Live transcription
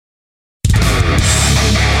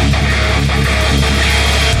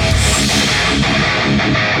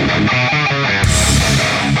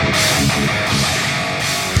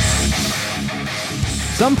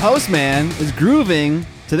Some postman is grooving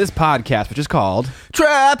to this podcast, which is called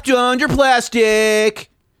Trapped Under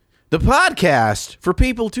Plastic, the podcast for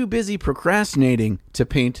people too busy procrastinating to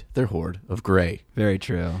paint their horde of gray. Very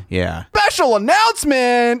True. Yeah. Special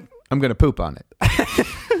announcement! I'm going to poop on it.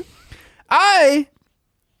 I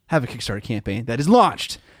have a Kickstarter campaign that is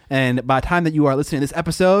launched. And by the time that you are listening to this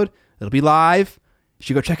episode, it'll be live. You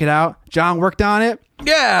should go check it out. John worked on it.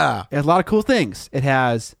 Yeah. It has a lot of cool things. It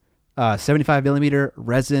has 75 millimeter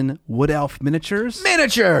resin wood elf miniatures.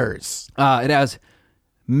 Miniatures. It has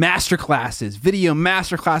masterclasses, video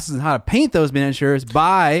masterclasses on how to paint those miniatures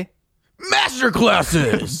by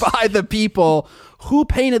Masterclasses. by the people who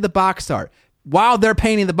painted the box art while they're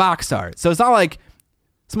painting the box art. So it's not like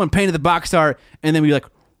someone painted the box art and then we like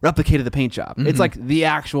replicated the paint job. It's like the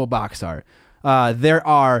actual box art. There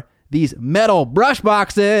are these metal brush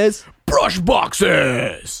boxes. Brush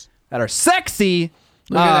boxes. That are sexy.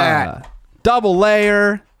 Look at that. Double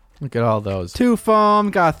layer. Look at all those. Two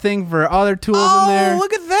foam. Got a thing for other tools in there. Oh,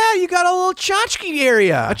 look at that. You got a little tchotchke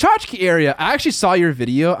area. A tchotchke area. I actually saw your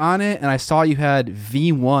video on it, and I saw you had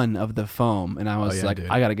V1 of the foam, and I was like, dude.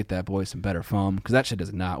 I got to get that boy some better foam, because that shit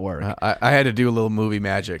does not work. I had to do a little movie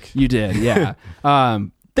magic. You did, yeah.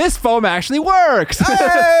 This foam actually works.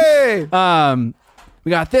 Hey! We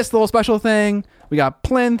got this little special thing. We got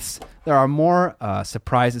plinths. There are more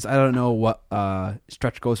surprises. I don't know what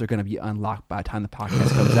stretch goals are going to be unlocked by the time the podcast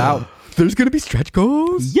comes out. There's going to be stretch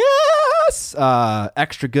goals? Yes!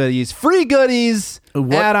 Extra goodies, free goodies,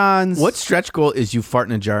 add-ons. What stretch goal is you fart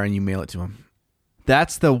in a jar and you mail it to him?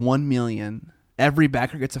 That's the 1 million. Every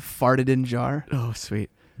backer gets a farted in jar. Oh, sweet.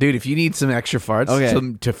 Dude, if you need some extra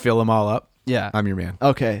farts to fill them all up, Yeah. I'm your man.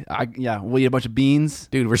 Okay. We'll eat a bunch of beans.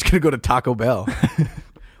 Dude, we're just going to go to Taco Bell.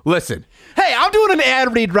 Listen. Hey, I'm doing an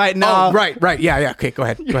ad read right now. Oh, right. Yeah. Okay, go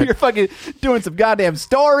ahead. You're fucking doing some goddamn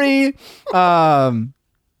story.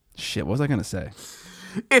 Shit, what was I going to say?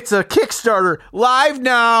 It's a Kickstarter live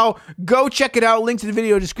now. Go check it out. Link to the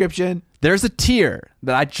video description. There's a tier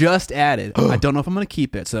that I just added. I don't know if I'm going to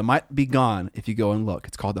keep it, so it might be gone if you go and look.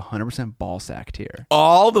 It's called the 100% ball sack tier.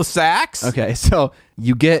 All the sacks? Okay, so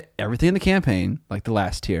you get everything in the campaign, like the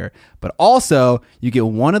last tier, but also you get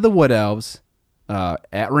one of the wood elves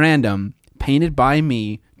at random, painted by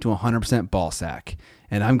me to 100% ball sack.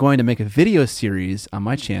 And I'm going to make a video series on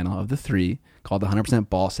my channel of the 3 called the 100%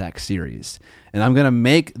 ball sack series. And I'm going to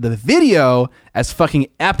make the video as fucking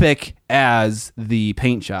epic as the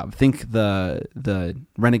paint job. Think the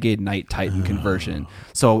Renegade Knight Titan conversion.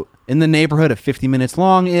 So in the neighborhood of 50 minutes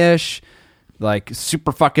long-ish, like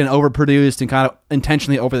super fucking overproduced and kind of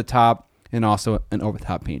intentionally over the top, and also an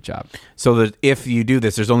over-the-top paint job. So that if you do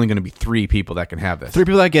this, there's only going to be 3 people that can have this. 3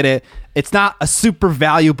 people that get it. It's not a super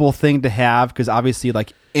valuable thing to have because obviously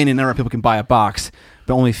like any number of people can buy a box,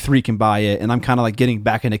 but only 3 can buy it. And I'm kind of like getting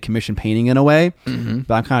back into commission painting in a way,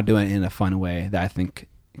 but I'm kind of doing it in a fun way that I think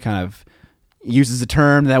kind of uses a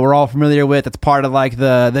term that we're all familiar with. That's part of like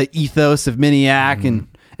the ethos of Miniac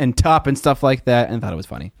and Tup and stuff like that, and thought it was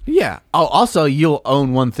funny. Yeah. Oh, also, you'll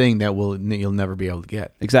own one thing that you'll never be able to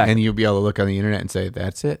get. Exactly. And you'll be able to look on the internet and say,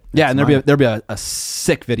 that's it. Yeah, That's and there'll be a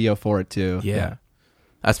sick video for it too. Yeah.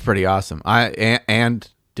 That's pretty awesome. And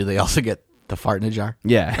do they also get the fart in a jar?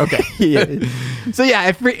 Yeah. Okay. Yeah. So yeah,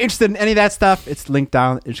 if you're interested in any of that stuff, it's linked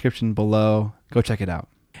down in the description below. Go check it out.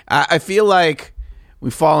 I feel like we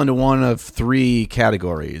fall into one of 3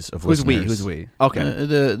 categories of listeners. Who's we? Okay.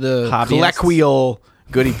 The Hobbyists? colloquial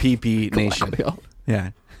goody pee nation. Yeah.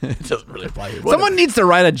 It doesn't really apply here. Someone needs to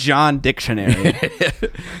write a John dictionary.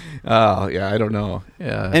 Oh, yeah, I don't know.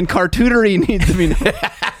 Yeah. And cartootery needs to be...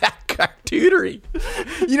 Cartootery.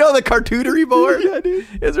 You know the cartootery board? Yeah, dude.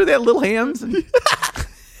 Is there that little hams?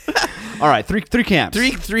 All right, three camps.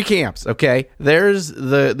 Three camps, okay? There's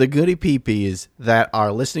the goody peepees that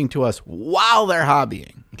are listening to us while they're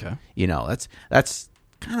hobbying. Okay. You know, that's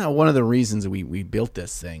kind of one of the reasons we built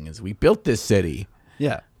this thing, is we built this city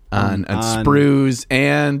Yeah. on sprues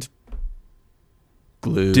and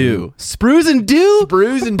glue. Dew. Sprues and dew?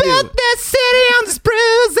 Sprues and dew. Built this city on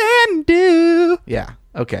sprues and dew. Yeah,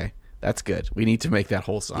 okay. That's good. We need to make that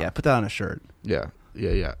whole song. Yeah, put that on a shirt. Yeah.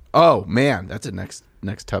 Oh, man, that's a next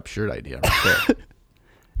Tup shirt idea right there.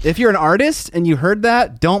 If you're an artist and you heard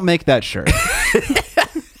that, don't make that shirt.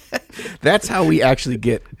 That's how we actually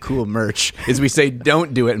get cool merch, is we say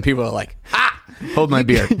don't do it, and people are like, hold my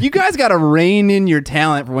beer. You guys got to rein in your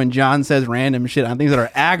talent for when John says random shit on things that are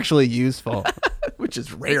actually useful. Which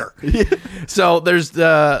is rare. So there's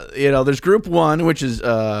there's group 1, which is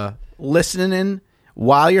listening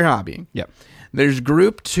while you're hobbying. Yep. There's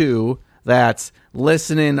group 2 that's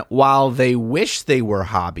listening while they wish they were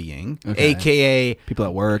hobbying, aka people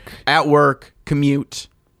at work, commute,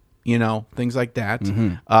 you know, things like that.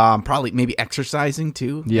 Probably maybe exercising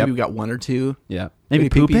too. Yep. Maybe we got 1 or 2. Yeah. Maybe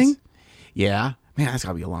Pee-pees. pooping? Yeah. Man, that's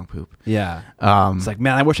gotta be a long poop. Yeah. It's like,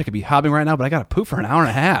 man, I wish I could be hobbing right now, but I got to poop for an hour and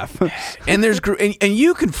a half. And there's and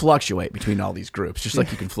you can fluctuate between all these groups, just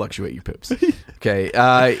like you can fluctuate your poops.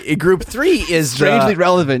 Okay. Group 3 is Strangely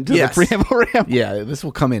relevant to yes. the preamble ramble. Yeah, this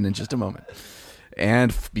will come in just a moment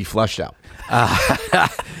and be flushed out.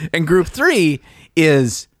 And group 3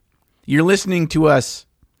 is you're listening to us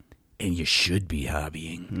and you should be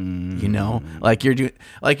hobbying, you know, like you're doing,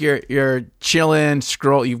 like you're chilling,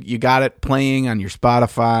 scroll. You got it playing on your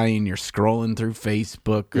Spotify and you're scrolling through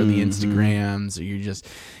Facebook or the Instagrams, or you're just,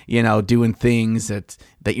 you know, doing things that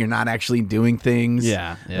you're not actually doing things.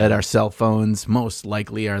 Yeah. That our cell phones most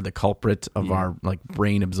likely are the culprit of our like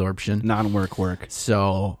brain absorption. Non-work.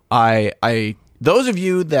 So I those of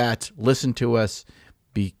you that listen to us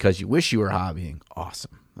because you wish you were hobbying,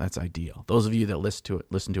 awesome. That's ideal. Those of you that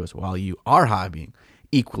listen to us while you are hobbying,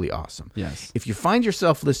 equally awesome. Yes. If you find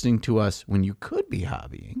yourself listening to us when you could be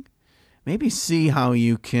hobbying, maybe see how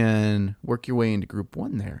you can work your way into group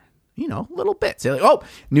 1 there. You know, a little bit. Say like, oh,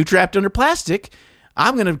 new Trapped Under Plastic.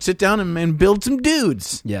 I'm going to sit down and build some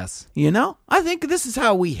dudes. Yes. You know, I think this is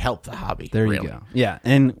how we help the hobby. There really. you go. Yeah.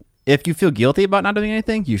 And if you feel guilty about not doing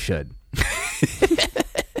anything, you should.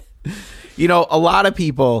 You know, a lot of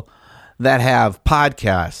people that have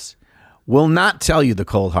podcasts will not tell you the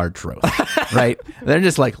cold hard truth, right? They're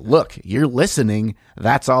just like, look, you're listening.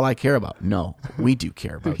 That's all I care about. No, we do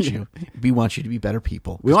care about you. We want you to be better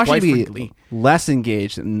people. We want you to be frankly, less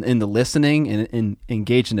engaged in the listening and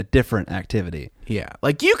engaged in a different activity. yeah,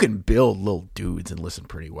 like you can build little dudes and listen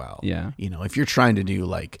pretty well. Yeah. You know, if you're trying to do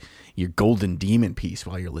like your golden demon piece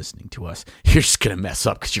while you're listening to us, you're just going to mess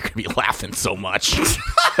up because you're going to be laughing so much.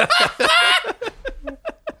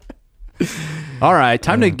 All right,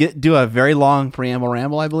 time to do a very long preamble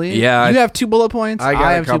ramble, I believe. Yeah. You have 2 bullet points.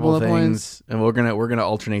 I have a couple 2 bullet things, points. and we're gonna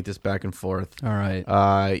alternate this back and forth. All right.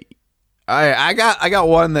 I got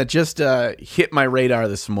one that just hit my radar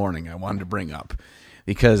this morning. I wanted to bring up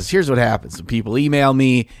because here's what happens: when people email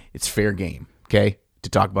me, it's fair game, okay, to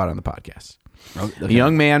talk about it on the podcast. Okay. A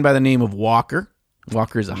young man by the name of Walker.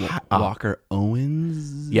 Walker is Walker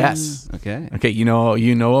Owens. Yes. Okay. Okay, you know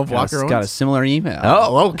of Walker Owens? Got a similar email.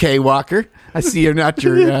 Oh, okay, Walker. I see you're not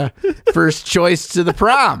your first choice to the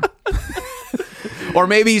prom. Or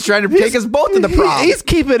maybe he's trying to take us both to the prom. He's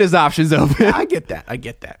keeping his options open. I get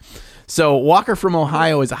that. So Walker from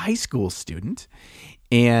Ohio is a high school student,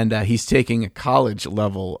 and he's taking a college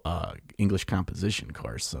level English composition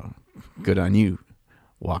course. So good on you,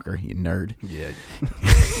 Walker, you nerd. Yeah.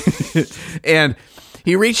 And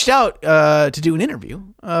he reached out to do an interview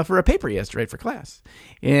for a paper he has to write for class.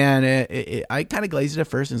 And I kind of glazed it at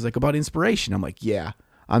first, and it's like about inspiration. I'm like, yeah,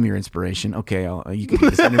 I'm your inspiration. Okay, you can do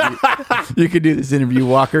this interview. You can do this interview,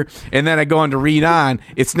 Walker. And then I go on to read on.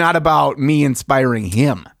 It's not about me inspiring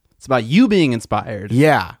him. It's about you being inspired.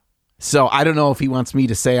 Yeah. So I don't know if he wants me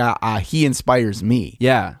to say he inspires me.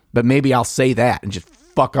 Yeah. But maybe I'll say that and just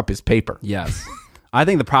fuck up his paper. Yes. I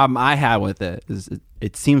think the problem I have with it is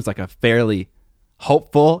it seems like a fairly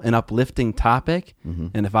hopeful and uplifting topic.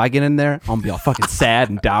 And if I get in there, I'm going to be all fucking sad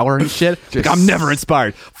and dour and shit. Like, I'm never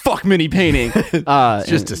inspired. Fuck mini painting.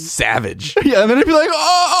 Just a savage. Yeah, and then I'd be like,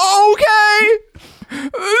 oh, okay.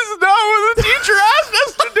 This is not what the teacher asked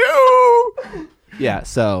us to do. Yeah,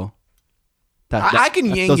 so. I can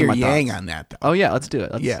those yin are your my yang thoughts. on that, though. Oh, yeah, let's do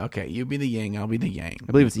it. Yeah, okay. You be the yang, I'll be the yang.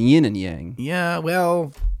 I believe it's yin and yang. Yeah,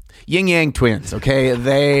 well, yin yang twins, okay?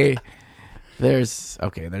 There's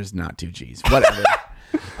not 2 G's. Whatever.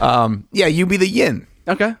 Yeah, you be the yin,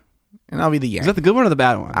 Okay. and I'll be the yang. Is that the good one or the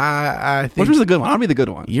bad one? I think Which was the good one? I'll be the good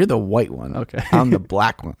one. you're the white one. Okay. I'm the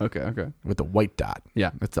black one. Okay. With the white dot.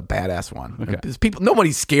 Yeah. That's a badass one. Okay. There's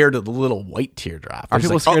nobody's scared of the little white teardrop. Are There's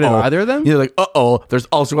people like, scared of uh-oh. either of them? You're like, there's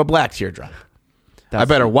also a black teardrop. I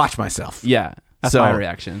better watch myself. Yeah. That's So- my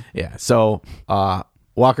reaction. Yeah. So,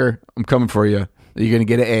 Walker, I'm coming for you. You're going to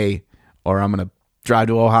get an A, or I'm going to drive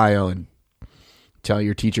to Ohio and tell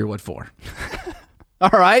your teacher what for. All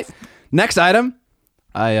right. Next item.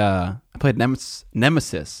 I played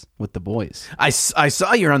Nemesis with the boys. I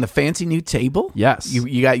saw you're on the fancy new table. Yes.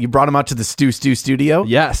 You brought him out to the Stew studio.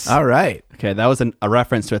 Yes. All right. Okay, that was a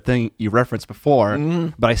reference to a thing you referenced before,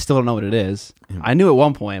 but I still don't know what it is. I knew at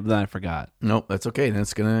one point, but then I forgot. Nope, that's okay. Then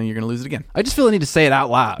you're gonna lose it again. I just feel the need to say it out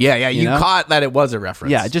loud. Yeah. You know? caught that it was a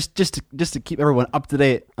reference. Yeah, just to keep everyone up to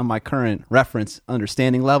date on my current reference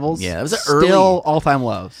understanding levels. Yeah, that was still all time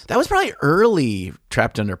lows. That was probably early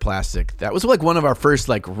Trapped Under Plastic. That was like one of our first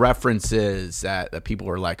like reference references that people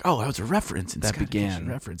were like, "Oh, that was a reference." And That began.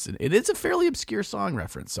 reference, and it is a fairly obscure song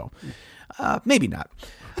reference, so maybe not.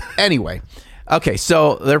 Anyway, okay,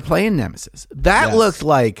 so they're playing Nemesis. That Yes. looked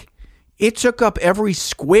like it took up every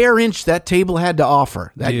square inch that table had to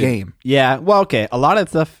offer. That Dude. game. Yeah. Well, okay. A lot of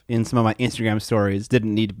stuff in some of my Instagram stories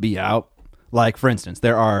didn't need to be out. Like, for instance,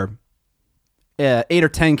 there are 8 or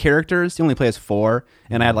 10 characters. You only play as 4,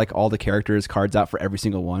 and I had like all the characters cards out for every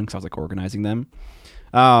single one because I was like organizing them.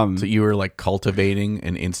 So you were like cultivating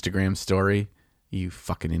an Instagram story. You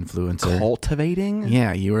fucking influencer. Cultivating?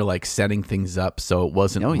 Yeah, you were like setting things up so it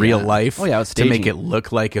wasn't Oh, real yeah. life. Oh, yeah, I was to make staging it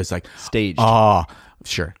look like it was like Staged. Oh,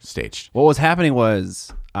 sure, staged. What was happening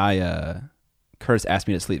was Curtis asked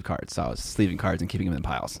me to sleeve cards, so I was sleeving cards and keeping them in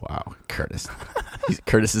piles. Wow, Curtis.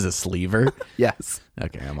 Curtis is a sleever. Yes.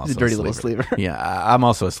 Okay, I'm also He's a dirty little sleever. Yeah, I'm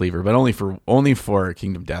also a sleever, but only for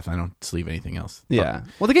Kingdom Death. I don't sleeve anything else. Yeah.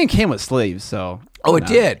 Well, the game came with sleeves, so. Oh, it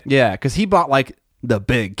did? Yeah, because he bought like the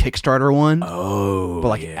big Kickstarter one, Oh, but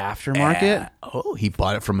like yeah. aftermarket. Oh, he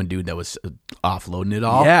bought it from a dude that was offloading it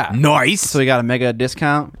all. Yeah. Nice. So he got a mega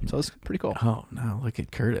discount. So it's pretty cool. Oh no, look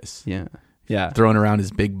at Curtis. Yeah. Yeah. Throwing around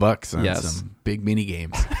his big bucks on Yes. some big mini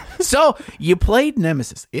games. So you played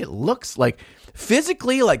Nemesis. It looks like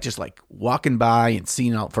physically like just like walking by and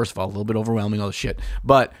seeing all, first of all, a little bit overwhelming, all the shit,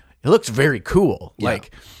 but it looks very cool. Yeah.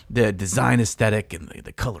 Like the design aesthetic and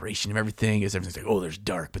the coloration of everything's like, oh, there's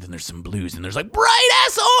dark, but then there's some blues and there's like bright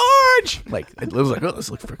ass orange. Like it was like, oh,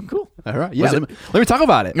 this looks freaking cool. All right. Yeah. Let me talk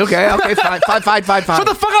about it. Okay, fine. Shut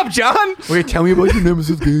the fuck up, John. Okay, tell me about your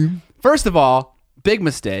Nemesis game. First of all, big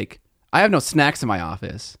mistake. I have no snacks in my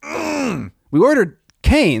office. We ordered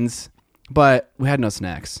Cane's, but we had no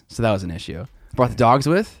snacks, so that was an issue. Brought the dogs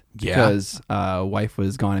with because wife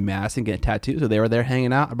was gone in Mass and getting tattooed, so they were there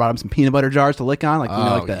hanging out. I brought them some peanut butter jars to lick on, like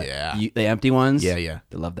like the empty ones. Yeah.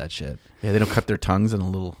 They love that shit. Yeah, they don't cut their tongues on the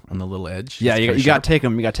little edge. Yeah, It's you pretty got sharp. to take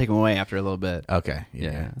them. You got to take them away after a little bit. Okay.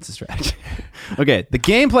 Yeah, that's a strategy. Okay, the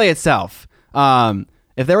gameplay itself.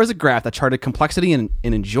 If there was a graph that charted complexity and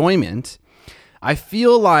enjoyment, I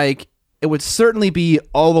feel like it would certainly be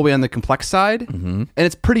all the way on the complex side, and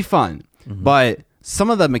it's pretty fun. But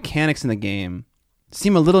some of the mechanics in the game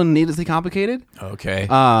seem a little needlessly complicated. Okay.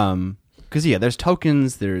 Because there's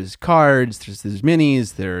tokens, there's cards, there's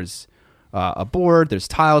minis, there's a board, there's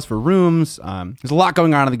tiles for rooms. There's a lot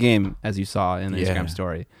going on in the game, as you saw in the Instagram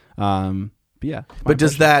story. But yeah. But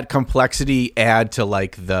does that complexity add to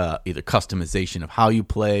like the either customization of how you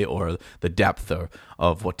play or the depth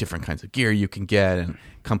of what different kinds of gear you can get and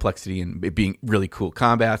complexity and it being really cool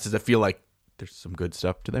combats? Does it feel like there's some good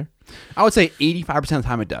stuff to there? I would say 85% of the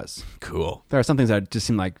time it does. Cool. There are some things that just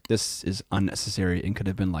seem like this is unnecessary and could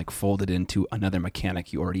have been like folded into another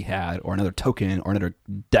mechanic you already had or another token or another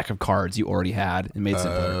deck of cards you already had and made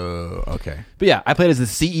simpler. Oh, okay. But yeah, I played as the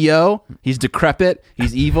CEO. He's decrepit.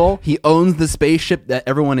 He's evil. He owns the spaceship that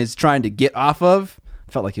everyone is trying to get off of.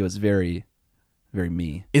 I felt like it was very, very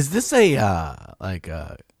me. Is this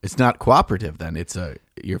it's not cooperative then? It's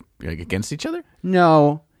you're like against each other?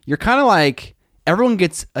 No, you're kind of like everyone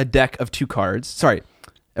gets a deck of 2 cards. Sorry,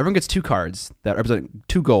 everyone gets 2 cards that represent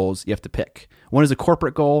 2 goals you have to pick. One is a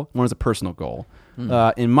corporate goal, one is a personal goal.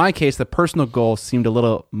 In my case, the personal goal seemed a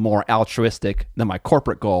little more altruistic than my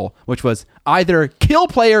corporate goal, which was either kill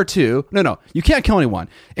player 2. No, you can't kill anyone.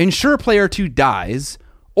 Ensure player 2 dies,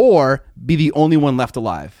 or be the only one left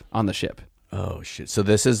alive on the ship. Oh shit! So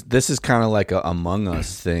this is kind of like a Among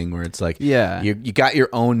Us thing where it's like, Yeah. you got your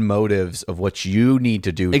own motives of what you need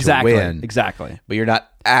to do to win, Exactly. but you're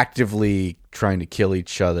not actively trying to kill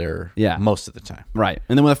each other. Yeah. Most of the time. Right.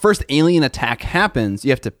 And then when the first alien attack happens,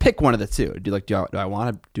 you have to pick one of the two. Do I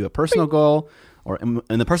want to do a personal goal, and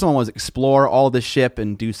the personal one was explore all the ship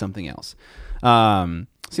and do something else.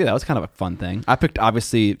 So yeah, that was kind of a fun thing. I picked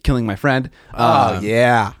obviously killing my friend.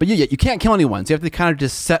 Yeah. But you can't kill anyone, so you have to kind of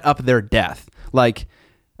just set up their death. Like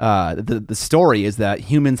the story is that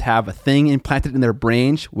humans have a thing implanted in their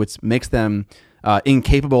brains which makes them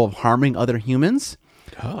incapable of harming other humans.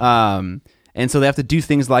 And so they have to do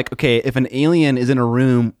things like, okay, if an alien is in a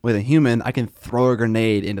room with a human, I can throw a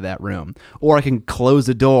grenade into that room, or I can close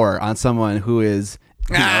a door on someone who is,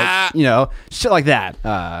 shit like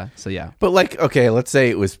that. So yeah. But like, okay, let's say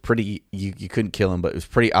it was pretty. You couldn't kill him, but it was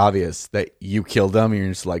pretty obvious that you killed them. And you're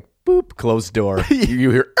just like, boop, closed door.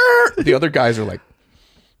 you hear, the other guys are like,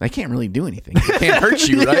 I can't really do anything. They can't hurt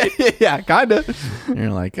you, right? Yeah, kind of. And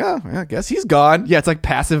you're like, oh, I guess he's gone. Yeah, it's like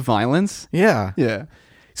passive violence. Yeah. Yeah.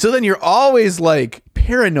 So then you're always like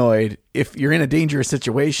paranoid if you're in a dangerous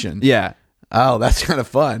situation. Yeah. Oh, that's kind of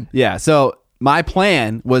fun. Yeah. So my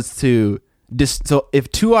plan was to so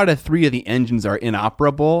if 2 out of 3 of the engines are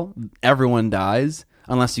inoperable, everyone dies.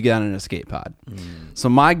 unless you get on an escape pod. So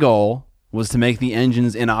my goal was to make the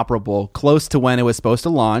engines inoperable close to when it was supposed to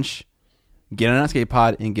launch, get on an escape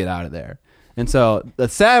pod, and get out of there. And so the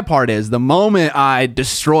sad part is the moment I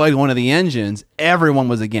destroyed one of the engines, everyone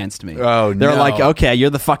was against me. Oh, They're no. like, okay, you're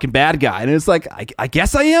the fucking bad guy. And it's like, I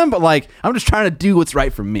guess I am, but like, I'm just trying to do what's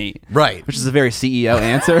right for me. Right. Which is a very CEO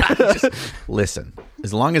answer. Listen,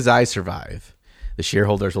 as long as I survive, the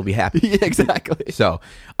shareholders will be happy. Yeah, exactly. So,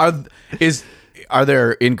 are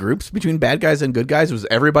there in groups between bad guys and good guys? Was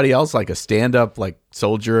everybody else like a stand-up like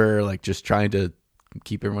soldier, like just trying to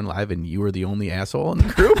keep everyone alive, and you were the only asshole in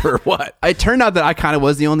the group, or what? It turned out that I kind of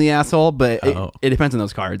was the only asshole, but it depends on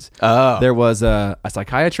those cards. Oh. There was a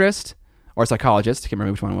psychiatrist or a psychologist. I can't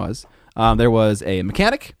remember which one it was. There was a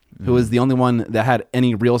mechanic who was the only one that had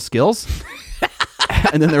any real skills.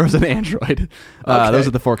 And then there was an android. Okay. Those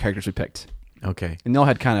are the 4 characters we picked. Okay. And they all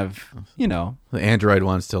had kind of, you know. The android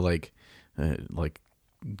wants to like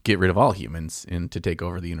get rid of all humans and to take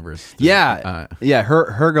over the universe. Yeah.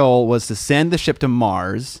 Her goal was to send the ship to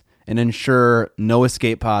Mars and ensure no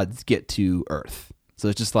escape pods get to Earth. So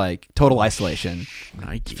it's just like total isolation.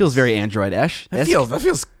 It feels very android-esque. That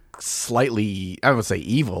feels slightly, I would say,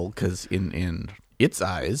 evil, because in its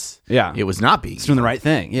eyes, it was not being It's doing the right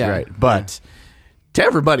thing. Yeah. right. But to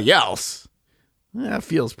everybody else, that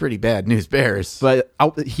feels pretty bad news bears. But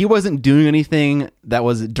he wasn't doing anything that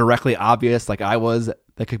was directly obvious like I was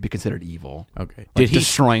that could be considered evil. Okay. Like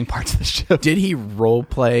destroying parts of the ship. Did he role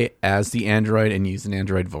play as the android and use an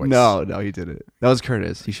android voice? No, he didn't. That was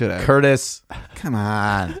Curtis. He should have. Curtis, come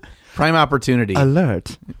on. Prime opportunity.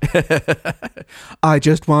 Alert. I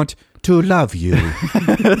just want to love you.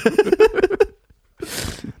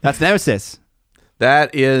 That's Nemesis.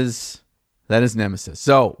 That is Nemesis.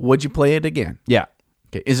 So, would you play it again? Yeah.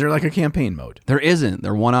 Okay. Is there like a campaign mode? There isn't.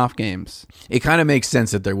 They're one-off games. It kind of makes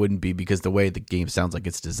sense that there wouldn't be, because the way the game sounds like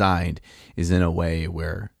it's designed is in a way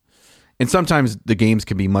where, and sometimes the games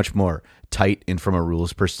can be much more tight and from a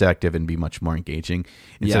rules perspective and be much more engaging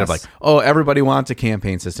instead of like, oh, everybody wants a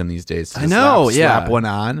campaign system these days. So I know, slap one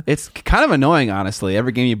on. It's kind of annoying, honestly.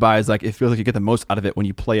 Every game you buy is like, it feels like you get the most out of it when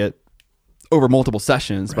you play it over multiple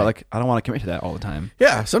sessions, but like, I don't want to commit to that all the time.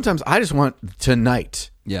 Yeah, sometimes I just want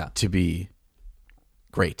tonight to be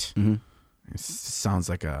great. Mm-hmm. It sounds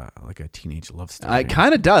like a teenage love story. It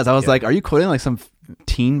kind of does. I was like, are you quoting like some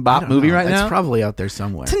teen bop movie right now? It's probably out there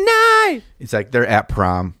somewhere. Tonight! It's like they're at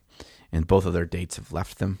prom, and both of their dates have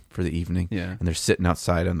left them for the evening. Yeah. And they're sitting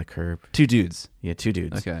outside on the curb. 2 dudes. Yeah, 2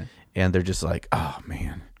 dudes. Okay. And they're just like, oh,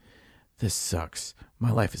 man, this sucks.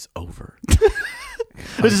 My life is over.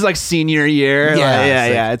 This is like senior year.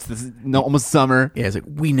 Yeah, It's almost summer. Yeah, it's like,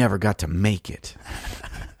 we never got to make it.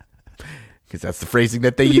 Because that's the phrasing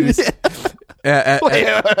that they use.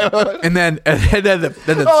 And then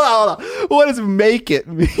Hold on. What does make it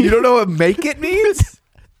mean? You don't know what make it means?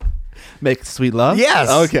 Make sweet love? Yes.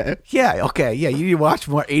 Okay. Yeah, okay. Yeah, you need to watch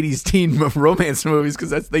more 80s teen romance movies,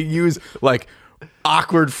 because they use like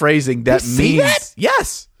awkward phrasing that You see means that?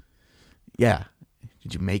 Yes. Yeah.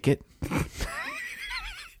 Did you make it?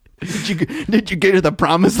 Did you get to the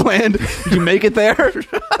promised land? Did you make it there?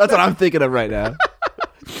 That's what I'm thinking of right now.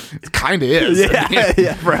 It kind of is.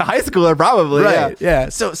 Yeah. For a high schooler, probably. Right. Yeah.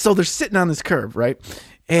 So they're sitting on this curb, right?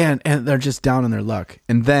 And they're just down on their luck.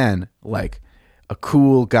 And then like a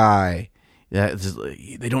cool guy,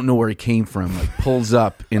 they don't know where he came from, like pulls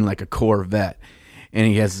up in like a Corvette, and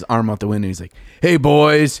he has his arm out the window. He's like, "Hey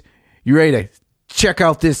boys, you ready to check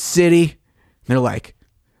out this city?" And they're like,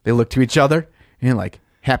 they look to each other, and like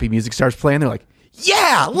happy music starts playing. They're like,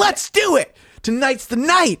 "Yeah, let's do it. Tonight's the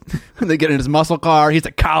night." And they get in his muscle car. He's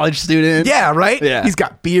a college student. Yeah, right? Yeah. He's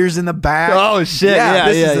got beers in the back. Oh, shit. Yeah,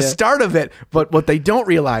 this yeah, is the yeah. start of it. But what they don't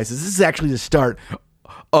realize is this is actually the start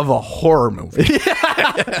of a horror movie.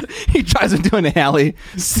 He drives into an alley,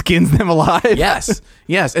 skins them alive. Yes.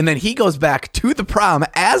 And then he goes back to the prom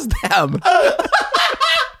as them.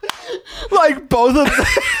 Like both of them.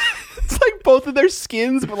 It's like both of their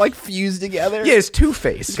skins, but like fused together. Yeah, it's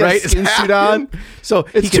Two-Face, He's got right? a skin It's suit half on. him. So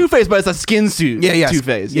It's Two-Face, but it's a skin suit. Yeah.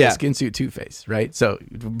 Two-Face. Yeah, skin suit Two-Face, right? So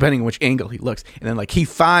depending on which angle he looks, and then like he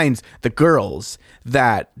finds the girls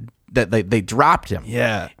that they dropped him.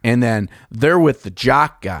 Yeah. And then they're with the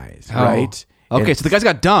jock guys, right? Okay, And- so the guys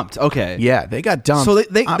got dumped. Okay. yeah, they got dumped. So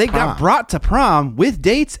they at got prom. brought to prom with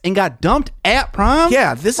dates and got dumped at prom?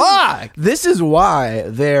 Yeah, this is why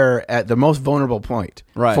they're at the most vulnerable point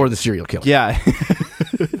Right. for the serial killer. Yeah.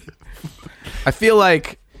 I feel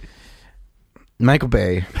like Michael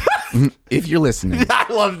Bay, if you're listening, I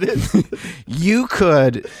love this. you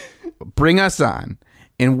could bring us on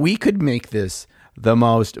and we could make this the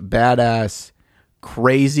most badass,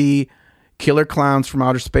 crazy Killer Clowns from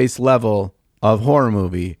Outer Space level of horror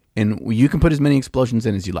movie, and you can put as many explosions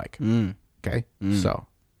in as you like. Okay, so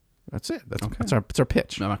that's it. That's our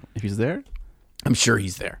pitch. No, if he's there, I'm sure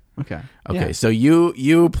he's there. okay. Okay, so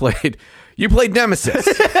you played Nemesis.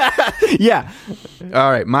 Yeah.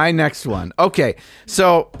 All right, my next one. Okay,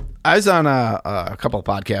 so I was on a couple of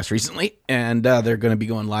podcasts recently, and they're going to be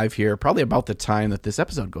going live here probably about the time that this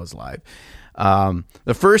episode goes live.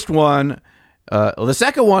 The first one, the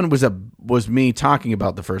second one was me talking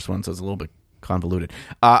about the first one, so it's a little bit convoluted.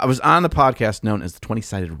 I was on the podcast known as the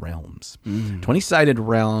 20-Sided Realms. 20-Sided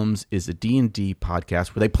Realms is a D&D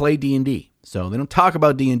podcast where they play D&D. So they don't talk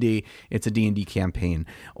about D&D. It's a D&D campaign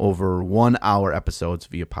over 1 hour episodes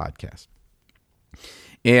via podcast.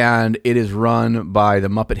 And it is run by the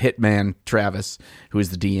Muppet Hitman, Travis, who is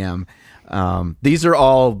the DM. These are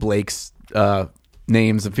all Blake's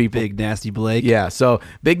names of people. Big Nasty Blake. Yeah, so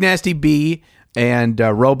Big Nasty B and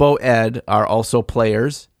Robo Ed are also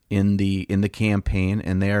players in the campaign,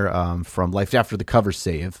 and they're from Life After the Cover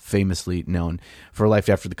Save, famously known for Life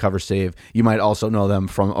After the Cover Save. You might also know them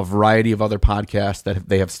from a variety of other podcasts that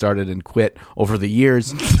they have started and quit over the years,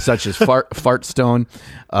 such as Fartstone,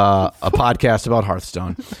 a podcast about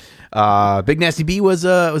Hearthstone. Big Nasty B was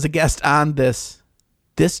a guest on this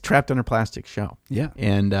Trapped Under Plastic show. Yeah.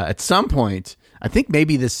 And at some point, I think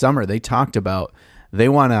maybe this summer, they talked about they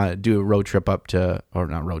want to do a road trip up to, or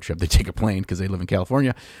not road trip, they take a plane because they live in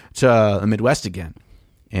California, to the Midwest again.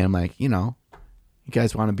 And I'm like, you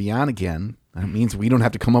guys want to be on again. That means we don't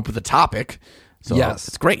have to come up with a topic. So Yes.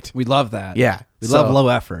 it's great. We love that. Yeah. We love low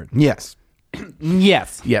effort. Yes.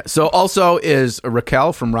 Yes. Yeah. So also is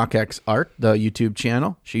Raquel from RockX Art, the YouTube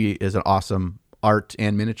channel. She is an awesome art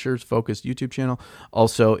and miniatures focused YouTube channel.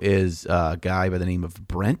 Also is a guy by the name of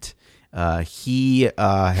Brent. He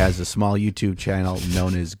has a small YouTube channel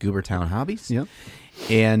known as Goobertown Hobbies. Yep.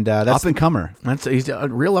 And that's Up and comer. he's a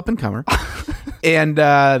real up and comer.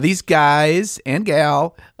 And these guys and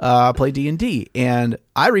gal play D&D. And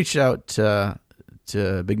I reached out to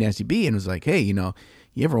Big Nasty B and was like, hey, you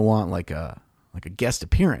ever want like a guest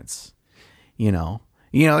appearance?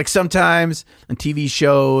 Like sometimes on TV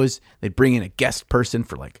shows they'd bring in a guest person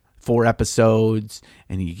for like 4 episodes,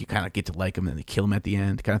 and you kind of get to like them, and they kill them at the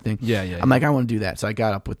end, kind of thing. Yeah. I'm like, I want to do that, so I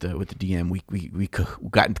got up with the DM. We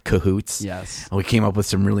got into cahoots. Yes. And we came up with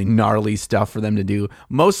some really gnarly stuff for them to do.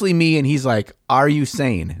 Mostly me, and he's like, "Are you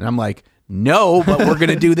sane?" And I'm like, "No, but we're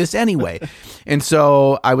gonna do this anyway." And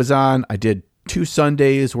so I did 2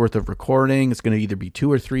 Sundays worth of recording. It's gonna either be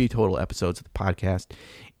 2 or 3 total episodes of the podcast.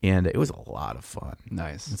 And it was a lot of fun.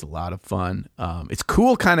 Nice. It's a lot of fun. It's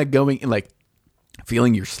cool kind of going like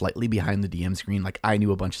feeling you're slightly behind the DM screen. Like I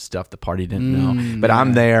knew a bunch of stuff the party didn't know, but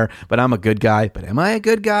I'm there, but I'm a good guy. But am I a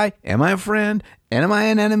good guy? Am I a friend? And am I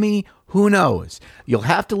an enemy? Who knows? You'll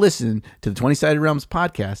have to listen to the 20-Sided Realms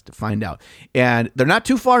podcast to find out. And they're not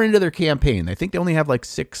too far into their campaign. I think they only have like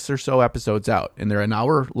 6 or so episodes out, and they're an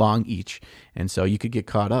hour long each. And so you could get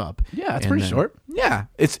caught up. Yeah, it's pretty short. Yeah,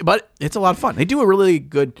 it's a lot of fun. They do a really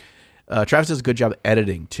good. Travis does a good job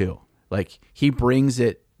editing too. Like he brings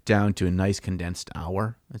it down to a nice condensed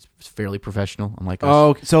hour. It's fairly professional. Unlike us.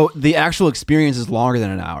 Oh, so the actual experience is longer than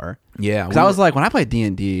an hour. Yeah, Because I was like, when I play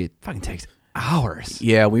D&D, it fucking takes hours.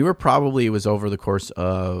 Yeah, it was over the course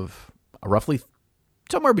of roughly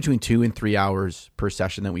somewhere between 2 and 3 hours per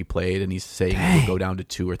session that we played, and he's saying it would go down to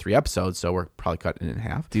 2 or 3 episodes, so we're probably cutting it in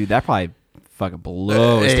half. Dude, that probably fucking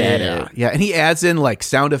blows to edit. Yeah, and he adds in like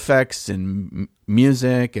sound effects and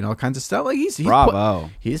music and all kinds of stuff. Like he's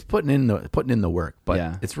Bravo. He's putting in the work, but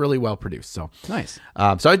Yeah. it's really well produced. So Nice.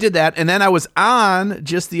 So I did that, and then I was on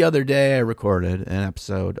just the other day. I recorded an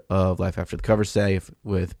episode of Life After the Cover Save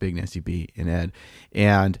with Big Nasty B and Ed,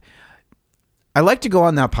 and I like to go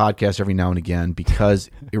on that podcast every now and again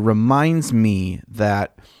because it reminds me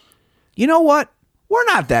that, you know what, we're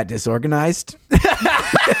not that disorganized.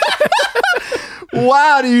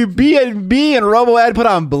 Wow, dude, B&B and RoboEd put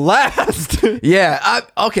on blast. Yeah,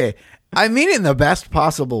 okay. I mean it in the best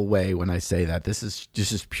possible way when I say that. This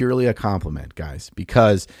is purely a compliment, guys,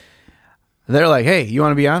 because they're like, hey, you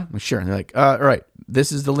want to be on? I'm like, sure. And they're like, all right,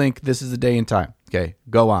 this is the link. This is the day and time. Okay,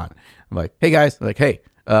 go on. I'm like, hey, guys. They're like, hey,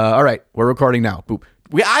 all right, we're recording now. Boop.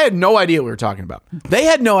 I had no idea what we were talking about. They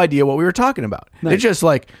had no idea what we were talking about. Nice. It's just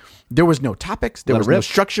like there was no topics. There was no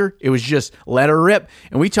structure. It was just let her rip.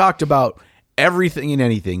 And we talked about everything and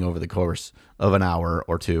anything over the course of an hour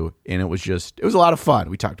or two, and it was a lot of fun.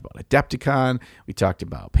 We talked about Adepticon, we talked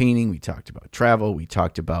about painting, we talked about travel, we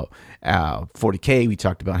talked about 40K, we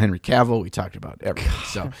talked about Henry Cavill, we talked about everything.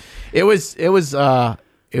 So it was a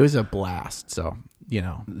blast. So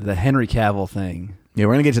the Henry Cavill thing. Yeah,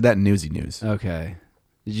 we're gonna get to that in Newsy News. Okay.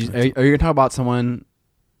 Are you going to talk about someone,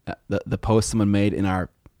 the post someone made in our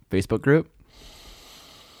Facebook group?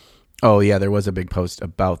 Oh, yeah, there was a big post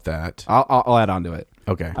about that. I'll add on to it.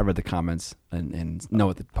 Okay. I read the comments and know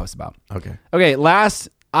what the post's about. Okay. Okay, last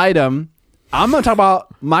item. I'm going to talk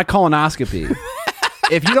about my colonoscopy.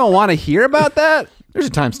 If you don't want to hear about that, There's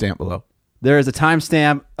a timestamp below. there is a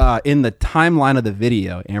timestamp in the timeline of the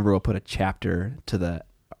video. Amber will put a chapter to the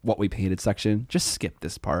what we painted section. Just skip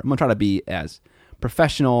this part. I'm going to try to be as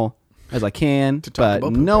professional as I can, talk but about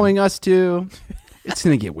pooping. knowing us two, it's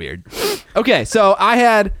going to get weird. Okay, so I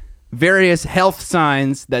had various health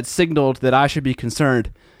signs that signaled that I should be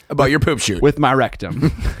concerned About your poop shoot. with my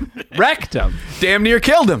rectum. Rectum. Damn near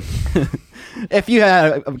killed him. If you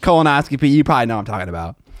had a colonoscopy, you probably know what I'm talking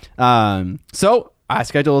about. So I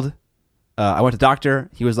scheduled, I went to the doctor.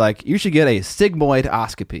 He was like, you should get a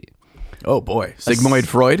sigmoidoscopy. Oh, boy. Sigmund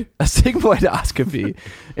Freud? A sigmoidoscopy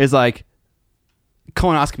is like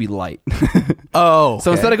colonoscopy light. Oh.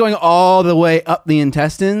 So instead of going all the way up the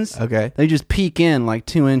intestines, Okay. they just peek in like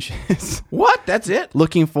 2 inches What? That's it?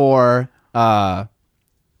 looking for, what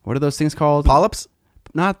are those things called? Polyps?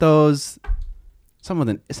 Not those.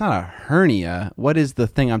 It's not a hernia. What is the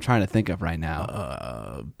thing I'm trying to think of right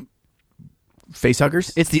now? Face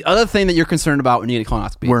huggers? It's the other thing that you're concerned about when you get a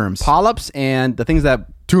colonoscopy. Worms. Polyps and the things that...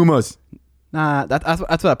 Tumors. Nah, that's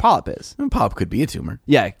what a polyp is. A polyp could be a tumor.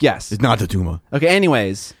 Yeah, yes. It's not a tumor. Okay,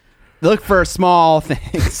 anyways. Look for small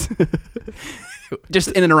things. Just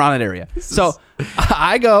in and around that area. So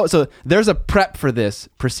I go... So there's a prep for this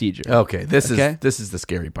procedure. Okay. This Okay. is the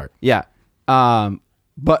scary part. Yeah.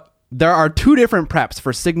 But there are 2 different preps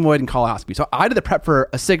for sigmoid and colonoscopy. So I did the prep for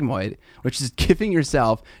a sigmoid, which is giving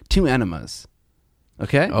yourself 2 enemas.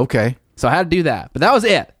 Okay? Okay. So I had to do that. But that was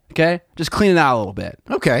it. Okay? Just clean it out a little bit.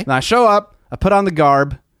 Okay. And I show up, I put on the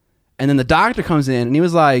garb, and then the doctor comes in and he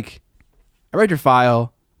was like, I read your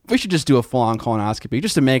file. We should just do a full-on colonoscopy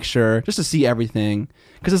just to make sure, just to see everything.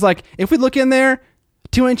 Because it's like, if we look in there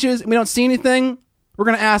 2 inches and we don't see anything, we're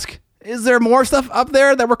going to ask, is there more stuff up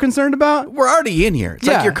there that we're concerned about? We're already in here. It's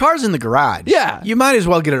Yeah. like your car's in the garage. Yeah. You might as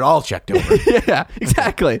well get it all checked over. Yeah,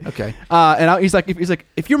 exactly. Okay. He's like,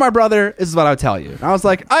 if you're my brother, this is what I would tell you. And I was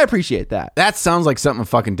like, I appreciate that. That sounds like something a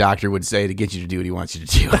fucking doctor would say to get you to do what he wants you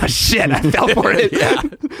to do. Shit, I fell for it. Yeah.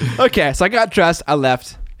 Okay, so I got dressed, I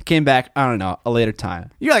left, came back, I don't know, a later time.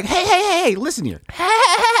 You're like, hey, listen here.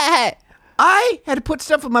 Hey. I had to put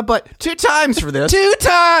stuff in my butt 2 times for this. 2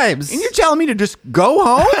 times! And you're telling me to just go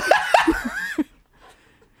home?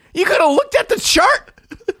 You could have looked at the chart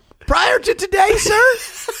prior to today, sir.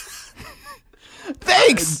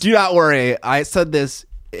 Thanks. Do not worry, I said this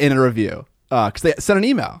in a review, because they sent an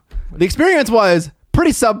email. The experience was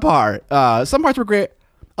pretty subpar. Some parts were great,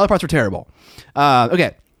 other parts were terrible.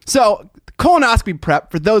 Okay, so colonoscopy prep,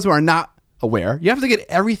 for those who are not aware, you have to get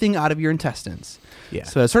everything out of your intestines. Yeah.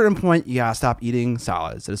 So at a certain point, you gotta stop eating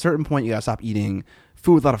solids. At a certain point, you gotta stop eating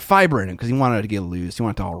food with a lot of fiber in it because you want it to get loose. You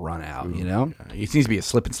want it to all run out, you know? It needs to be a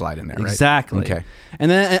slip and slide in there, right? Exactly. Okay. And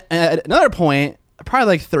then at another point, probably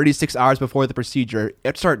like 36 hours before the procedure, you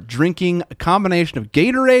have to start drinking a combination of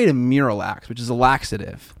Gatorade and Miralax, which is a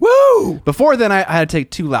laxative. Woo! Before then, I had to take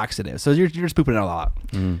 2 laxatives. So you're just pooping it a lot.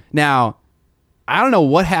 Now, I don't know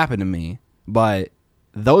what happened to me, but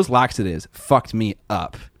those laxatives fucked me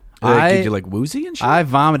up. Did you like woozy and shit? I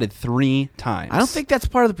vomited 3 times. I don't think that's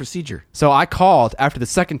part of the procedure. So I called after the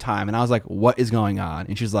second time and I was like, what is going on?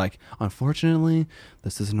 And she's like, unfortunately,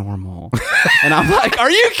 this is normal. And I'm like,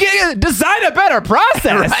 are you kidding? Design a better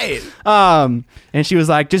process. Right. And she was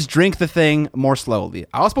like, just drink the thing more slowly.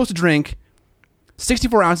 I was supposed to drink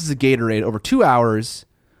 64 ounces of Gatorade over 2 hours.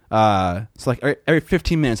 So like every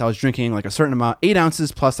 15 minutes I was drinking like a certain amount, 8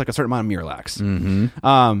 ounces plus like a certain amount of Miralax.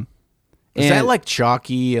 Mm-hmm. Is that and- like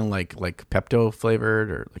chalky and like Pepto flavored,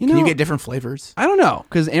 or You can know- you get different flavors? I don't know,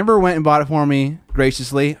 because Amber went and bought it for me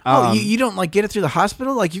graciously. You don't like get it through the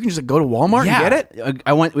hospital? Like you can just go to Walmart and get it?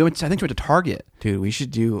 I went. I think we went to Target. Dude, we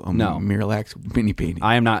should do a No. Miralax mini painting.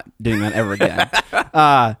 I am not doing that ever again.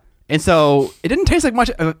 And so it didn't taste like much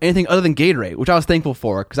of anything other than Gatorade, which I was thankful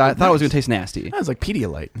for because I thought it was going to taste nasty. That was like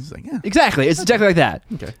Pedialyte. It's like, yeah. Exactly. It's exactly like that.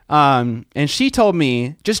 Okay. And she told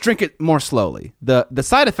me just drink it more slowly. The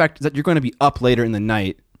side effect is that you're going to be up later in the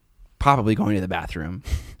night, probably going to the bathroom.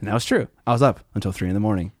 And that was true. I was up until 3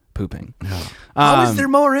 a.m. pooping. How is there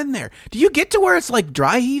more in there? Do you get to where it's like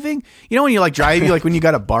dry heaving? You know when you like dry heaving, like when you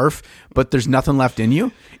got a barf, but there's nothing left in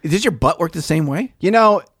you? Does your butt work the same way? You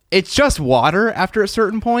know, it's just water after a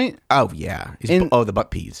certain point. Oh, yeah. The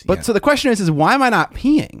butt peas. But yeah. so the question is why am I not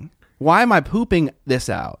peeing? Why am I pooping this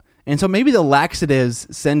out? And so maybe the laxatives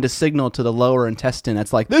send a signal to the lower intestine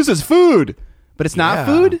that's like, this is food. but it's not Yeah.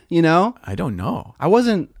 food, you know? I don't know. I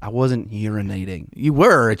wasn't urinating. You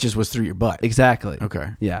were. It just was through your butt. Exactly. Okay.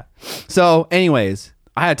 Yeah. So, anyways,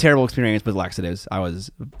 I had a terrible experience with laxatives. I was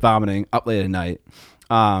vomiting up late at night.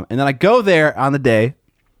 And then I go there on the day.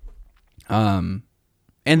 And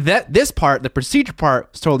this part, the procedure part,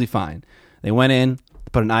 was totally fine. They went in,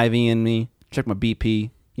 put an IV in me, checked my BP,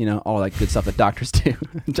 you know, all that good stuff that doctors do.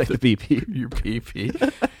 Check the BP. Your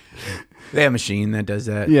PP. They have a machine that does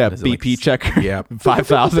that. Yeah, Does it BP checker. Yeah.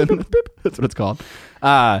 5,000. That's what it's called.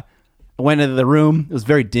 I went into the room. It was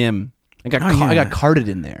very dim. I got carted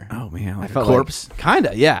in there. Oh man, like I felt a corpse.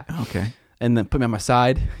 Kinda, yeah. Okay. And then put me on my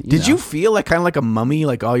side. Did you feel like kind of like a mummy,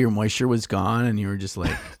 like all your moisture was gone, and you were just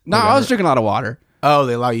like, No, I was drinking a lot of water. oh,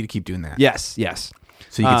 they allow you to keep doing that. Yes.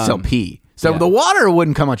 So you could still pee. So yeah. the water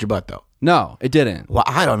wouldn't come out your butt though. No, it didn't. Well,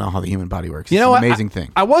 I don't know how the human body works. You It's know an what? amazing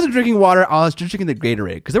thing. I wasn't drinking water. I was just drinking the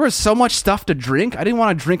Gatorade because there was so much stuff to drink. I didn't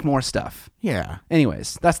want to drink more stuff. Yeah.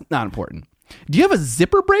 Anyways, that's not important. Do you have a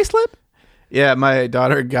zipper bracelet? Yeah, my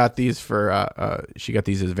daughter got these for she got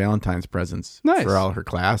these as Valentine's presents Nice. for all her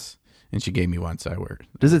class, and she gave me one, so I wear it.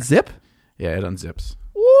 Does it zip? Yeah, it unzips.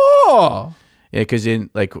 Whoa. Yeah, because you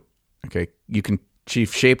can. She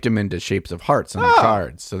shaped them into shapes of hearts on the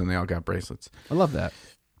cards, so then they all got bracelets. I love that.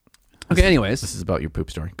 Okay, anyways. This is about your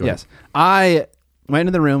poop story. Go Yes. I went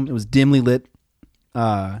into the room. It was dimly lit.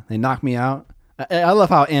 They knocked me out. I love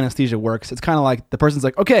how anesthesia works. It's kind of like the person's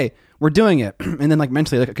like, okay, we're doing it. And then like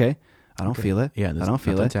mentally like, okay, I don't feel it. Yeah, I don't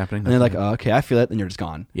feel it. nothing's happening. And they're like, oh, okay, I feel it. And you're just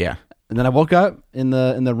gone. Yeah. And then I woke up in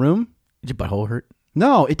the room. Did your butthole hurt?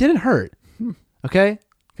 No, it didn't hurt. Okay.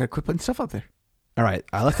 Gotta quit putting stuff out there. All right.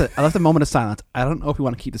 I left a moment of silence. I don't know if we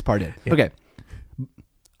want to keep this part in. Yeah. Okay.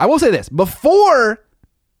 I will say this. Before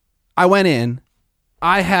I went in,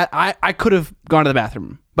 I could have gone to the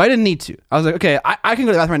bathroom, but I didn't need to. I was like, okay, I can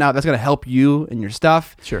go to the bathroom right now. That's going to help you and your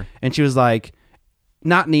stuff. Sure. And she was like,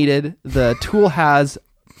 not needed. The tool has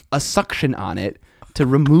a suction on it to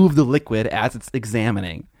remove the liquid as it's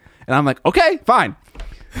examining. And I'm like, okay, fine.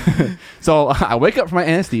 So I wake up from my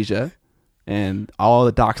anesthesia and all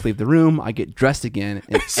the docs leave the room. I get dressed again.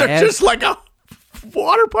 And Is there just like a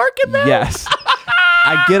water park in there? Yes.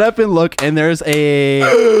 I get up and look, and there's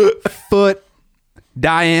a foot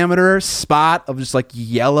diameter spot of just like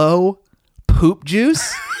yellow poop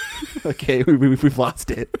juice. Okay, we've lost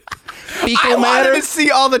it. Fecal I matter. wanted to see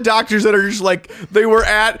all the doctors that are just like they were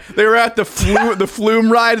at the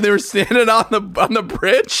flume ride and they were standing on the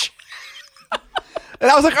bridge. And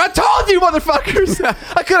I was like, I told you, motherfuckers,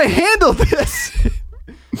 I could have handled this.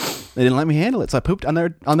 They didn't let me handle it, so I pooped on their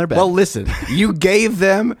bed. Well, listen, you gave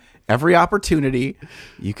them every opportunity.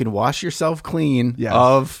 You can wash yourself clean Yes.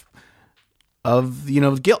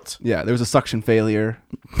 of guilt. Yeah, there was a suction failure.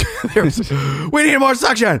 We need more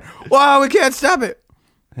suction. Wow, we can't stop it.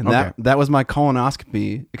 And Okay. that was my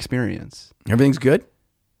colonoscopy experience. Everything's good?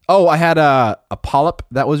 Oh, I had a polyp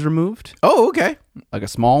that was removed, Oh, okay. like a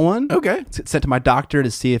small one. Okay. It's sent to my doctor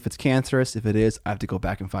to see if it's cancerous. If it is, I have to go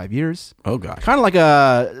back in 5 years. Oh, gosh. Kind of like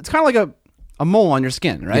a mole on your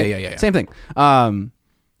skin, right? Yeah. Same thing.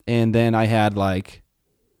 And then I had like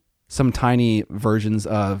some tiny versions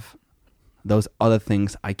of those other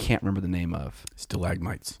things I can't remember the name of.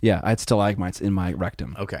 Stalagmites. Yeah, I had stalagmites in my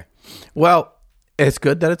rectum. Okay. Well, it's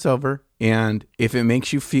good that it's over. And if it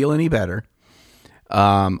makes you feel any better,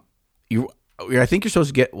 I think you're supposed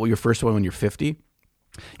to get your first one when you're 50.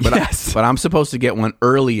 But Yes. but I'm supposed to get one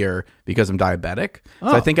earlier because I'm diabetic. So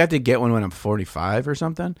Oh. I think I have to get one when I'm 45 or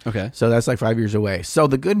something. Okay. So that's like 5 years away. So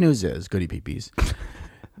the good news is, goody peepees,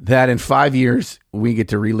 that in 5 years we get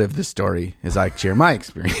to relive this story as I share my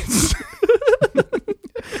experience.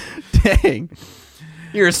 Dang.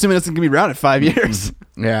 You're assuming it's going to be around in 5 years.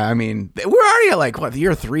 Yeah, I mean, we're already at like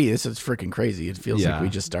year 3. This is freaking crazy. It feels Yeah. like we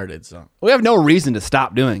just started. So We have no reason to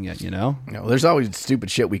stop doing it, you know? there's always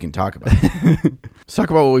stupid shit we can talk about. Let's talk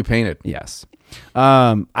about what we painted. Yes.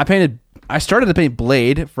 I started to paint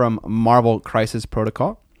Blade from Marvel Crisis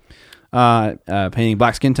Protocol. Painting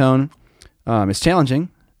black skin tone. It's challenging.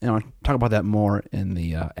 And I'll talk about that more in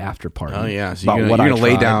the after party. Oh yeah, so about you're what gonna I lay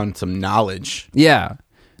tried. down some knowledge. Yeah.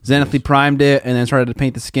 Zenithly primed it and then started to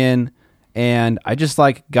paint the skin. And I just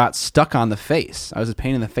like got stuck on the face. I was just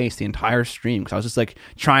painting the face the entire stream because I was just like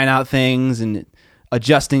trying out things and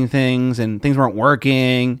adjusting things and things weren't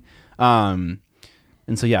working. And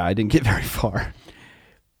so, yeah, I didn't get very far.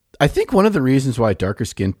 I think one of the reasons why darker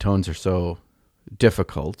skin tones are so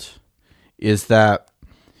difficult is that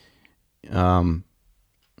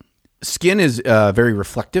skin is very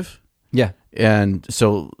reflective. Yeah. And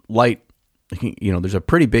so light, there's a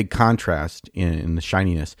pretty big contrast in the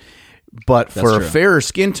shininess. But for true. fairer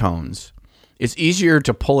skin tones, it's easier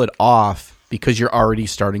to pull it off because you're already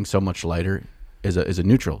starting so much lighter as a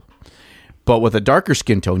neutral. But with a darker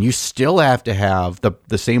skin tone, you still have to have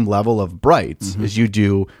the same level of brights as you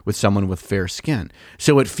do with someone with fair skin.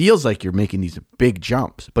 So it feels like you're making these big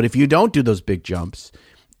jumps. But if you don't do those big jumps,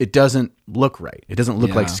 it doesn't look right. It doesn't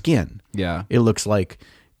look like skin. Yeah. It looks like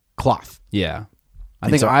cloth. Yeah. I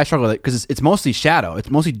think I struggle with it because it's mostly shadow. It's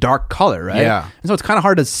mostly dark color, right? Yeah. And so it's kind of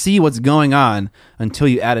hard to see what's going on until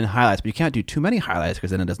you add in highlights. But you can't do too many highlights because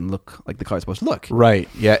then it doesn't look like the color it's supposed to look. Right.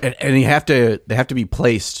 Yeah. And they have to be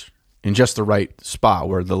placed in just the right spot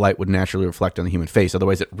where the light would naturally reflect on the human face.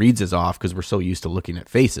 Otherwise, it reads as off because we're so used to looking at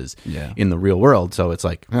faces in the real world. So it's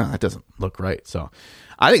like, that doesn't look right. So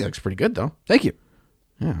I think it looks pretty good, though. Thank you.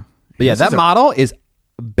 Yeah. But yeah, that model is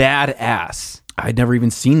badass. I'd never even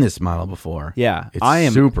seen this model before. Yeah.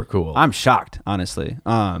 It's super cool. I'm shocked, honestly.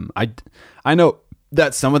 I know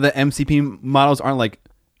that some of the MCP models aren't like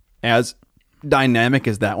as dynamic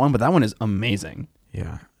as that one, but that one is amazing.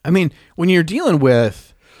 Yeah. I mean, when you're dealing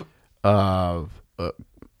with superhero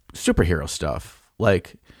stuff,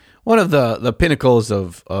 like one of the pinnacles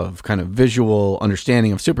of kind of visual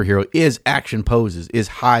understanding of superhero is action poses, is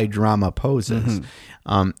high drama poses.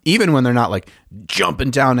 Even when they're not like jumping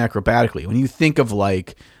down acrobatically. When you think of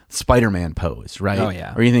like Spider-Man pose, right? Oh,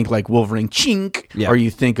 yeah. Or you think like Wolverine chink, or you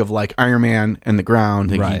think of like Iron Man and the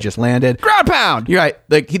ground, like he just landed. Ground pound! You're right.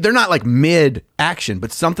 Like they're not like mid action,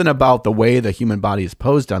 but something about the way the human body is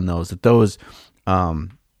posed on those, that those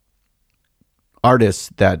artists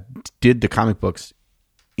that did the comic books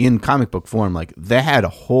in comic book form, like they had a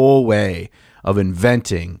whole way of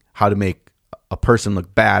inventing how to make a person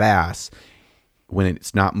look badass when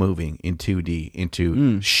it's not moving in 2D,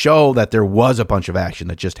 to show that there was a bunch of action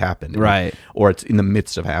that just happened. Right. Or it's in the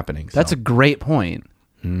midst of happening. So. That's a great point.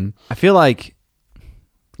 I feel like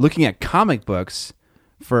looking at comic books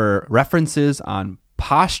for references on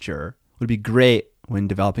posture would be great when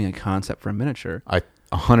developing a concept for a miniature.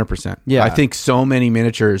 100%. Yeah. I think so many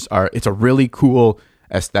miniatures it's a really cool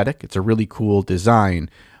aesthetic. It's a really cool design,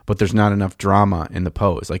 but there's not enough drama in the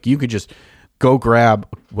pose. Like you could just go grab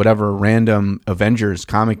whatever random Avengers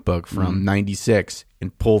comic book from 96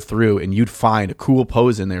 and pull through, and you'd find a cool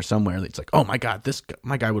pose in there somewhere. It's like, oh my God,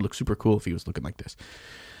 my guy would look super cool if he was looking like this.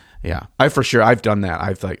 Yeah. I've done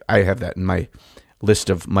that. I have that in my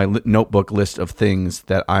list of my notebook list of things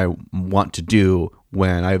that I want to do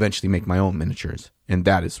when I eventually make my own miniatures. And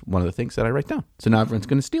that is one of the things that I write down. So now everyone's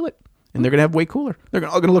going to steal it, and they're going to have way cooler. They're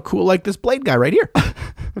all going to look cool like this Blade guy right here.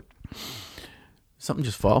 Something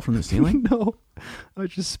just fall from the ceiling? No. I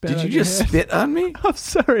just spit. Did you just spit on me? I'm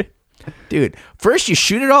sorry. Dude, first you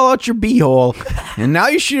shoot it all out your beehole, and now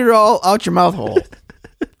you shoot it all out your mouth hole.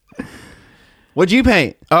 What'd you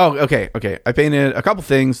paint? Oh, okay. I painted a couple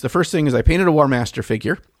things. The first thing is I painted a War Master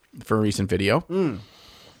figure for a recent video.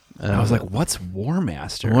 I was like, what's War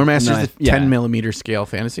Master? War Master is the 10 millimeter scale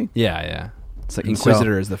fantasy. Yeah. It's like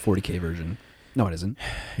Inquisitor is the 40K version. No, it isn't.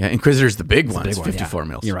 Yeah, Inquisitor is the big one. Big It's one, 54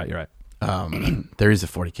 mils. You're right. There is a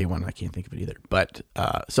 40K one. I can't think of it either. But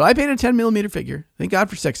so I painted a 10 millimeter figure. Thank God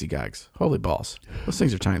for sexy gags. Holy balls. Those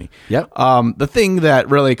things are tiny. Yep. The thing that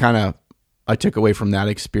really kind of I took away from that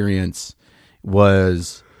experience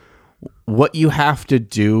was what you have to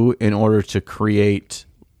do in order to create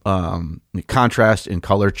contrast and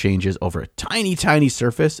color changes over a tiny, tiny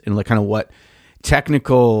surface, and like kind of what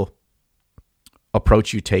technical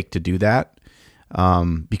approach you take to do that.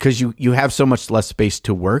 Because you have so much less space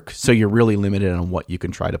to work, so you're really limited on what you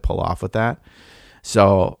can try to pull off with that.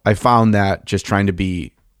 So I found that just trying to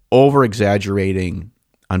be over exaggerating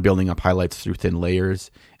on building up highlights through thin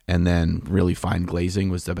layers and then really fine glazing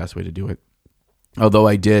was the best way to do it. Although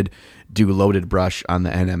I did do loaded brush on the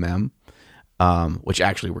NMM, which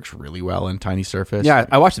actually works really well in tiny surface. Yeah,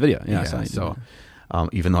 I watched the video. Yeah, so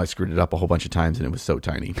even though I screwed it up a whole bunch of times and it was so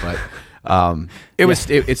tiny, but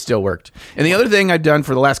it still worked. And the other thing I've done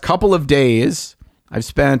for the last couple of days,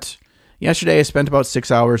 yesterday I spent about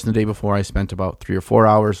 6 hours, and the day before I spent about 3 or 4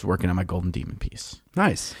 hours working on my Golden Demon piece.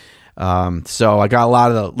 Nice. So I got a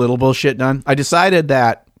lot of the little bullshit done. I decided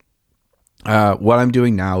that what I'm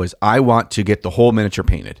doing now is I want to get the whole miniature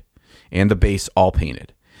painted and the base all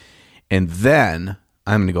painted. And then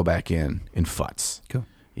I'm going to go back in and futz. Cool.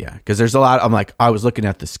 Yeah, because there's a lot. I was looking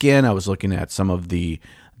at the skin. I was looking at some of the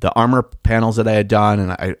armor panels that I had done,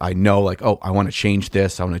 and I know like, oh, I want to change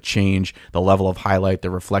this. I want to change the level of highlight, the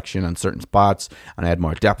reflection on certain spots, and I add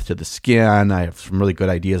more depth to the skin. I have some really good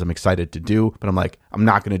ideas I'm excited to do, but I'm like, I'm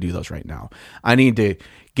not going to do those right now. I need to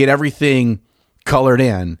get everything colored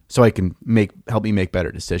in so I can help me make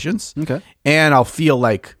better decisions. Okay. And I'll feel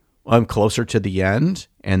like I'm closer to the end,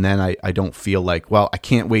 and then I don't feel like, well, I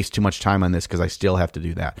can't waste too much time on this because I still have to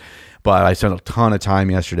do that. But I spent a ton of time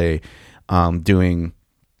yesterday doing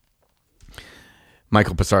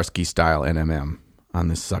Michael Pisarski style NMM on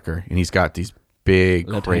this sucker, and he's got these big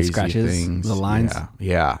Little tiny crazy scratches, things, the lines.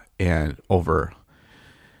 yeah, and over,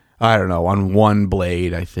 I don't know, on one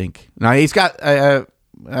blade, I think. Now he's got.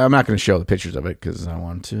 I'm not going to show the pictures of it because I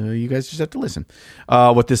want to. You guys just have to listen.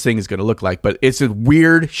 What this thing is going to look like, but it's a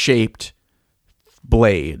weird shaped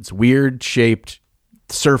blades, weird shaped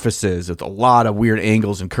surfaces with a lot of weird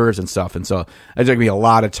angles and curves and stuff. And so it took me a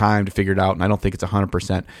lot of time to figure it out. And I don't think it's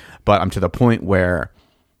 100%, but I'm to the point where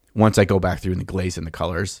once I go back through and the glaze and the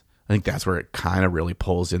colors, I think that's where it kind of really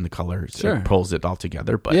pulls in the colors. Sure. It pulls it all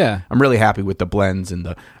together. But Yeah. I'm really happy with the blends and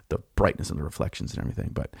the brightness and the reflections and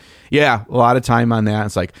everything. But yeah, a lot of time on that.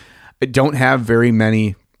 It's like I don't have very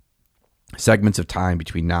many segments of time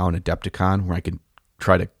between now and Adepticon where I can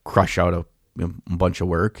try to crush out a bunch of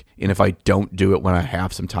work. And if I don't do it when I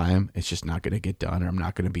have some time, it's just not going to get done, or I'm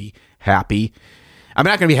not going to be happy. I'm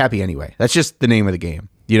not going to be happy anyway. That's just the name of the game.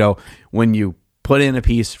 You know, when you put in a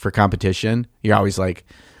piece for competition, you're always like,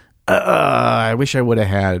 I wish I would have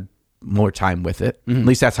had more time with it. At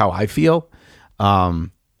least that's how I feel.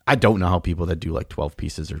 I don't know how people that do like 12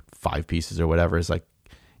 pieces or 5 pieces or whatever is like,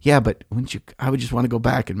 yeah, but I would just want to go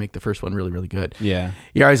back and make the first one really, really good. Yeah.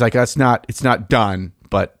 You're always like, it's not done,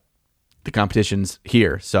 but the competition's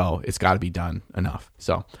here, so it's got to be done enough.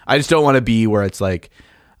 So I just don't want to be where it's like,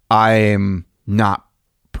 I'm not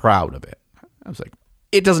proud of it. I was like,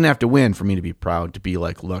 it doesn't have to win for me to be proud, to be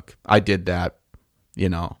like, look, I did that, you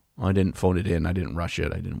know, I didn't phone it in, I didn't rush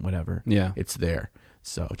it, I didn't whatever. Yeah. It's there.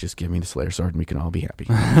 So just give me the Slayer sword and we can all be happy.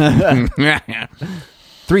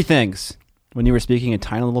 3 things. When you were speaking, a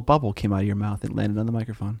tiny little bubble came out of your mouth and landed on the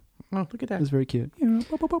microphone. Oh, look at It that. was very cute. Yeah,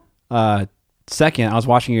 boop, boop, boop. Second, I was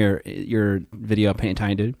watching your video of Paint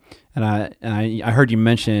Tiny Dude, and I heard you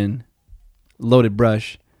mention loaded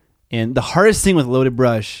brush, and the hardest thing with loaded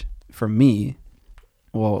brush for me,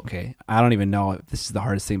 well, okay, I don't even know if this is the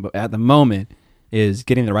hardest thing, but at the moment is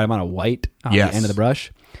getting the right amount of white on the end of the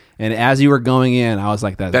brush. And as you were going in, I was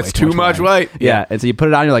like, that's way too much white. Yeah. And so you put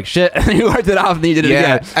it on, you're like, shit, and you wiped it off, and then you did it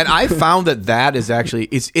again. And I found that is actually,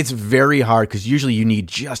 it's very hard because usually you need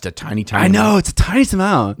just a tiny I know, it's a tiny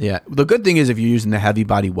amount. Yeah. The good thing is if you're using the heavy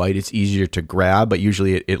body white, it's easier to grab, but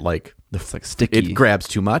usually it's like sticky. It grabs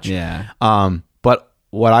too much. Yeah. But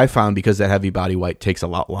what I found, because that heavy body white takes a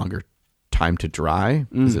lot longer time to dry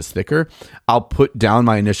because it's thicker, I'll put down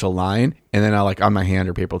my initial line, and then I'll like on my hand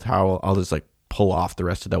or paper towel, I'll just like pull off the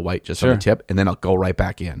rest of the white just on the tip, and then I'll go right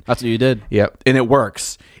back in. That's what you did. Yep. And it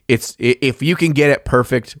works. If you can get it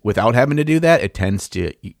perfect without having to do that, it tends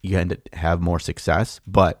to, you end to have more success,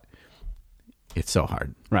 but it's so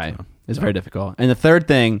hard. Right. It's very difficult. And the third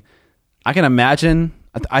thing, I can imagine,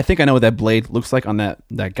 I think I know what that blade looks like on that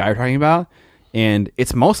guy you're talking about, and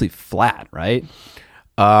it's mostly flat, right?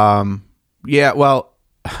 Yeah, well,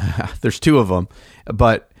 there's 2 of them,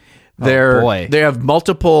 but they have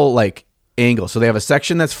multiple like angles. So they have a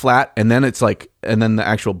section that's flat, and then it's like, and then the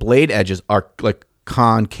actual blade edges are like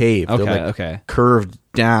concave. They're like curved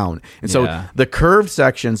down. And so the curved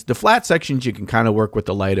sections, the flat sections, you can kind of work with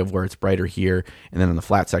the light of where it's brighter here, and then on the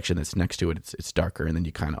flat section that's next to it, it's darker, and then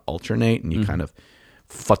you kind of alternate and you kind of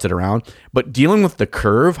futz it around. But dealing with the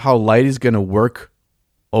curve, how light is going to work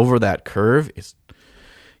over that curve is,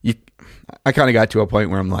 I kind of got to a point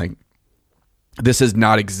where I'm like, this is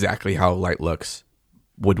not exactly how light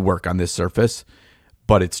would work on this surface,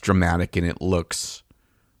 but it's dramatic and it looks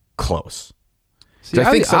close. See,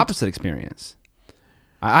 I think the opposite experience.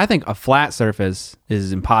 I think a flat surface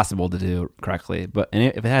is impossible to do correctly, but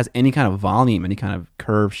if it has any kind of volume, any kind of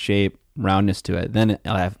curve, shape, roundness to it, then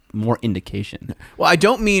it'll have more indication. Well, I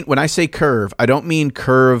don't mean, when I say curve, I don't mean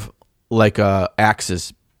curve like a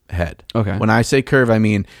axis head. Okay. When I say curve, I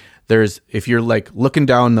mean if you're like looking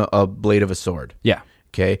down a blade of a sword. Yeah.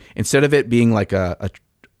 Okay. Instead of it being like a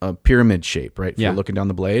pyramid shape, right? If you're looking down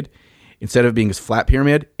the blade, instead of being this flat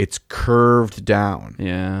pyramid, it's curved down.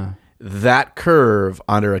 Yeah. That curve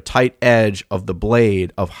under a tight edge of the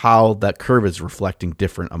blade, of how that curve is reflecting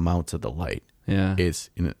different amounts of the light. Yeah.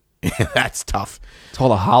 That's tough. It's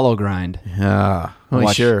called a hollow grind. Yeah.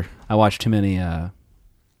 Sure. I watch too many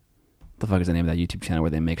the fuck is the name of that YouTube channel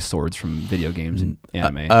where they make swords from video games and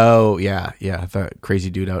anime? Yeah. The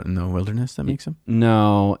crazy dude out in the wilderness that makes them?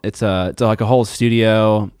 No, it's like a whole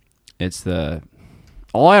studio.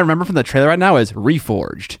 All I remember from the trailer right now is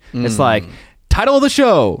Reforged. It's like title of the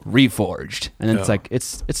show, Reforged, and then it's like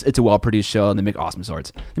it's a well produced show, and they make awesome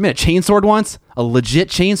swords. They made a chainsword once, a legit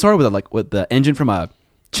chainsword with the engine from a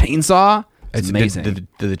chainsaw. It's amazing. Did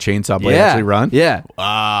the chainsaw blade actually run? Yeah.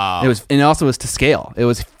 Wow. It also was to scale. It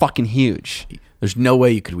was fucking huge. There's no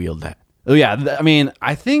way you could wield that. Oh yeah. I mean,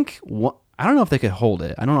 I think I don't know if they could hold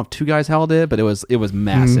it. I don't know if two guys held it, but it was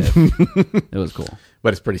massive. It was cool.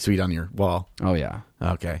 But it's pretty sweet on your wall. Oh yeah.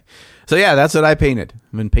 Okay. So yeah, that's what I painted.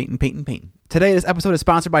 I've been painting. Today, this episode is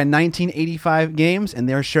sponsored by 1985 Games, and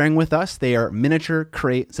they're sharing with us their Miniature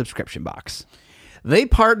Crate subscription box. They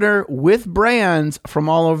partner with brands from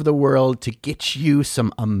all over the world to get you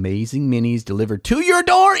some amazing minis delivered to your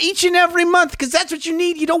door each and every month, because that's what you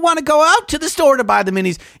need. You don't want to go out to the store to buy the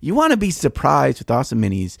minis. You want to be surprised with awesome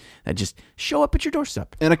minis that just show up at your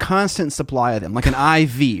doorstep. And a constant supply of them, like an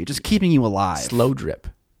IV, just keeping you alive. Slow drip.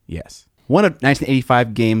 Yes. One of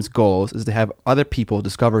 1985 Games' goals is to have other people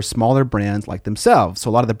discover smaller brands like themselves. So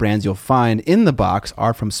a lot of the brands you'll find in the box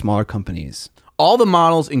are from smaller companies. All the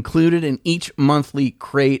models included in each monthly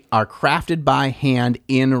crate are crafted by hand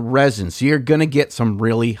in resin, so you're going to get some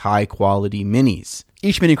really high-quality minis.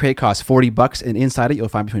 Each mini crate costs $40, and inside it you'll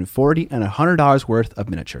find between $40 and $100 worth of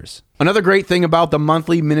miniatures. Another great thing about the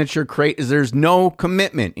monthly miniature crate is there's no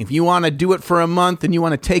commitment. If you want to do it for a month and you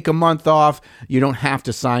want to take a month off, you don't have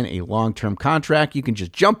to sign a long-term contract. You can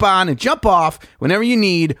just jump on and jump off whenever you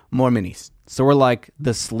need more minis. So we're like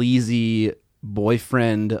the sleazy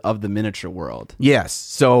boyfriend of the miniature world. Yes.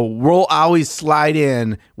 So we'll always slide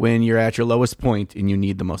in when you're at your lowest point and you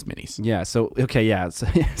need the most minis. Yeah. So, okay. Yeah. So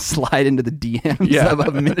slide into the DMs of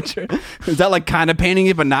a miniature. Is that like kind of painting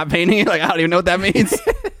it, but not painting it? Like, I don't even know what that means.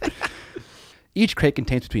 Each crate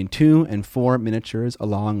contains between 2 and 4 miniatures,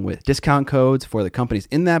 along with discount codes for the companies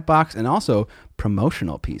in that box and also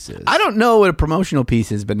promotional pieces. I don't know what a promotional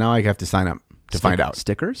piece is, but now I have to sign up to find out.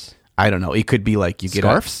 Stickers? I don't know. It could be like you get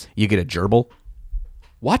Scarves? you get a gerbil.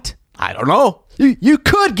 What? I don't know. You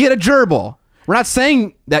could get a gerbil. We're not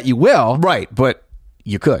saying that you will. Right, but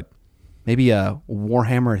you could. Maybe a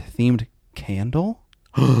Warhammer themed candle?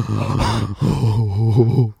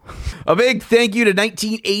 A big thank you to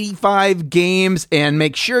 1985 Games, and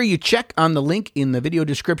make sure you check on the link in the video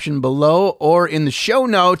description below or in the show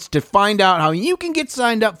notes to find out how you can get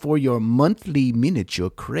signed up for your monthly miniature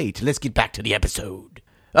crate. Let's get back to the episode.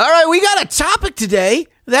 All right, we got a topic today.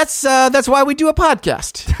 That's why we do a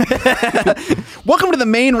podcast. Welcome to the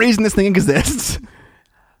main reason this thing exists.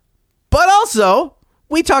 But also,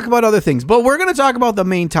 we talk about other things. But we're going to talk about the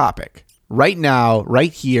main topic right now,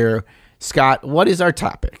 right here. Scott, what is our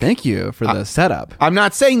topic? Thank you for the setup. I'm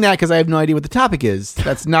not saying that because I have no idea what the topic is.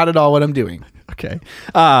 That's not at all what I'm doing. Okay.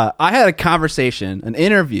 I had a conversation, an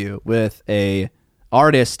interview with a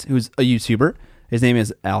artist who's a YouTuber. His name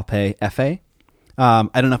is Alpe Efe.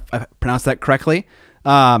 I don't know if I pronounced that correctly.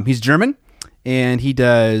 He's German, and he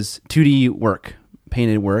does 2D work,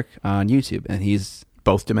 painted work on YouTube, and he's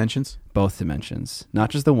both dimensions, not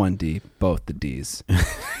just the 1D, both the Ds.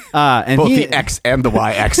 And both the X and the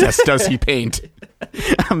Y axis does he paint?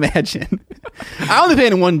 Imagine. I only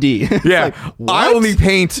paint in 1D. Yeah, like, I only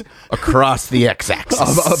paint across the X axis of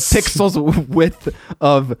pixels width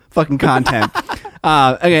of fucking content.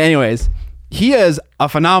 Okay, anyways. He is a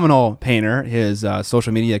phenomenal painter. His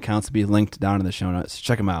social media accounts will be linked down in the show notes.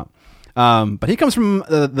 Check him out. But he comes from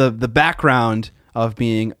the background of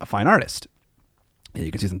being a fine artist. Yeah,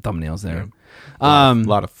 you can see some thumbnails there. Yeah. A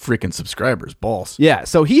lot of freaking subscribers, balls. Yeah,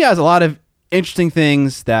 so he has a lot of interesting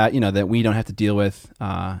things that that we don't have to deal with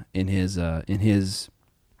in his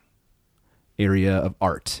area of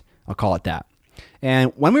art. I'll call it that.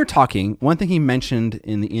 And when we were talking, one thing he mentioned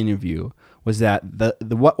in the interview was that the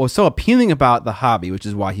what was so appealing about the hobby, which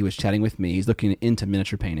is why he was chatting with me, he's looking into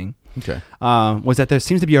miniature painting, was that there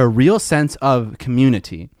seems to be a real sense of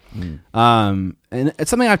community. And it's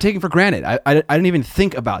something I've taken for granted. I didn't even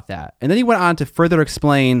think about that. And then he went on to further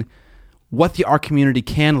explain what the art community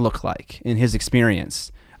can look like in his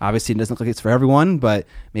experience. Obviously, it doesn't look like it's for everyone, but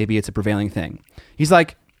maybe it's a prevailing thing. He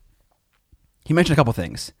mentioned a couple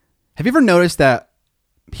things. Have you ever noticed that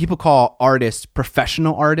people call artists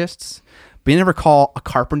professional artists, but you never call a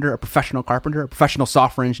carpenter a professional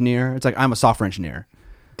software engineer? It's like, I'm a software engineer.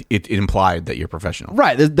 It implied that you're professional.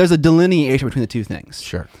 Right. There's a delineation between the two things.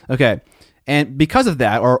 Sure. Okay. And because of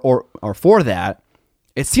that, or for that,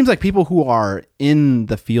 it seems like people who are in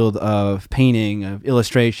the field of painting, of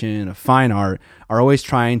illustration, of fine art are always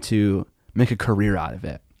trying to make a career out of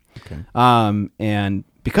it. Okay. And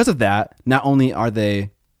because of that, not only are they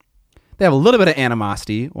have a little bit of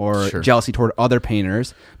animosity or jealousy toward other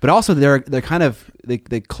painters, but also they're kind of they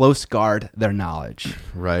close guard their knowledge.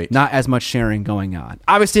 Right. Not as much sharing going on.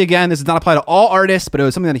 Obviously, again, this does not apply to all artists, but it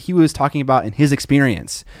was something that he was talking about in his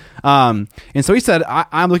experience. And so he said,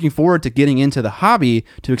 I'm looking forward to getting into the hobby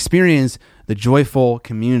to experience the joyful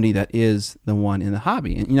community that is the one in the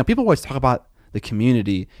hobby. And people always talk about the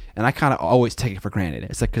community, and I kind of always take it for granted.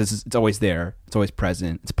 It's like because it's always there, it's always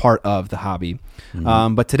present, it's part of the hobby.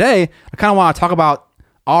 But today, I kind of want to talk about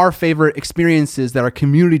our favorite experiences that are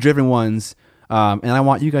community-driven ones, and I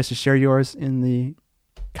want you guys to share yours in the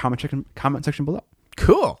comment section below.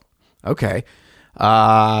 Cool. Okay.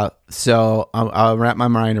 So I'll wrap my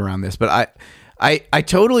mind around this, but I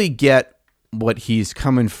totally get what he's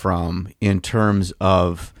coming from in terms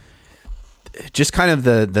of just kind of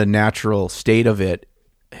the natural state of it.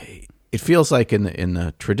 It feels like in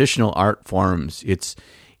the traditional art forms, it's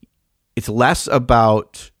less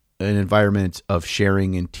about an environment of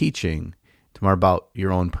sharing and teaching. It's more about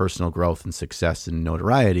your own personal growth and success and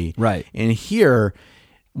notoriety. Right. And here,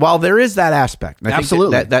 while there is that aspect, and I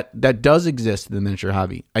Absolutely. think that does exist in the miniature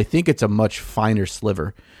hobby, I think it's a much finer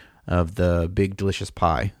sliver of the big delicious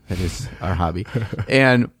pie that is our hobby,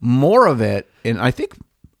 and more of it. And I think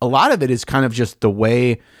a lot of it is kind of just the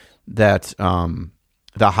way that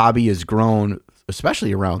the hobby has grown,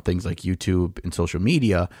 especially around things like YouTube and social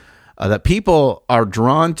media, that people are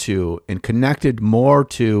drawn to and connected more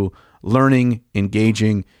to learning,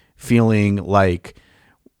 engaging, feeling like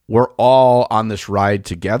we're all on this ride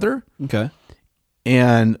together. Okay.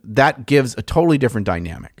 And that gives a totally different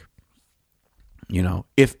dynamic.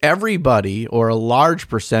 If everybody or a large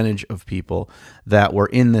percentage of people that were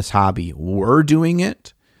in this hobby were doing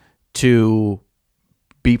it to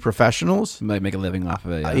be professionals, Might make a living off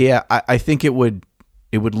of it. I think it would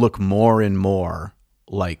look more and more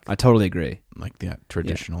like I totally agree. like that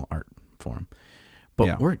traditional art form. But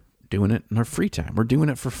Yeah. we're doing it in our free time. We're doing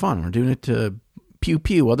it for fun. We're doing it to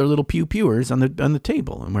pew other little pewers on the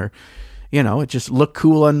table, and we're it just look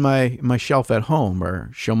cool on my shelf at home or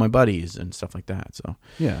show my buddies and stuff like that. So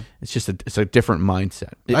Yeah. it's just it's a different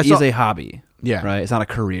mindset. It is a hobby. Yeah. Right. It's not a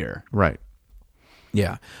career. Right.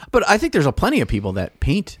 Yeah. But I think there's plenty of people that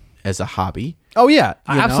paint as a hobby. Oh yeah,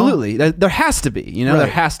 You know? absolutely. There has to be. There Right.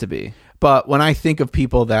 has to be. But when I think of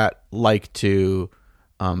people that like to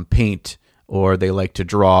paint or they like to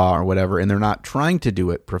draw or whatever, and they're not trying to do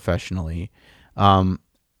it professionally, and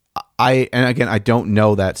again, I don't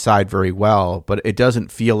know that side very well, but it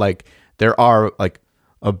doesn't feel like there are like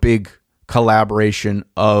a big collaboration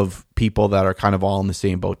of people that are kind of all in the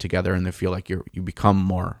same boat together, and they feel like you become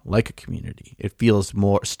more like a community. It feels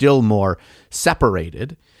still more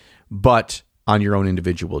separated, but on your own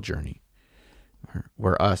individual journey.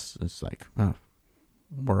 Where us, it's like, oh,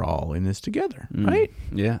 we're all in this together, right?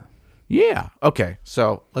 Yeah. Yeah. Okay.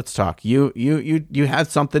 So let's talk. You had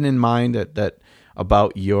something in mind that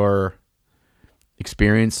about your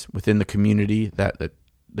experience within the community that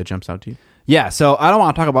jumps out to you. Yeah, so I don't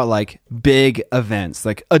want to talk about like big events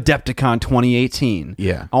like Adepticon 2018.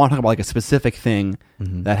 Yeah. I want to talk about like a specific thing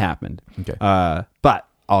that happened. Okay. But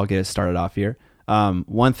I'll get it started off here.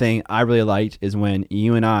 One thing I really liked is when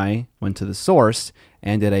you and I went to the Source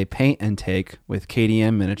and did a paint and take with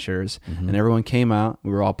KDM Miniatures, and everyone came out. We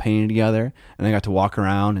were all painting together, and I got to walk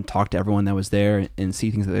around and talk to everyone that was there and see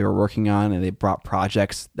things that they were working on, and they brought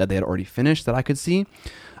projects that they had already finished that I could see.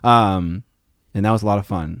 And that was a lot of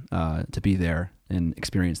fun to be there and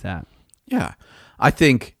experience that. Yeah. I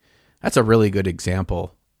think that's a really good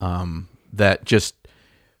example that just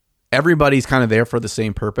everybody's kind of there for the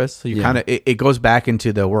same purpose. So you kind of, it goes back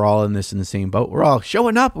into we're all in the same boat. We're all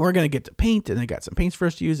showing up. We're going to get to paint, and they got some paints for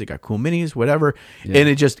us to use. They got cool minis, whatever. Yeah.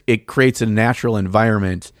 And it creates a natural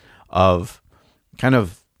environment of kind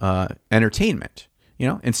of entertainment.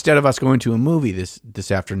 Instead of us going to a movie this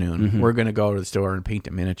afternoon, we're going to go to the store and paint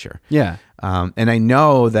a miniature. Yeah. And I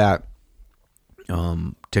know that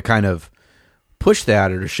to kind of push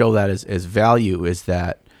that or to show that as value is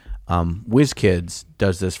that WizKids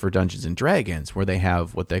does this for Dungeons and Dragons, where they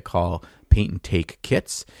have what they call paint and take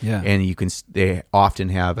kits. Yeah. And they often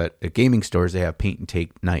have at gaming stores, they have paint and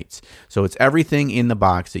take nights. So it's everything in the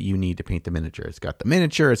box that you need to paint the miniature. It's got the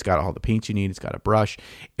miniature, it's got all the paint you need, it's got a brush.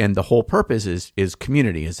 And the whole purpose is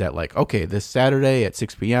community. Is that like, okay, this Saturday at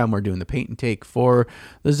 6 p.m. we're doing the paint and take for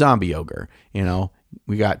the zombie ogre.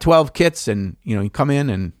 We got 12 kits, and you come in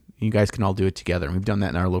and you guys can all do it together. And we've done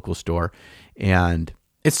that in our local store, and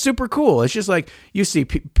it's super cool. It's just like you see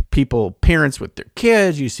people, parents with their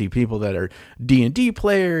kids. You see people that are D&D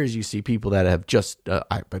players. You see people that have just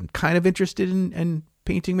I've been kind of interested in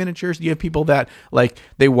painting miniatures. You have people that like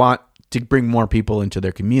they want to bring more people into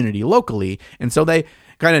their community locally, and so they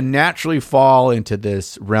kind of naturally fall into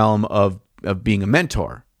this realm of being a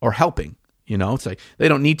mentor or helping. It's like they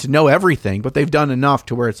don't need to know everything, but they've done enough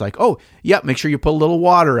to where it's like, oh, yeah, make sure you put a little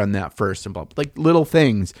water on that first, and like little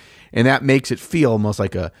things. And that makes it feel almost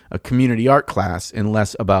like a community art class and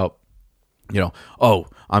less about oh,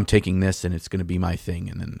 I'm taking this and it's going to be my thing,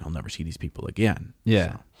 and then I'll never see these people again.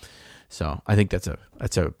 Yeah. So I think that's a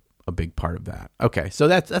big part of that. Okay, so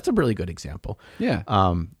that's a really good example. Yeah.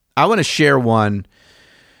 I want to share one,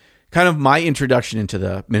 kind of my introduction into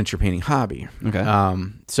the miniature painting hobby. Okay.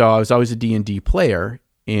 So I was always a D&D player,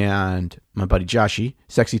 and my buddy Joshy,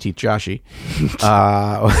 Sexy Teeth Joshy,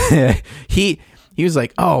 he was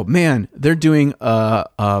like, oh man, they're doing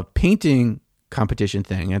a painting competition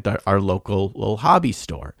thing at our local little hobby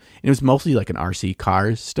store. And it was mostly like an RC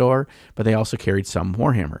cars store, but they also carried some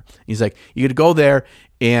Warhammer. He's like, you got to go there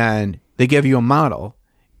and they give you a model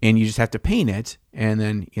and you just have to paint it and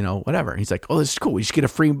then, whatever. He's like, oh, this is cool. We just get a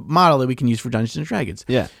free model that we can use for Dungeons and Dragons.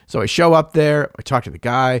 Yeah. So I show up there. I talk to the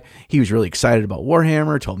guy. He was really excited about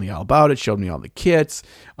Warhammer, told me all about it, showed me all the kits,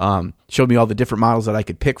 showed me all the different models that I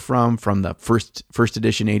could pick from the first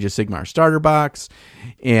edition Age of Sigmar starter box.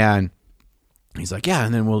 And he's like, yeah,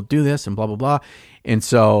 and then we'll do this and blah, blah, blah. And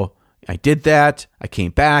so I did that. I came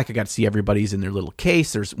back. I got to see everybody's in their little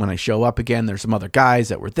case. When I show up again, there's some other guys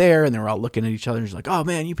that were there, and they were all looking at each other. And he's like, oh,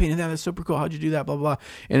 man, you painted that. That's super cool. How'd you do that? Blah, blah, blah.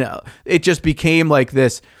 And it just became like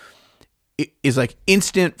this. It is like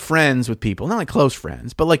instant friends with people. Not like close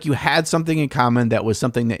friends, but like you had something in common that was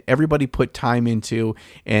something that everybody put time into,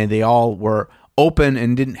 and they all were open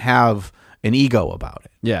and didn't have an ego about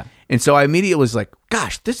it. Yeah. And so I immediately was like,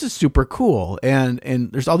 gosh, this is super cool. And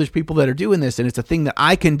there's all these people that are doing this, and it's a thing that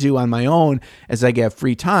I can do on my own as I get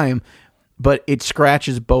free time, but it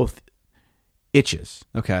scratches both itches.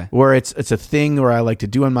 Okay. Where it's a thing where I like to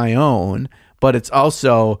do on my own, but it's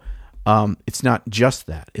also it's not just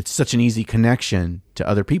that. It's such an easy connection to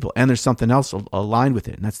other people. And there's something else aligned with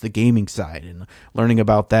it, and that's the gaming side and learning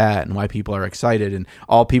about that and why people are excited, and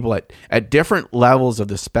all people at different levels of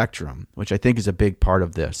the spectrum, which I think is a big part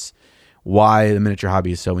of this. Why the miniature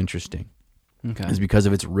hobby is so interesting is because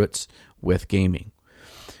of its roots with gaming.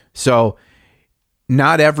 So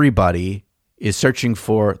not everybody is searching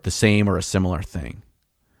for the same or a similar thing.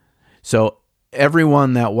 So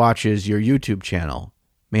everyone that watches your YouTube channel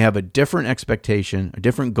may have a different expectation, a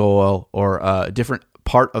different goal, or a different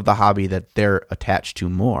part of the hobby that they're attached to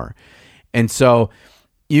more. And so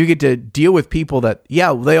you get to deal with people that,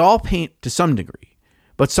 yeah, they all paint to some degree,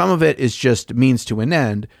 but some of it is just means to an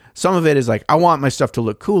end. Some of it is like, I want my stuff to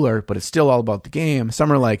look cooler, but it's still all about the game.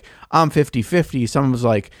 Some are like, I'm 50-50. Some is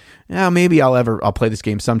like, yeah, maybe I'll play this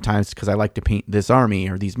game sometimes because I like to paint this army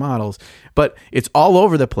or these models. But it's all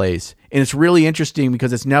over the place. And it's really interesting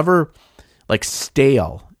because it's never like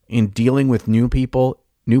stale in dealing with new people,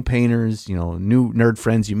 new painters, new nerd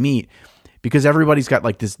friends you meet, because everybody's got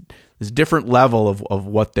like this different level of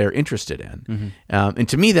what they're interested in. Mm-hmm. And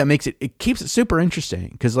to me, that makes it keeps it super interesting,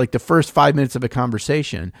 because like the first 5 minutes of a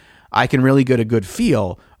conversation, I can really get a good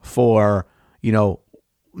feel for,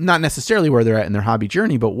 not necessarily where they're at in their hobby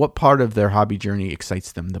journey, but what part of their hobby journey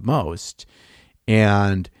excites them the most.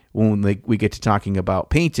 And when we get to talking about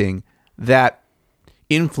painting, that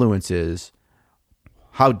influences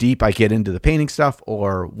how deep I get into the painting stuff,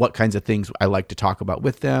 or what kinds of things I like to talk about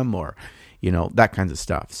with them, or that kinds of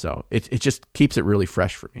stuff. So it just keeps it really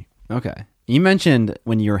fresh for me. Okay. You mentioned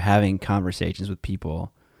when you were having conversations with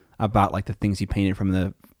people about like the things you painted from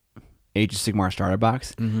the Age of Sigmar starter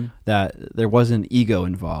box, that there was an ego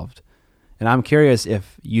involved. And I'm curious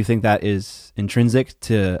if you think that is intrinsic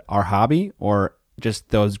to our hobby, or just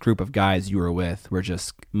those group of guys you were with were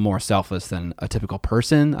just more selfless than a typical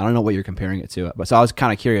person. I don't know what you're comparing it to, but so I was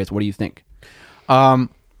kind of curious. What do you think? From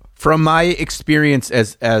my experience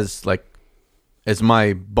as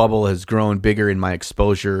my bubble has grown bigger in my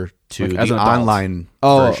exposure to Like, the online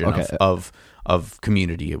version of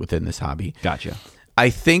community within this hobby. Gotcha. I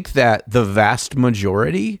think that the vast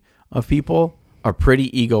majority of people are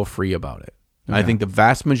pretty ego-free about it. Okay. I think the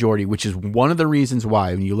vast majority, which is one of the reasons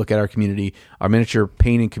why when you look at our community, our miniature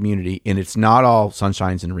painting community, and it's not all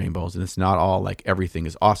sunshines and rainbows, and it's not all like everything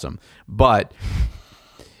is awesome, but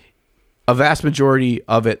a vast majority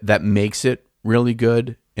of it that makes it really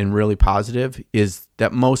good and really positive is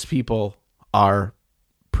that most people are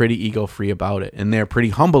pretty ego-free about it, and they're pretty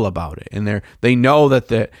humble about it, and they know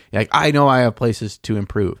that I know I have places to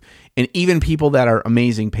improve. And even people that are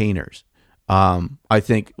amazing painters, I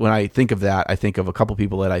think when I think of that, I think of a couple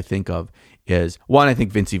people that I think of is one. I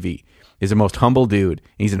think Vincey V is the most humble dude.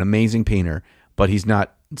 He's an amazing painter, but he's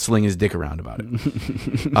not slinging his dick around about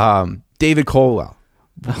it. David Colwell,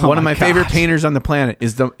 one of my favorite painters on the planet,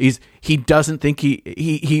 he doesn't think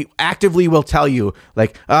he actively will tell you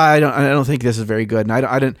like, I don't think this is very good, and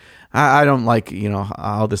I don't like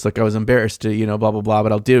all this. Like, I was embarrassed to blah blah blah,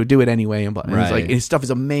 but I'll do it anyway. And, and right. It's like, his stuff is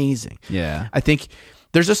amazing. Yeah, I think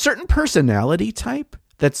there's a certain personality type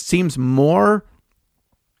that seems more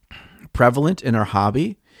prevalent in our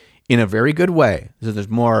hobby in a very good way. So there's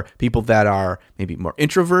more people that are maybe more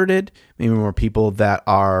introverted, maybe more people that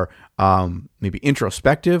are maybe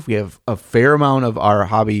introspective. We have a fair amount of our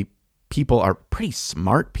hobby people are pretty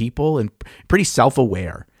smart people and pretty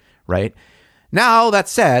self-aware, right? Now, that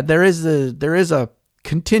said, there is a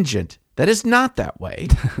contingent that is not that way.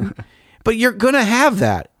 But you're going to have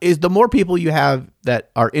that. Is the more people you have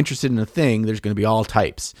that are interested in a thing, there's going to be all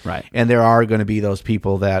types. Right. And there are going to be those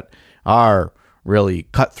people that are really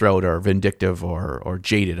cutthroat or vindictive or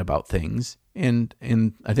jaded about things. And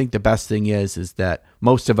I think the best thing is that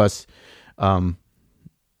most of us, most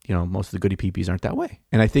of the goody peepees aren't that way.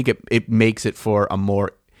 And I think it makes it for a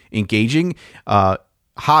more engaging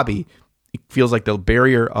hobby. It feels like the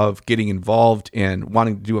barrier of getting involved and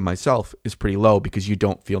wanting to do it myself is pretty low because you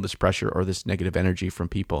don't feel this pressure or this negative energy from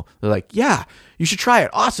people. They're like, yeah, you should try it.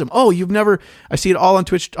 Awesome. Oh, I see it all on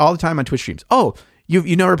Twitch all the time on Twitch streams. Oh,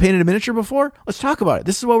 you never painted a miniature before? Let's talk about it.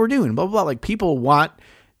 This is what we're doing. Blah, blah, blah. Like, people want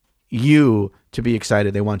you to be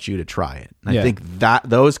excited. They want you to try it. And I think that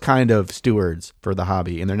those kind of stewards for the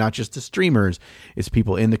hobby, and they're not just the streamers, it's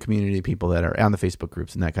people in the community, people that are on the Facebook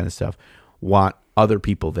groups and that kind of stuff, want other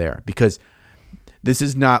people there, because this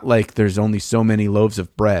is not like there's only so many loaves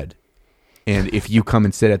of bread, and if you come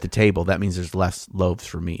and sit at the table, that means there's less loaves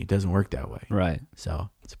for me. It doesn't work that way. Right. So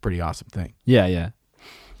it's a pretty awesome thing. Yeah.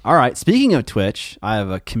 All right. Speaking of Twitch, I have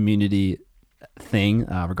a community thing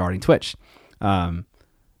regarding Twitch. I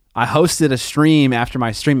hosted a stream after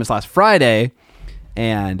my stream this last Friday,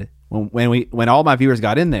 and when all my viewers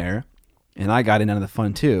got in there, and I got in on the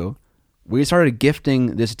fun too, we started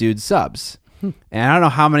gifting this dude subs. And I don't know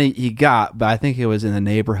how many he got, but I think it was in the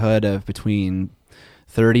neighborhood of between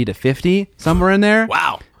 30 to 50, somewhere in there.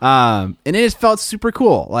 Wow. And it just felt super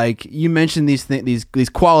cool. Like, you mentioned these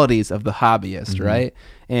qualities of the hobbyist, right?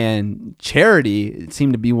 And charity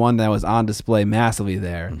seemed to be one that was on display massively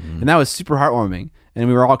there. And that was super heartwarming. And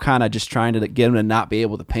we were all kind of just trying to get him to not be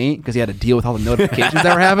able to paint because he had to deal with all the notifications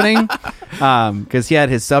that were happening. Because he had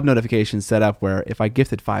his sub notifications set up where if I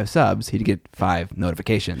gifted 5 subs, he'd get 5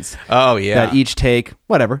 notifications. Oh, yeah. That each take,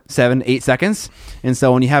 7-8 seconds. And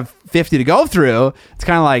so when you have 50 to go through, it's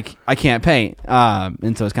kind of like, I can't paint.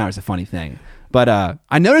 And so it's kind of just a funny thing. But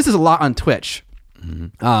I noticed this a lot on Twitch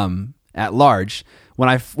at large. When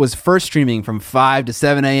I was first streaming from 5 to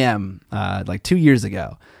 7 a.m. Like 2 years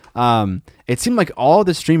ago, it seemed like all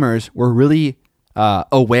the streamers were really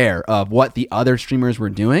aware of what the other streamers were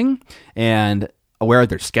doing and aware of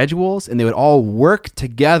their schedules, and they would all work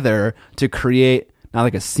together to create not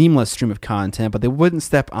like a seamless stream of content, but they wouldn't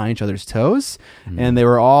step on each other's toes. And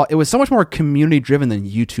it was so much more community driven than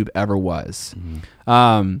YouTube ever was.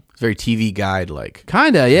 It's very TV guide like.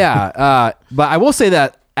 Kinda, yeah. But I will say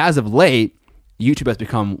that as of late, YouTube has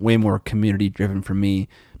become way more community driven for me,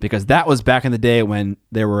 because that was back in the day when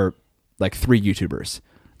there were like 3 YouTubers: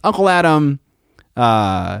 Uncle Adam,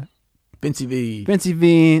 Vincey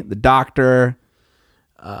V, the Doctor.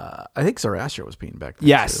 I think Sarastro was painting back then.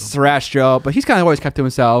 Yes, too. Sarastro, but he's kind of always kept to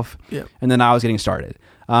himself. Yeah. And then I was getting started.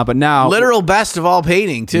 But now, literal best of all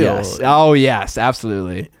painting too. Yes. Oh yes,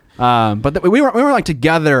 absolutely. But we were like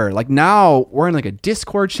together. Like, now we're in like a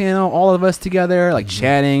Discord channel, all of us together, like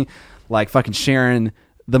chatting, like fucking sharing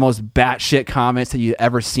the most batshit comments that you've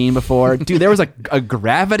ever seen before. Dude, there was like a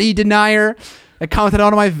gravity denier that commented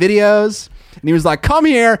on my videos, and he was like, "Come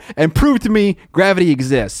here and prove to me gravity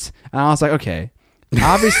exists." And I was like, okay,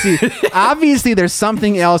 obviously there's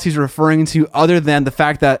something else he's referring to other than the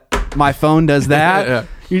fact that my phone does that.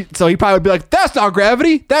 So he probably would be like, "That's not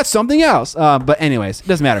gravity, that's something else." But anyways, it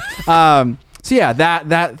doesn't matter. So yeah,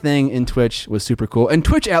 that thing in Twitch was super cool. And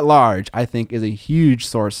Twitch at large, I think, is a huge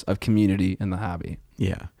source of community in the hobby.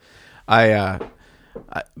 Yeah. I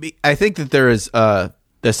think that there is the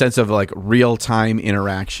sense of like real-time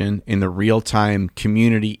interaction in the real-time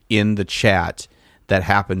community in the chat that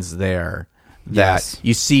happens there, that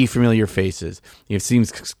you see familiar faces. You've seen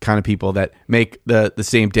kind of people that make the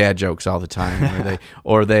same dad jokes all the time,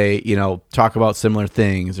 or they talk about similar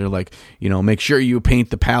things. They're like, make sure you paint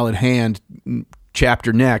the pallid hand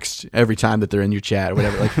chapter next every time that they're in your chat or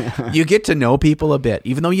whatever. Like, you get to know people a bit,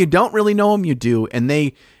 even though you don't really know them, you do, and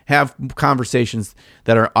they have conversations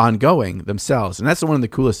that are ongoing themselves. And that's one of the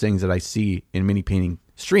coolest things that I see in mini painting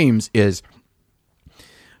streams is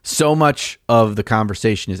so much of the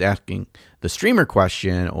conversation is asking the streamer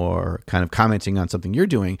question or kind of commenting on something you're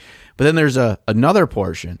doing. But then there's another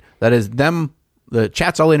portion that is them, the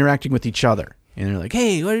chat's all interacting with each other. And they're like,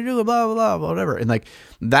 "Hey, what are you doing? Blah, blah, blah, whatever." And like,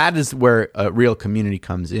 that is where a real community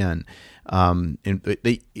comes in. And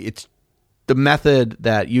it's the method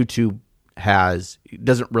that YouTube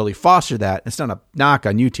doesn't really foster that. It's not a knock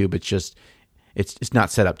on YouTube. It's just it's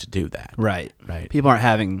not set up to do that. Right. Right. People aren't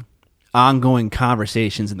having ongoing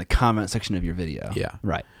conversations in the comment section of your video. Yeah.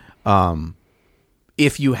 Right.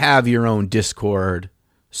 If you have your own Discord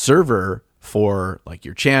server for like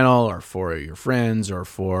your channel or for your friends or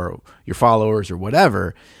for your followers or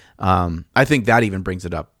whatever, I think that even brings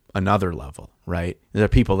it up another level, right? There are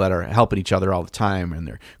people that are helping each other all the time and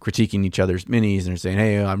they're critiquing each other's minis and they're saying,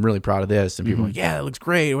 hey, I'm really proud of this. And people are like, yeah, it looks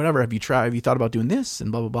great. Whatever. Have you thought about doing this?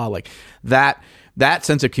 And blah, blah, blah. Like that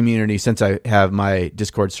sense of community, since I have my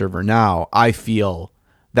Discord server now, I feel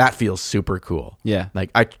that feels super cool. Yeah.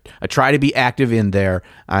 Like I try to be active in there.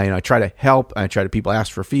 I try to help. I try to people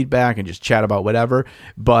ask for feedback and just chat about whatever.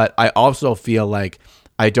 But I also feel like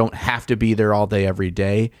I don't have to be there all day, every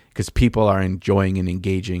day, because people are enjoying and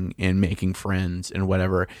engaging and making friends and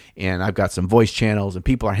whatever. And I've got some voice channels and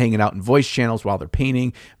people are hanging out in voice channels while they're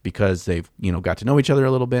painting because they've, got to know each other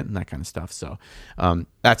a little bit and that kind of stuff. So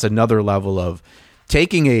that's another level of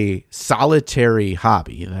taking a solitary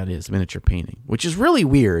hobby, that is miniature painting, which is really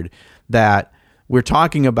weird that we're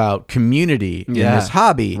talking about community in this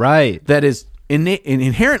hobby, right? That is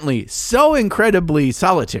inherently so incredibly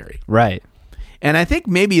solitary. Right. And I think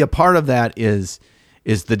maybe a part of that is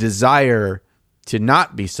the desire to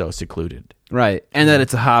not be so secluded. Right. And that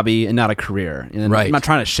it's a hobby and not a career. And right. I'm not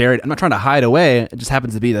trying to share it. I'm not trying to hide away. It just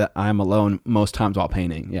happens to be that I'm alone most times while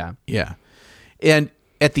painting. Yeah. Yeah. And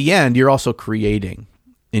at the end, you're also creating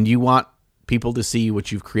and you want people to see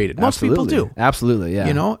what you've created. Most people do. Absolutely.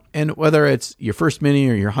 Yeah. And whether it's your first mini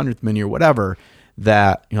or your 100th mini or whatever,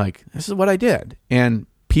 that you're like, this is what I did. And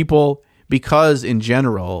people, because in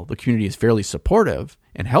general, the community is fairly supportive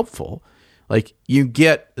and helpful, like you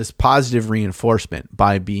get this positive reinforcement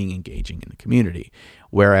by being engaging in the community.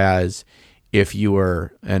 Whereas if you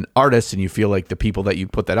are an artist and you feel like the people that you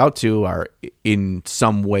put that out to are in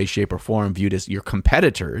some way, shape, or form viewed as your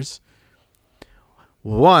competitors,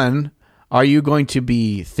 one, are you going to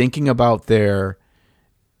be thinking about their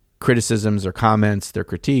criticisms or comments, their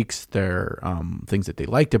critiques, their things that they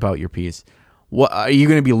liked about your piece? What are you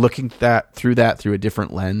going to be looking through a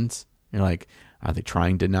different lens? You're like, are they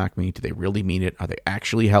trying to knock me? Do they really mean it? Are they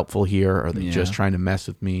actually helpful here? Are they just trying to mess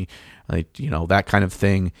with me? Like, that kind of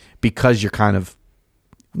thing. Because you're kind of,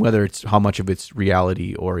 whether it's how much of it's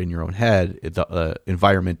reality or in your own head, the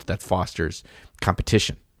environment that fosters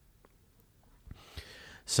competition.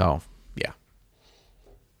 So, yeah.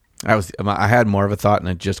 I had more of a thought and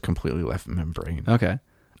it just completely left my brain. Okay.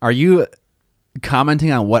 Are you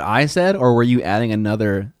commenting on what I said, or were you adding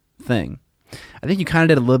another thing? I think you kind of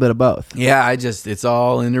did a little bit of both. Yeah, it's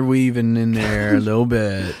all interweaving in there a little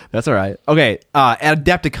bit. That's all right. Okay, at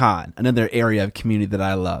Adepticon, another area of community that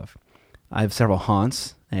I love. I have several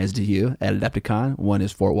haunts, as do you, at Adepticon. One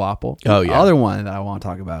is Fort Wapple. Oh, yeah. The other one that I want to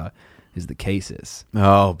talk about is the cases.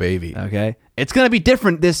 Oh, baby. Okay? It's going to be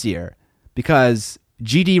different this year because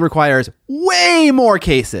GD requires way more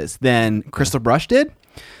cases than Crystal Brush did.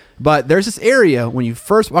 But there's this area when you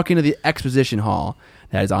first walk into the exposition hall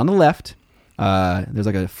that is on the left. There's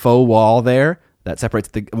like a faux wall there that separates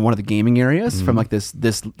one of the gaming areas from like this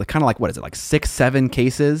kind of like, what is it, like 6-7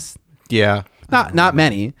 cases? Yeah. Not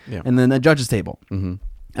many. Yeah. And then the judge's table.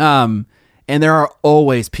 Mm-hmm. And there are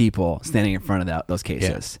always people standing in front of those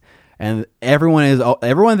cases. Yeah. And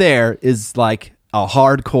everyone there is like a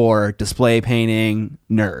hardcore display painting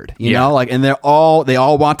nerd, you know, like, and they all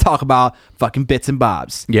want to talk about fucking bits and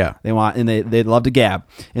bobs. Yeah. They love to gab.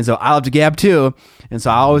 And so I love to gab too. And so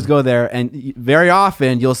I always go there, and very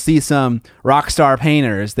often you'll see some rock star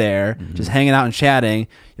painters there just hanging out and chatting.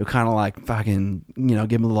 You'll kind of like fucking, give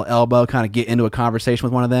them a little elbow, kind of get into a conversation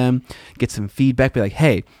with one of them, get some feedback, be like,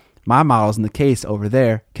 hey, my model's in the case over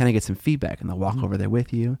there. Can I get some feedback? And they'll walk over there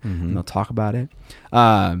with you and they'll talk about it.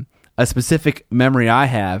 A specific memory I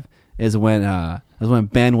have is when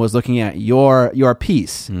Ben was looking at your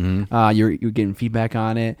piece. You're getting feedback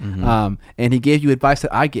on it, and he gave you advice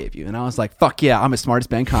that I gave you, and I was like, "Fuck yeah, I'm as smart as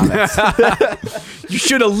Ben Comics." You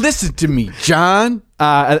should have listened to me, John.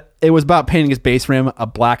 It was about painting his base rim a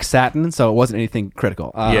black satin, so it wasn't anything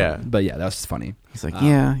critical. But yeah, that was just funny. He's like,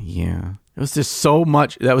 yeah. It was just so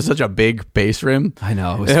much. That was such a big base rim. I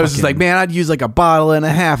know. It was just like, man, I'd use like a bottle and a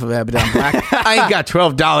half of Abaddon Black. I ain't got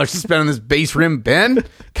 $12 to spend on this base rim, Ben.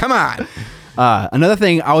 Come on. Another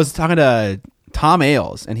thing, I was talking to Tom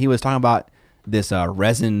Ailes, and he was talking about this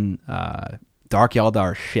resin Dark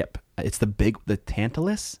Eldar ship. It's the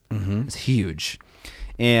Tantalus. It's huge.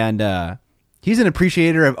 And he's an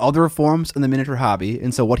appreciator of other forms in the miniature hobby.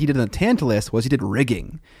 And so what he did in the Tantalus was he did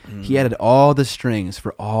rigging. He added all the strings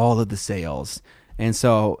for all of the sails. And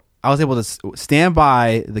so I was able to stand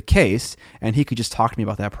by the case, and he could just talk to me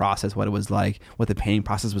about that process, what it was like, what the painting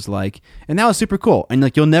process was like, and that was super cool. And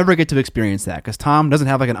like, you'll never get to experience that because Tom doesn't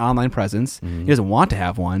have like an online presence. He doesn't want to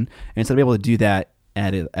have one, and so to be able to do that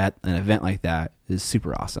at an event like that is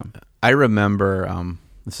super awesome. I remember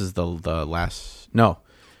this is the last. No,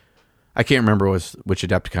 I can't remember which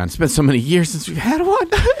Adepticon. It's been so many years since we've had one.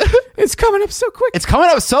 It's coming up so quick. It's coming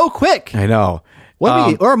up so quick. I know.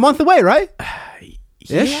 Or a month away, right?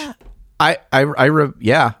 Yeah.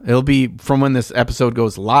 Yeah, it'll be from when this episode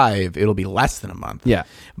goes live, it'll be less than a month. Yeah.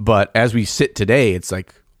 But as we sit today, it's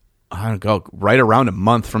like, I don't know, right around a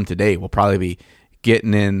month from today, we'll probably be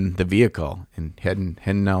getting in the vehicle and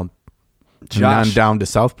heading on down to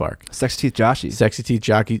South Park. Sexy Teeth Joshy. Sexy Teeth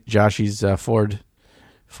Joshy's Ford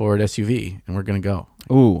SUV, and we're going to go.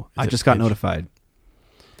 Ooh, I just got notified.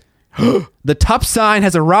 The Tup sign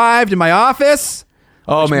has arrived in my office.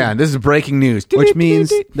 Oh, man, this is breaking news. Which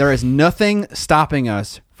means there is nothing stopping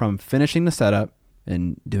us from finishing the setup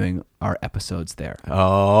and doing our episodes there.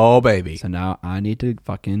 Oh, baby. So now I need to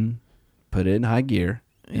fucking put it in high gear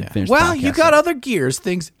and finish the Well, podcast you got up. other gears,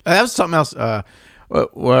 things. That was something else.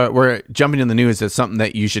 We're jumping in the news. That's something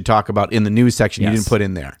that you should talk about in the news section. Yes. You didn't put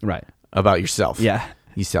in there. Right. About yourself. Yeah.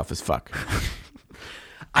 You self as fuck.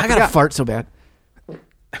 I got to fart so bad.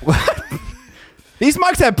 These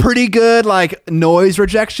mics have pretty good like noise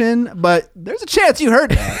rejection, but there's a chance you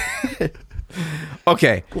heard that.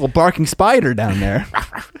 Okay. Little barking spider down there.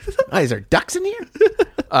 Is there ducks in here?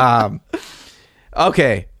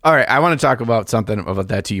 Okay. All right. I want to talk about something about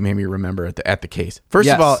that too. You made me remember at the case. First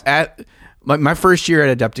Yes. of all, at my first year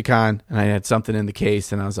at Adepticon, and I had something in the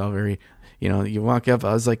case, and I was all very, you walk up,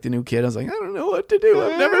 I was like the new kid. I was like, I don't know what to do.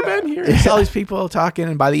 I've never been here. It's all these people talking,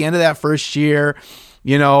 and by the end of that first year,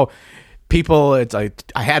 people, it's like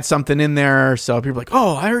I had something in there, so people were like,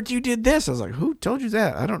 "Oh, I heard you did this." I was like, "Who told you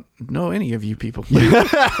that? I don't know any of you people."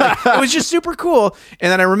 It was just super cool.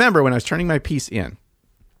 And then I remember when I was turning my piece in,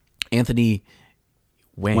 Anthony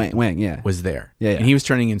Wang yeah. was there, Yeah. and he was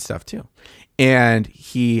turning in stuff too. And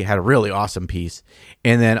he had a really awesome piece.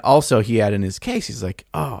 And then also he had in his case, he's like,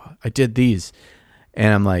 "Oh, I did these,"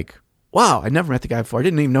 and I'm like, "Wow, I never met the guy before. I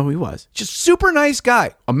didn't even know who he was. Just super nice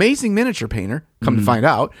guy, amazing miniature painter. Come to find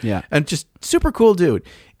out, Yeah. and just super cool dude."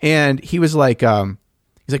 And he was like, he's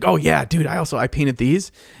like, "Oh yeah, dude, I painted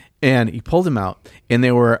these," and he pulled them out, and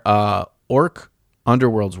they were Orc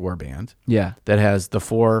Underworld's warband, Yeah. that has the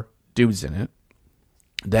 4 dudes in it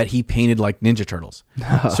that he painted like Ninja Turtles.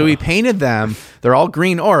 So he painted them. They're all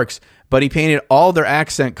green orcs, but he painted all their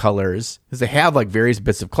accent colors because they have like various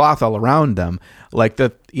bits of cloth all around them, like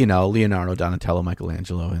Leonardo, Donatello,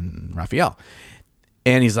 Michelangelo, and Raphael.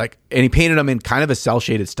 And he's like, and he painted them in kind of a cell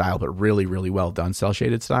shaded style, but really, really well done cell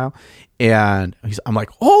shaded style. And I'm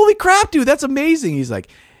like, holy crap, dude, that's amazing. He's like,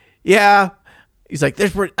 yeah. He's like,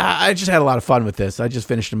 I just had a lot of fun with this. I just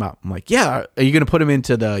finished them up. I'm like, yeah. Are you going to put him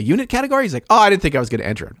into the unit category? He's like, oh, I didn't think I was going to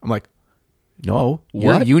enter it. I'm like, no,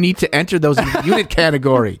 What? you need to enter those in the unit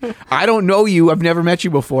category. I don't know you. I've never met you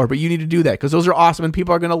before, but you need to do that because those are awesome and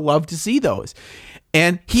people are going to love to see those.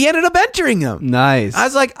 And he ended up entering them. Nice. I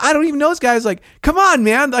was like, I don't even know this guy. I was like, come on,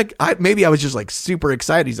 man. Like, maybe I was just like super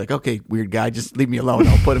excited. He's like, okay, weird guy, just leave me alone.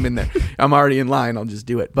 I'll put him in there. I'm already in line. I'll just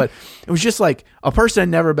do it. But it was just like a person I'd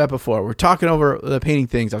never met before. We're talking over the painting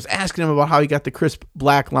things. I was asking him about how he got the crisp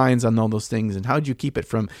black lines on all those things and how'd you keep it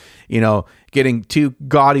from, getting too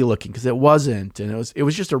gaudy looking, because it wasn't. And it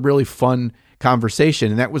was just a really fun conversation.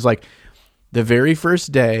 And that was like the very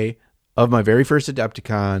first day of my very first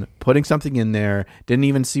Adepticon, putting something in there, didn't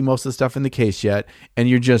even see most of the stuff in the case yet. And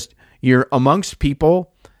you're amongst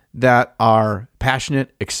people that are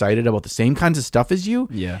passionate, excited about the same kinds of stuff as you.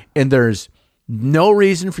 Yeah. And there's no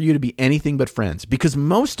reason for you to be anything but friends, because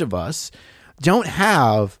most of us don't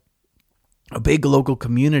have a big local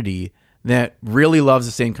community that really loves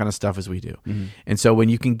the same kind of stuff as we do. Mm-hmm. And so when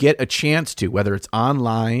you can get a chance to, whether it's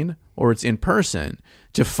online or it's in person,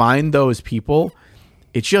 to find those people,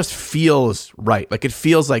 it just feels right. Like it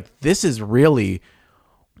feels like this is really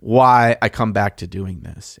why I come back to doing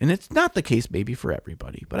this. And it's not the case maybe for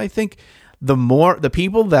everybody, but I think the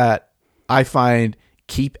people that I find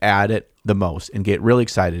keep at it the most and get really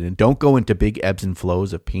excited and don't go into big ebbs and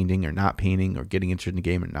flows of painting or not painting or getting interested in the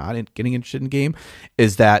game or not getting interested in the game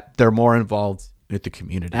is that they're more involved with the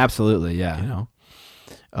community. Absolutely. Yeah.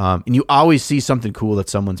 And you always see something cool that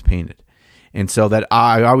someone's painted. And so that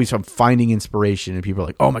I always am finding inspiration, and people are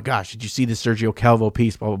like, "Oh my gosh, did you see the Sergio Calvo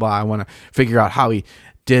piece? Blah blah blah. I want to figure out how he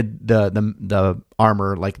did the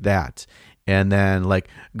armor like that." And then like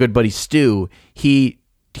good buddy Stu, he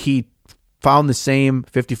found the same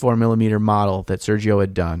 54 millimeter model that Sergio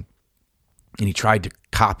had done, and he tried to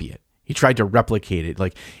copy it. He tried to replicate it.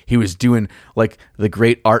 Like he was doing like the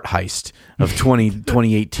great art heist of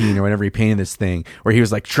 2018 or whenever he painted this thing, where he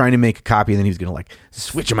was like trying to make a copy and then he was going to like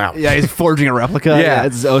switch them out. Yeah, he's forging a replica. Yeah.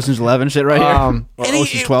 It's Ocean's 11 shit right here. Or And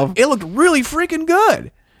Ocean's 12. It looked really freaking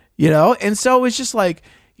good, you know? And so it was just like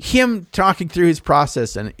him talking through his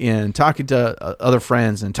process and talking to other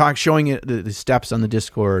friends and showing it the steps on the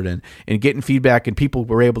Discord and getting feedback, and people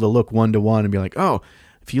were able to look one-to-one and be like, oh,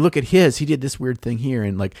 if you look at his, he did this weird thing here,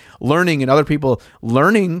 and like learning, and other people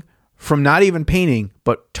learning from not even painting,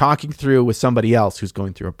 but talking through with somebody else who's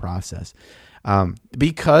going through a process.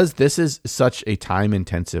 Because this is such a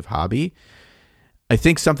time-intensive hobby, I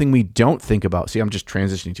think something we don't think about. See, I'm just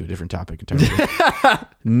transitioning to a different topic entirely.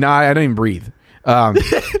 Nah, I don't even breathe.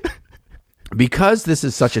 Because this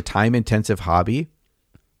is such a time-intensive hobby,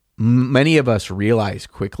 many of us realize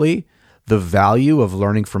quickly the value of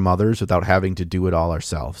learning from others without having to do it all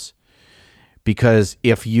ourselves. Because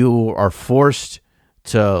if you are forced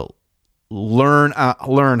to learn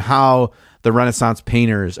how the Renaissance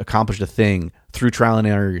painters accomplished a thing through trial and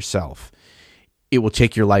error yourself, it will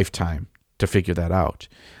take your lifetime to figure that out.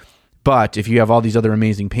 But if you have all these other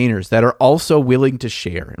amazing painters that are also willing to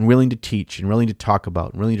share and willing to teach and willing to talk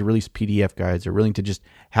about and willing to release PDF guides or willing to just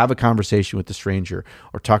have a conversation with the stranger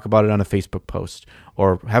or talk about it on a Facebook post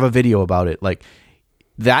or have a video about it, like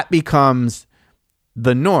that becomes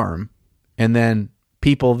the norm. And then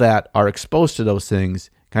people that are exposed to those things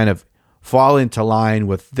kind of fall into line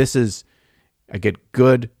with I get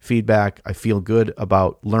good feedback. I feel good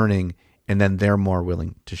about learning. And then they're more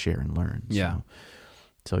willing to share and learn. Yeah.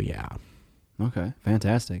 So yeah. Okay,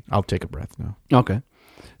 fantastic. I'll take a breath now. Okay.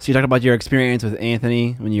 So you talked about your experience with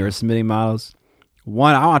Anthony when you were submitting models.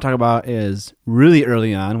 One I want to talk about is really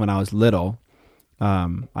early on when I was little.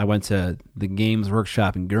 I went to the Games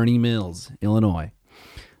Workshop in Gurnee Mills, Illinois.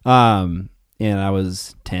 And I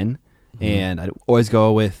was 10. Mm-hmm. And I'd always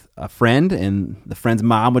go with a friend, and the friend's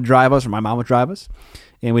mom would drive us, or my mom would drive us.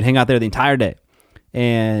 And we'd hang out there the entire day.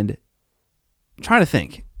 And I'm trying to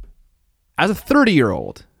think. As a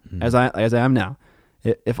 30-year-old, as I am now,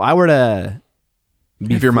 if I were to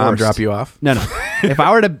If your mom drop you off? No. If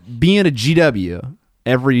I were to be in a GW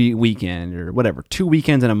every weekend or whatever, 2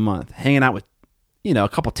 weekends in a month, hanging out with, a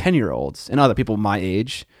couple 10-year-olds and other people my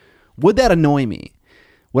age, would that annoy me?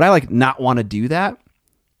 Would I not want to do that?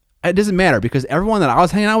 It doesn't matter, because everyone that I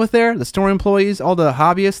was hanging out with there, the store employees, all the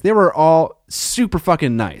hobbyists, they were all super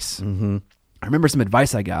fucking nice. Mm-hmm. I remember some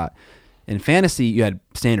advice I got. In fantasy, you had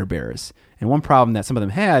standard bearers. And one problem that some of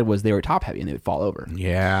them had was they were top heavy and they would fall over.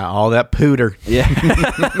 Yeah, all that pooter. Yeah.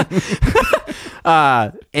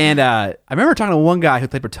 I remember talking to one guy who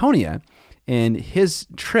played Bretonia, and his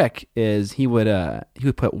trick is he would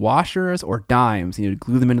put washers or dimes and he would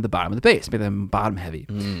glue them into the bottom of the base, make them bottom heavy,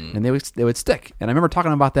 and they would stick. And I remember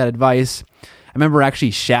talking about that advice. I remember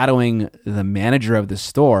actually shadowing the manager of the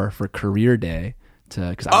store for career day.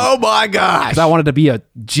 Oh my gosh! Because I wanted to be a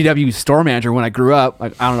GW store manager when I grew up. I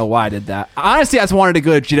don't know why I did that. Honestly, I just wanted to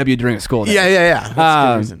go to GW during school day. Yeah. That's a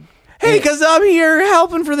good reason. Hey, because I'm here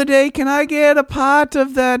helping for the day. Can I get a pot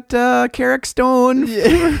of that Carrick Stone?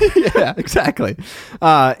 Yeah, exactly.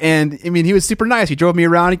 And I mean, he was super nice. He drove me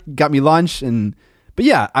around. He got me lunch. But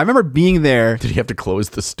yeah, I remember being there. Did he have to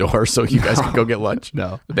close the store so you guys could go get lunch?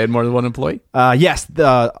 No. They had more than one employee? Yes.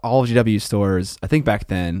 All of GW stores, I think back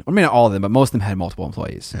then, I mean, not all of them, but most of them had multiple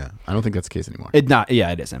employees. Yeah. I don't think that's the case anymore. It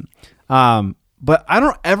isn't. But I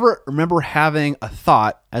don't ever remember having a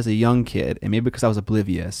thought as a young kid, and maybe because I was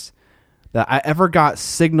oblivious, that I ever got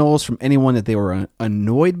signals from anyone that they were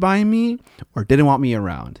annoyed by me or didn't want me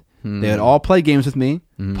around. They would all play games with me,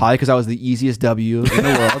 probably because I was the easiest W in the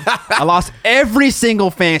world. I lost every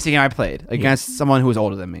single fantasy game I played against someone who was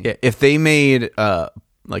older than me. Yeah, if they made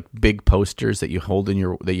big posters that you had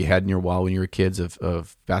in your wall when you were kids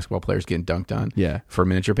of basketball players getting dunked on, for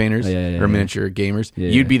miniature painters or miniature gamers,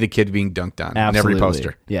 you'd be the kid being dunked on in every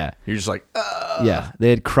poster. Yeah, you're just like, yeah,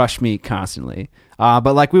 they'd crush me constantly.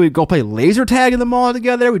 But we would go play laser tag in the mall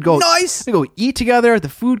together. We'd go We'd go eat together at the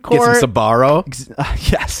food court. Get some Sbarro.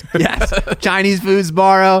 Yes. Chinese food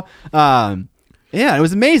Sbarro. Yeah, it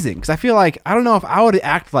was amazing because I feel like I don't know if I would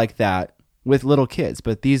act like that with little kids,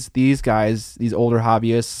 but these guys, these older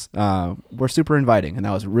hobbyists, were super inviting, and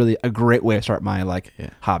that was really a great way to start my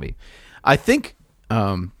hobby. I think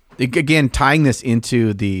again, tying this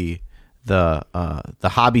into the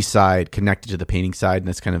hobby side connected to the painting side, and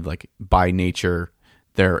that's kind of like by nature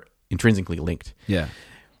they're intrinsically linked. Yeah.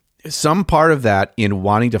 Some part of that in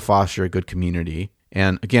wanting to foster a good community,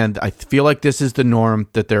 and again, I feel like this is the norm,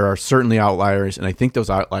 that there are certainly outliers, and I think those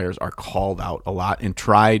outliers are called out a lot and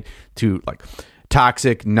tried to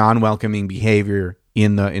toxic, non-welcoming behavior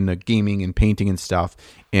in the gaming and painting and stuff.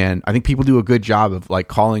 And I think people do a good job of like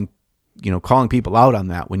calling people out on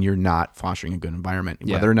that when you're not fostering a good environment,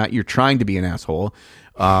 whether or not you're trying to be an asshole.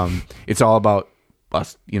 It's all about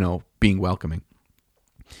us, being welcoming.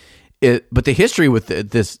 But the history with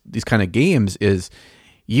these kind of games is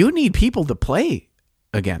you need people to play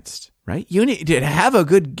against, right? You need to have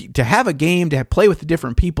a game, to play with the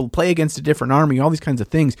different people, play against a different army, all these kinds of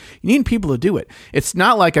things. You need people to do it. It's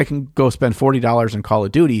not like I can go spend $40 on Call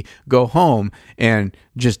of Duty, go home and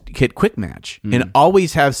just hit quick match and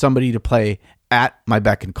always have somebody to play at my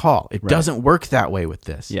beck and call. It doesn't work that way with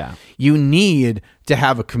this. Yeah. You need to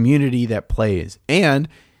have a community that plays, and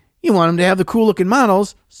you want them to have the cool looking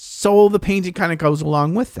models, so the painting kind of goes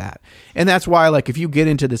along with that. And that's why, like, if you get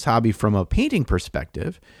into this hobby from a painting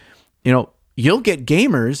perspective, you'll get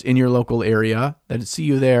gamers in your local area that see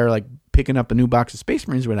you there, like picking up a new box of Space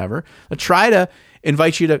Marines or whatever, that try to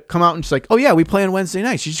invite you to come out and just like, oh yeah, we play on Wednesday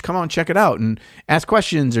nights. You just come out and check it out and ask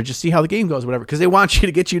questions or just see how the game goes, whatever, because they want you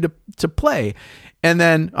to get you to play. And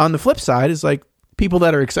then on the flip side is like people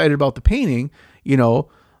that are excited about the painting,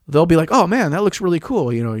 they'll be like, oh man, that looks really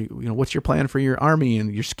cool. What's your plan for your army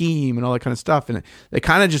and your scheme and all that kind of stuff. And they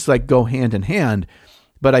kind of just like go hand in hand.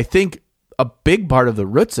 But I think a big part of the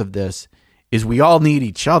roots of this is we all need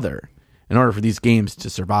each other in order for these games to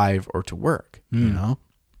survive or to work.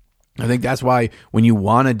 I think that's why when you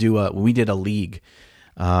want to do we did a league.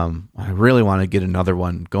 I really want to get another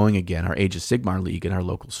one going again, our Age of Sigmar league in our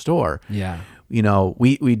local store. Yeah.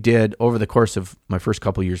 We did over the course of my first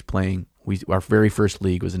couple of years playing, our very first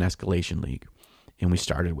league was an escalation league, and we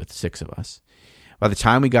started with 6 of us. By the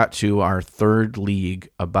time we got to our third league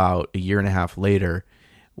about a year and a half later,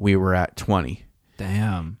 we were at 20.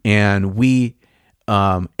 Damn. And we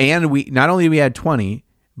not only we had 20,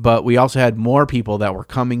 but we also had more people that were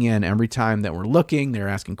coming in every time that were looking. They were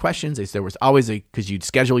asking questions. There was always because you'd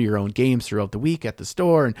schedule your own games throughout the week at the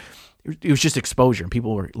store, and it was just exposure, and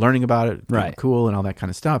people were learning about it, right? Cool, and all that kind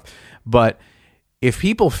of stuff. But if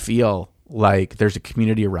people feel like there's a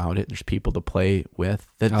community around it, there's people to play with,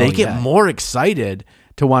 that they get more excited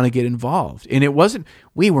to want to get involved. And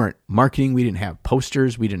we weren't marketing. We didn't have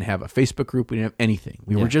posters. We didn't have a Facebook group. We didn't have anything.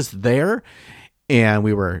 We were just there, and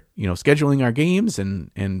we were, scheduling our games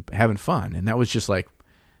and having fun. And that was just like,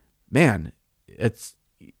 man,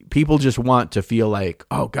 people just want to feel like,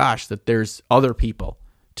 oh gosh, that there's other people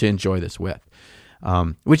to enjoy this with,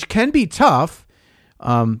 which can be tough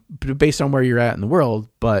based on where you're at in the world.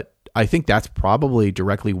 But I think that's probably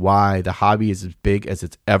directly why the hobby is as big as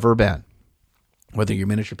it's ever been. Whether you're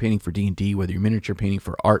miniature painting for D&D, whether you're miniature painting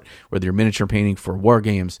for art, whether you're miniature painting for war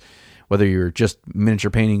games, whether you're just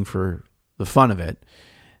miniature painting for the fun of it,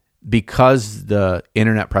 because the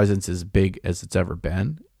internet presence is big as it's ever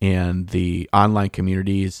been, and the online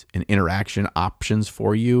communities and interaction options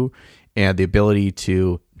for you, and the ability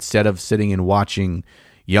to, instead of sitting and watching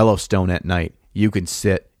Yellowstone at night, you can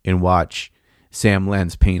sit and watch Sam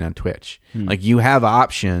Lenz paint on Twitch. Like, you have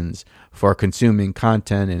options for consuming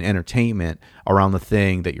content and entertainment around the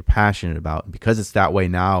thing that you're passionate about. And because it's that way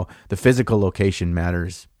now, the physical location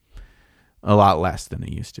matters a lot less than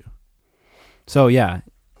it used to. So yeah,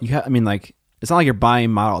 it's not like you're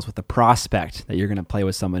buying models with the prospect that you're going to play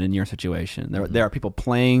with someone in your situation. There are people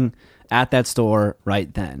playing at that store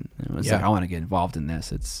right then. It was like, I want to get involved in this.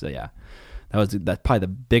 That's probably the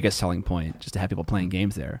biggest selling point, just to have people playing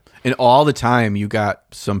games there. And all the time you got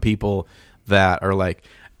some people that are like,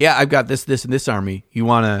 yeah, I've got this, and this army. You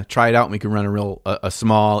want to try it out, and we can run a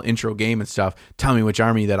small intro game and stuff. Tell me which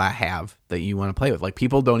army that I have that you want to play with. Like,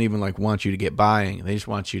 people don't even want you to get buying. They just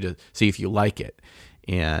want you to see if you like it.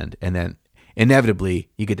 And then inevitably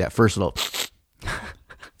you get that first little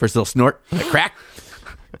snort, that crack.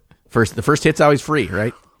 The first hit's always free,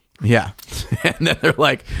 right? Yeah. And then they're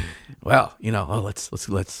like, well,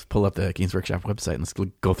 let's pull up the Games Workshop website and let's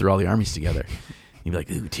go through all the armies together. You'd be like,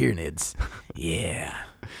 ooh, Tyranids. Yeah.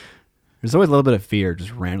 There's always a little bit of fear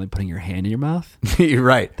just randomly putting your hand in your mouth. You're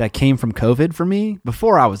right. That came from COVID for me.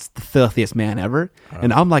 Before, I was the filthiest man ever.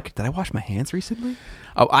 And I'm like, did I wash my hands recently?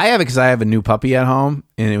 Oh, I have it because I have a new puppy at home,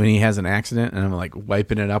 and when he has an accident, and I'm like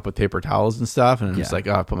wiping it up with paper towels and stuff, and I'm just like,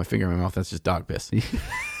 oh, I put my finger in my mouth. That's just dog piss.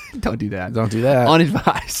 Don't do that. Don't do that.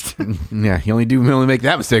 Unadvised. Yeah, you only make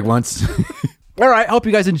that mistake once. All right. Hope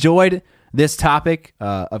you guys enjoyed this topic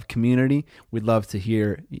of community. We'd love to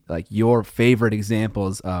hear like your favorite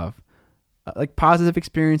examples of like positive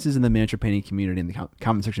experiences in the miniature painting community in the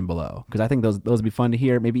comment section below, because I think those would be fun to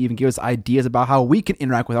hear. Maybe even give us ideas about how we can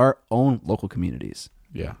interact with our own local communities.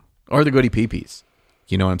 Yeah, or the goody peepees.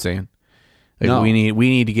 You know what I'm saying? Like, no. we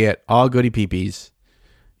need to get all goody peepees,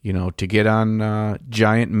 to get on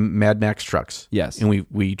giant Mad Max trucks. Yes. And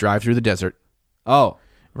we drive through the desert, Oh,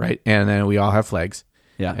 right? And then we all have flags.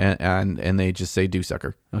 yeah. And they just say "do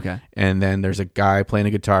sucker." Okay. And then there's a guy playing a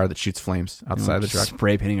guitar that shoots flames outside the truck.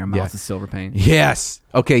 Spray painting our mouths Yeah. with silver paint. Yes.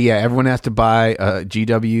 Okay. Yeah. Everyone has to buy a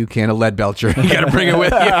GW can of lead belcher. You got to bring it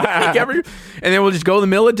with you. And then we'll just go in the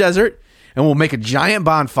middle of the desert and we'll make a giant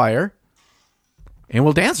bonfire and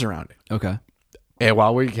we'll dance around it. Okay. And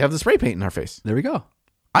while we have the spray paint in our face, There we go.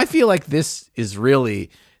 I feel like this is really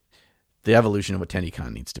the evolution of what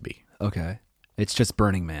TendyCon needs to be. Okay. It's just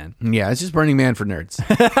Burning Man. Yeah, it's just Burning Man for nerds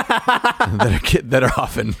that are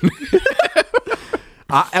often.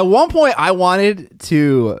 At one point, I wanted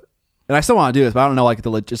to, and I still want to do this, but I don't know like the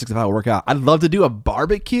logistics of how it work out. I'd love to do a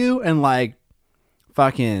barbecue and like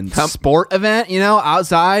fucking sport event,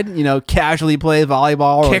 outside, casually play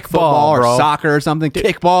volleyball or like Kickball, football bro. or soccer or something.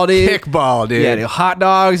 Kickball, dude. Kickball, dude. Yeah, dude. Hot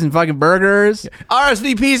dogs and fucking burgers.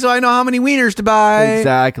 RSVP so I know how many wieners to buy.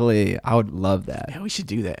 Exactly. I would love that. Yeah, we should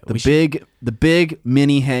do that. The big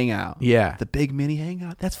mini hangout. Yeah. The big mini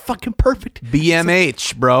hangout. That's fucking perfect.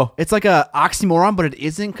 BMH, bro. It's like a oxymoron, but it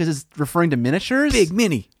isn't because it's referring to miniatures. Big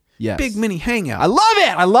mini. Yes. Big mini hangout. I love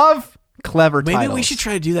it. I love clever Maybe titles. we should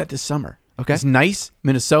try to do that this summer. Okay. It's nice,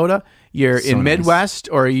 Minnesota. You're So in nice. Midwest,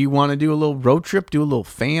 or you want to do a little road trip, do a little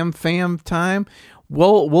fam time.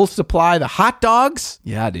 We'll supply the hot dogs.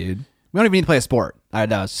 Yeah, dude. We don't even need to play a sport. I'd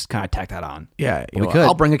just kind of tack that on. Yeah, We could.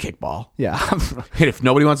 I'll bring a kickball. Yeah. And if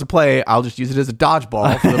nobody wants to play, I'll just use it as a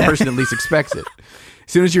dodgeball for the person that least expects it.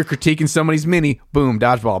 As soon as you're critiquing somebody's mini, boom,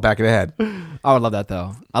 dodgeball, back of the head. I would love that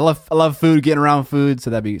though. I love food, getting around food, so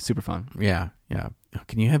that'd be super fun. Yeah.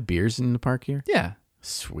 Can you have beers in the park here? Yeah.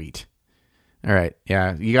 Sweet. All right.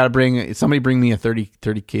 Yeah, you got to bring me a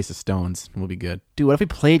 30 case of Stones. We'll be good. Dude, what if we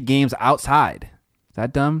played games outside? Is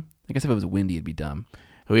that dumb? I guess if it was windy, it'd be dumb.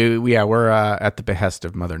 We're at the behest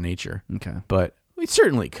of Mother Nature. Okay. But we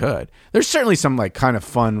certainly could. There's certainly some like kind of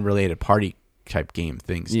fun related party type game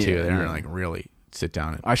things Yeah, too. They aren't yeah. like really sit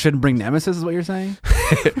down and. I shouldn't bring Nemesis, is what you're saying?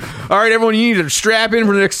 All right, everyone, you need to strap in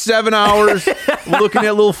for the next 7 hours. We're looking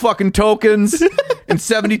at little fucking tokens and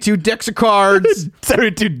 72 decks of cards.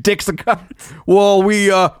 72 dicks of cards. Well, we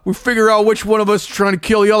figure out which one of us is trying to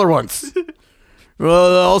kill the other ones.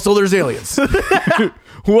 Also, there's aliens.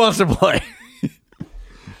 Who wants to play?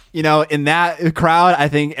 In that crowd, I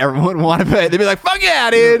think everyone would want to play. They'd be like, "Fuck yeah,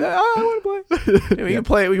 dude! I want to play."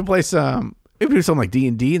 Yeah, we can play some. We can do something like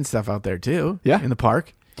D&D and stuff out there too. Yeah. In the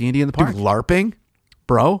park. D&D in the Dude, park. LARPing,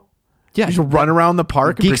 bro. Yeah, You should run around the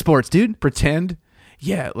park and geek sports, dude. pretend.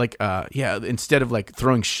 Yeah, like instead of like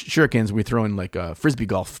throwing shurikens, we throw in like frisbee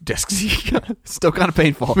golf discs. Still kind of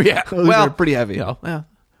painful. Yeah, Those are pretty heavy.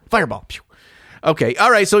 Fireball. Pew. Okay, all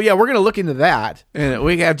right. So yeah, we're gonna look into that, and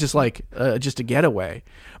we have just like just a getaway.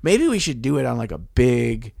 Maybe we should do it on like a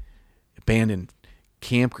big abandoned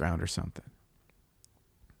campground or something.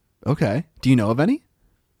 Okay. Do you know of any?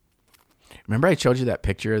 Remember, I showed you that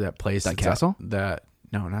picture of that place, That that's castle?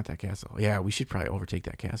 No, not that castle. Yeah, we should probably overtake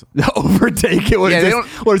that castle. Overtake it. What Yeah, is they this?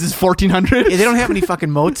 What is this? 1400? Yeah, they don't have any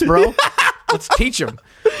fucking moats, bro. Let's teach them.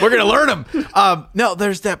 We're gonna learn them. No,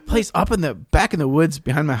 there's that place up in the back in the woods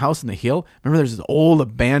behind my house in the hill. Remember, there's this old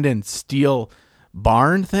abandoned steel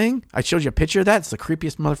barn thing. I showed you a picture of that. It's the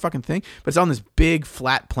creepiest motherfucking thing, but it's on this big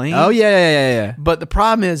flat plain. Oh yeah. But the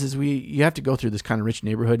problem is you have to go through this kind of rich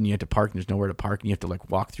neighborhood, and you have to park, and there's nowhere to park, and you have to like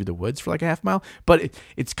walk through the woods for like a half mile. But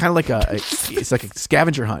it's kind of like it's like a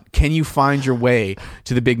scavenger hunt. Can you find your way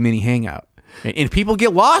to the big mini hangout? And if people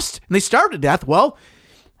get lost and they starve to death, well,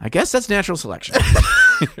 I guess that's natural selection.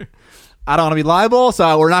 I don't want to be liable,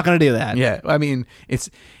 so we're not going to do that. Yeah, I mean, it's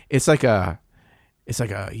like a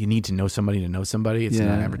you need to know somebody to know somebody. It's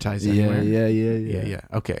not advertised anywhere. Yeah.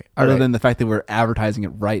 Okay. All Other right. than the fact that we're advertising it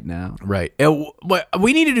right now. Right. But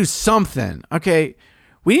we need to do something. Okay.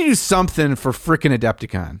 We need to do something for frickin'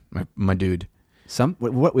 Adepticon, my dude.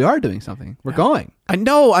 What we are doing something. We're going. I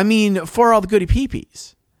know. I mean, for all the goody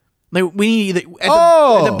peepees. Like we need at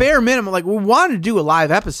the bare minimum. Like we wanted to do a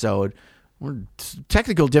live episode.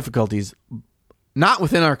 Technical difficulties not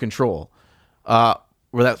within our control.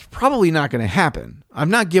 Where that's probably not going to happen. I'm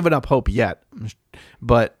not giving up hope yet,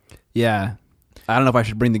 but Yeah. I don't know if I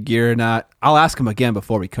should bring the gear or not. I'll ask him again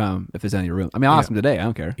before we come if there's any room. I mean, I'll ask him today. I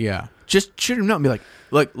don't care. yeah, just shoot him out and be like,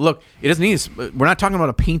 look, it doesn't need. We're not talking about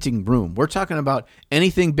a painting room. We're talking about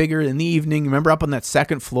anything bigger in the evening. Remember up on that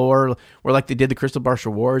second floor where like they did the Crystal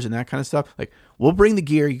Barshal Wars and that kind of stuff. Like, we'll bring the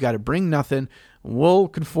gear. You got to bring nothing. We'll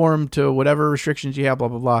conform to whatever restrictions you have. Blah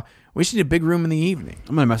blah blah. We just need a big room in the evening.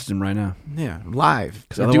 I'm going to message him right now. Yeah, live.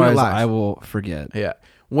 Because We're doing it otherwise live. I will forget. Yeah.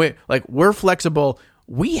 We're flexible.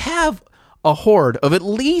 We have a horde of at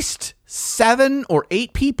least 7 or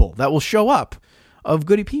 8 people that will show up of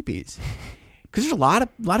Goody Peepees. Because there's a lot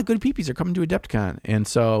of Goody Peepees are coming to Adepticon, and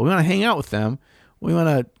so we want to hang out with them. We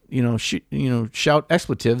want to, shout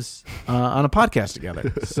expletives on a podcast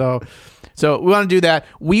together. So we want to do that.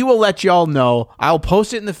 We will let y'all know. I'll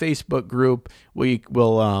post it in the Facebook group. We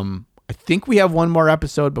will. I think we have one more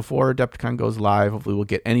episode before Adepticon goes live. Hopefully, we'll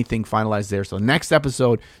get anything finalized there. So next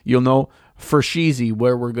episode, you'll know for sheezy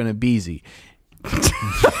where we're gonna be.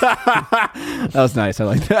 That was nice. I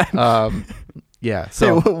like that. Yeah.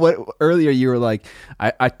 So So what earlier you were like,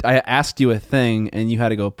 I asked you a thing and you had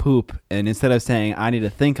to go poop, and instead of saying I need to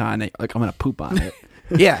think on it, like I'm gonna poop on it.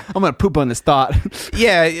 yeah, I'm gonna poop on this thought.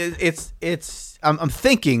 yeah. It's. I'm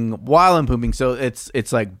thinking while I'm pooping. So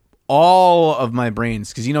it's like all of my brains,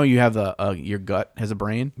 because you have your gut has a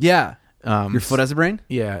brain. Yeah. Your foot has a brain?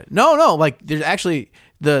 Yeah. No. Like there's actually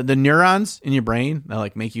the neurons in your brain that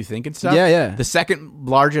like make you think and stuff. Yeah, yeah. The second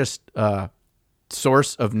largest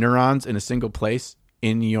source of neurons in a single place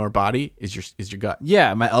in your body is your gut.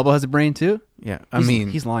 Yeah, my elbow has a brain too. Yeah.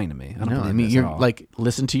 He's lying to me. I don't believe this you're at all. like,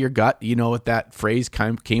 listen to your gut. You know what that phrase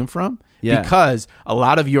came from? Yeah. Because a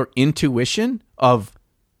lot of your intuition of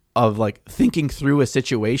like thinking through a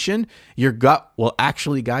situation, your gut will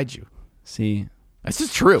actually guide you. See, This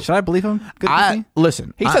is true. should I believe him? Good to see?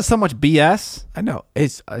 Listen, He says so much BS. I know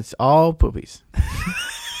it's all poopies,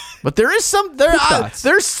 but there's some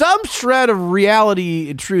shred of reality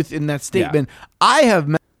and truth in that statement. I have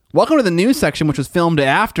met. Welcome to the news section, which was filmed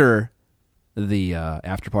after the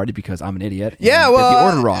after party because I'm an idiot. and Yeah, did well, the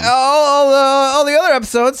order wrong. all the other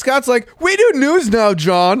episodes, Scott's like, we do news now,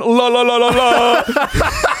 John. La la la la la.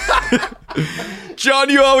 John,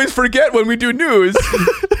 you always forget when we do news.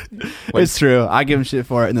 It's true. I give him shit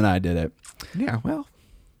for it, and then I did it. Yeah, well,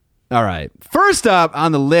 All right. First up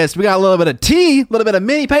on the list, we got a little bit of tea, a little bit of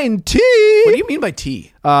mini Peyton tea. what do you mean by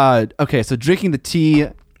tea? Okay, so drinking the tea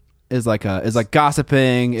is like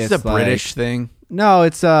gossiping. It's a British thing. No,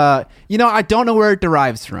 it's I don't know where it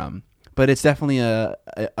derives from, but it's definitely a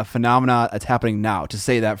phenomenon that's happening now. To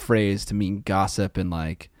say that phrase to mean gossip and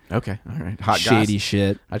like Okay, all right. Hot shady goss.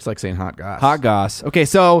 shit. I just like saying hot goss. Hot goss. Okay,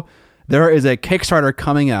 so there is a Kickstarter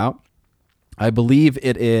coming out. I believe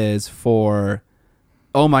it is for,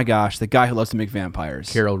 oh my gosh, the guy who loves to make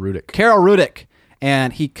vampires. Carol Rudick. Carol Rudick.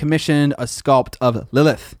 And he commissioned a sculpt of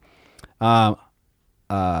Lilith by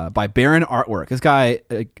Baron Artwork. This guy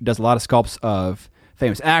does a lot of sculpts of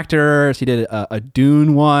famous actors. He did a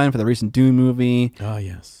Dune one for the recent Dune movie. Oh,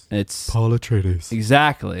 yes. It's Paul Atreides.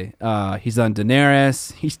 exactly. He's done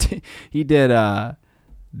Daenerys. He did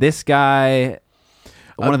this guy,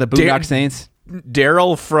 one of the Boondock Saints.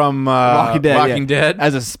 Daryl from Walking Dead, Walking Dead.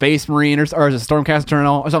 as a space marine or as a Stormcast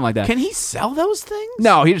Eternal or something like that. Can he sell those things?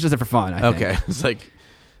 No, he just does it for fun. I think. Okay. It's like,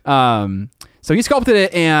 So he sculpted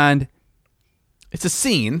it, and it's a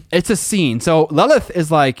scene. it's a scene. So Lilith is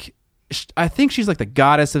like, I think she's like the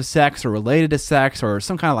goddess of sex or related to sex or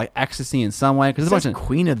some kind of like ecstasy in some way. Because It's there's a bunch like of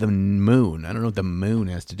Queen of the Moon. I don't know what the moon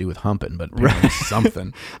has to do with humping, but apparently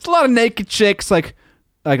something. it's a lot of naked chicks like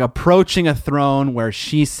approaching a throne where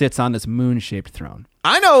she sits on this moon-shaped throne.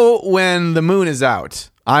 I know when the moon is out,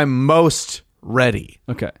 I'm most ready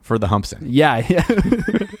Okay. for the hump scene. Yeah.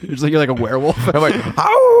 You're like a werewolf. I'm like, I'm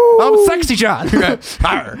oh, sexy John.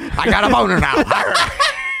 I got a boner now.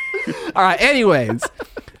 All right. Anyways,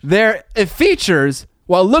 it features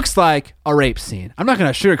what looks like a rape scene. I'm not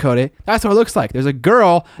going to sugarcoat it. That's what it looks like. There's a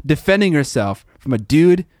girl defending herself from a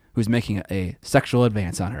dude who's making a sexual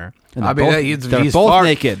advance on her. And I mean, they're he's both far,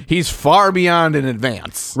 naked. He's far beyond an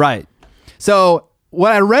advance. Right. So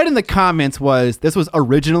what I read in the comments was this was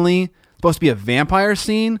originally supposed to be a vampire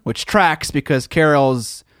scene, which tracks because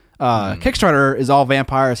Carol's Kickstarter is all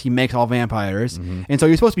vampires. He makes all vampires. And so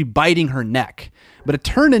you're supposed to be biting her neck. But it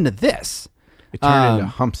turned into this. It turned into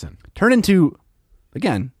Humpson. Turned into,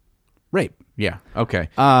 again, rape. Yeah. Okay.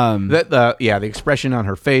 The expression on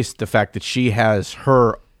her face, the fact that she has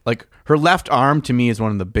her left arm, to me, is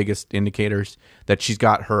one of the biggest indicators that she's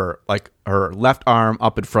got her left arm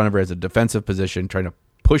up in front of her as a defensive position, trying to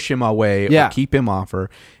push him away or keep him off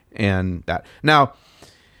her, and that. Now,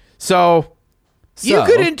 so you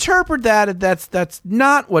could interpret that that's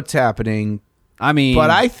not what's happening. I mean, but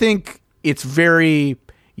I think it's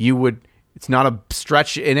it's not a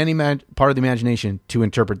stretch in any part of the imagination to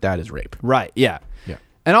interpret that as rape. right, yeah. Yeah.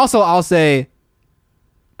 And also, I'll say,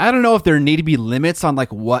 I don't know if there need to be limits on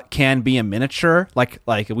like what can be a miniature. Like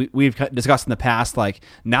we've discussed in the past, like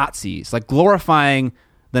Nazis, like glorifying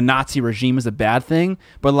the Nazi regime is a bad thing,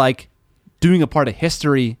 but like doing a part of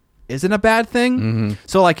history isn't a bad thing.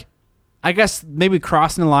 So like, I guess maybe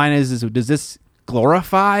crossing the line is does this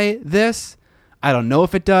glorify this? I don't know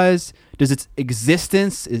if it does. Does its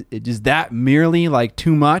existence, is that merely like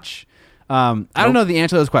too much? I don't know the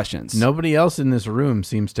answer to those questions. Nobody else in this room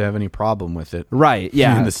seems to have any problem with it. Right.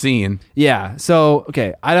 Yeah. In the scene. Yeah. So,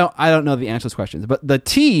 okay. I don't know the answer to those questions, but the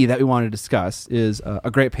T that we want to discuss is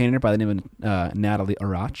a great painter by the name of Natalie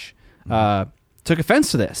Arach. Took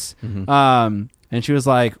offense to this. And she was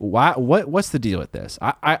like, what's the deal with this?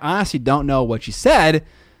 I honestly don't know what she said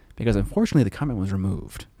because unfortunately the comment was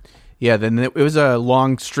removed. Yeah, then it was a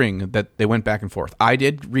long string that they went back and forth. I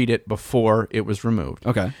did read it before it was removed.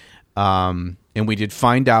 Okay. And we did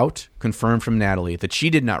find out, confirmed from Natalie, that she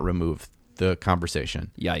did not remove the conversation.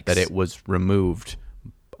 Yikes. That it was removed,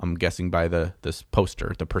 I'm guessing, by this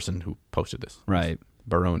poster, the person who posted this. Right.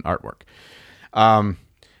 Barone artwork.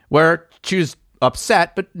 Where she was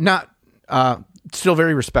upset, but not, still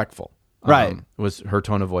very respectful. Right. Was her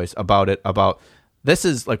tone of voice about it, about... This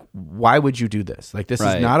is like, why would you do this? Like, this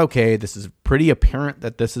Right. is not okay. This is pretty apparent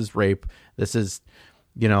that this is rape. This is,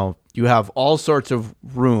 you have all sorts of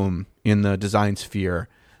room in the design sphere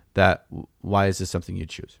that why is this something you'd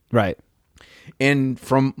choose? Right. And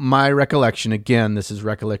from my recollection, again, this is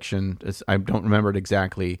recollection. I don't remember it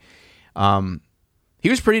exactly. He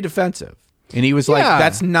was pretty defensive. And he was like, Yeah.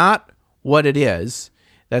 that's not what it is.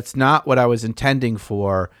 That's not what I was intending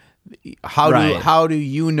for. How do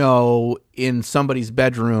you know in somebody's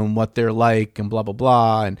bedroom what they're like and blah blah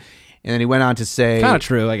blah, and then he went on to say, Kind of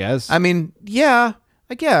true, I guess. I mean, yeah,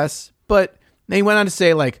 I guess, but then he went on to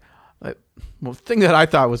say like well, thing that I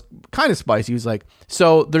thought was kind of spicy. He was like,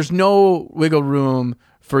 so there's no wiggle room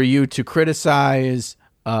for you to criticize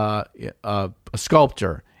a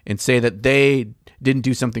sculptor and say that they didn't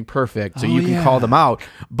do something perfect, so you can call them out.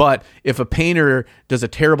 But if a painter does a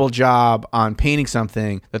terrible job on painting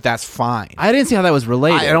something, that's fine. I didn't see how that was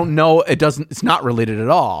related. I don't know. It's not related at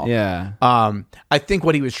all. Yeah. I think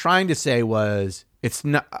what he was trying to say was it's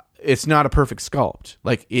not a perfect sculpt.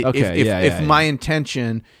 Like if my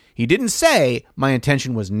intention, he didn't say my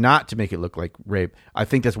intention was not to make it look like rape. I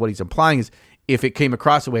think that's what he's implying is if it came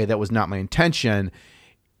across a way that was not my intention,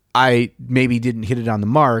 I maybe didn't hit it on the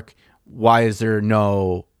mark. Why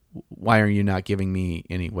are you not giving me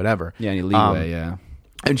any whatever? Yeah, any leeway, yeah.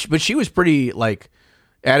 But she was pretty like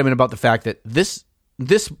adamant about the fact that this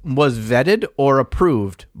was vetted or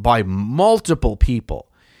approved by multiple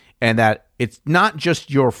people, and that it's not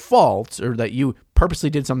just your fault or that you purposely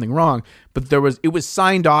did something wrong, but it was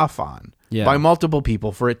signed off on by multiple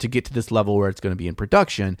people for it to get to this level where it's going to be in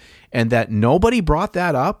production, and that nobody brought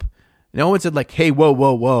that up. No one said like, "Hey,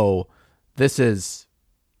 whoa, this is."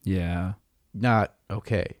 Yeah. Not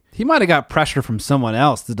okay. He might have got pressure from someone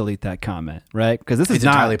else to delete that comment, right? Because this is It's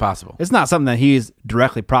entirely possible. It's not something that he's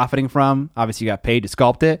directly profiting from. Obviously, you got paid to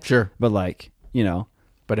sculpt it. Sure. But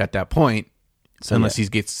But at that point, unless he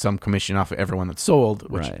gets some commission off of everyone that's sold,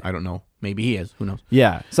 which I don't know. Maybe he is. Who knows?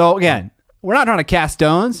 Yeah. So again, we're not trying to cast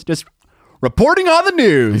stones, just reporting on the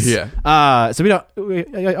news. Yeah. So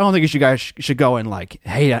I don't think you guys should go and like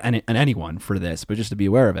hate on anyone for this, but just to be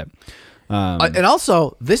aware of it. And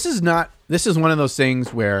also, this is one of those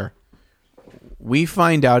things where we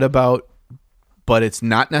find out about, but it's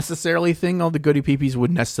not necessarily a thing all the goody peepees would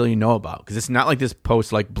necessarily know about, because it's not like this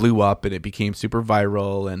post like blew up and it became super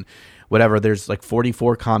viral and whatever. There's like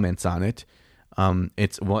 44 comments on it.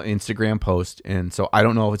 It's Instagram post, and so I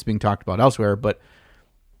don't know if it's being talked about elsewhere, but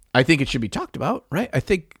I think it should be talked about, right? I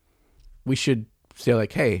think we should say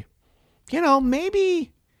like, hey,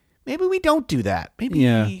 maybe we don't do that.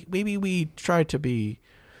 Maybe we try to be.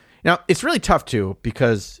 Now it's really tough too,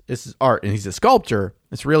 because this is art and he's a sculptor.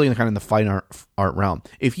 It's really kind of in the fine art realm.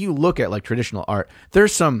 If you look at like traditional art,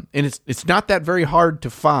 there's some, and it's not that very hard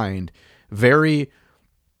to find very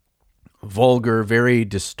vulgar, very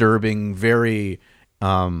disturbing, very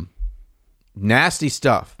nasty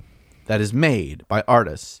stuff that is made by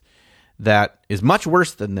artists that is much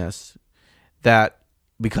worse than this,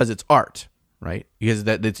 because it's art. Right?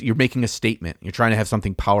 Because you're making a statement. You're trying to have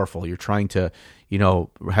something powerful. You're trying to,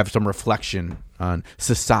 have some reflection on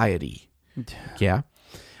society. Yeah.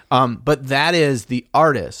 But that is the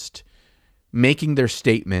artist making their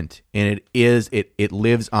statement, and it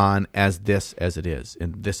lives on as it is.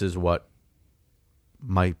 And this is what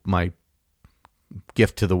my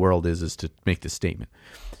gift to the world is to make this statement.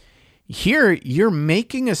 Here, you're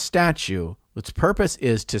making a statue. Its purpose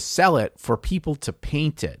is to sell it for people to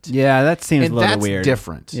paint it. Yeah, that seems a little that's weird.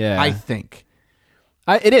 Different. Yeah, I think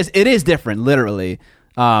it is different, literally,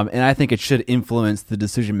 and I think it should influence the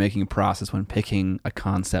decision making process when picking a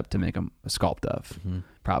concept to make a sculpt of. Mm-hmm.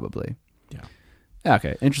 Probably. Yeah.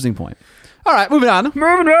 Okay. Interesting point. All right, moving on. Moving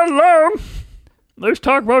right along. Let's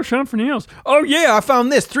talk about something else. Oh, yeah, I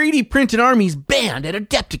found this. 3D printed armies banned at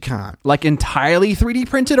Adepticon. Like entirely 3D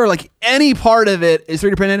printed, or like any part of it is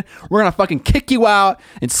 3D printed? We're going to fucking kick you out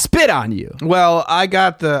and spit on you. Well,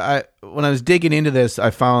 when I was digging into this,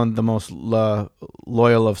 I found the most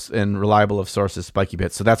loyal and reliable of sources, Spiky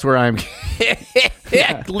Bits. So that's where I'm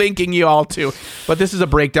linking you all to. But this is a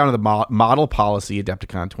breakdown of the model policy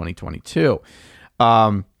Adepticon 2022.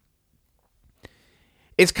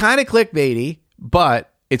 It's kind of clickbaity,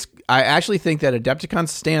 but I actually think that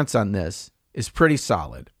Adepticon's stance on this is pretty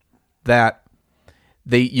solid. That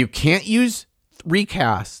you can't use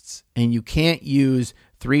recasts and you can't use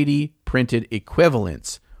 3D printed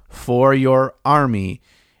equivalents for your army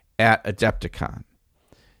at Adepticon.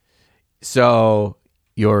 So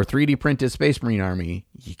your 3D printed Space Marine army,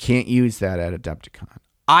 you can't use that at Adepticon.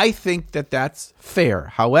 I think that that's fair.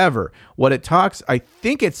 However, what it talks, I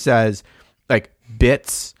think it says like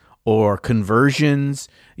bits or conversions.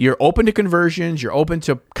 You're open to conversions. You're open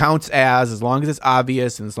to counts as long as it's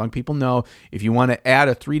obvious and as long as people know. If you want to add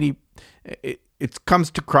a 3D, it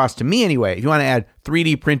comes across to me anyway. If you want to add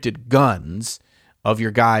 3D printed guns of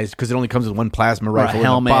your guys, because it only comes with one plasma rifle in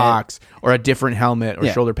a box, or a different helmet or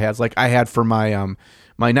shoulder pads, like I had for my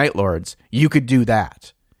my Night Lords, you could do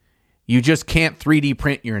that. You just can't 3D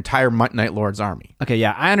print your entire Night Lords army. Okay,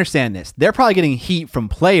 yeah, I understand this. They're probably getting heat from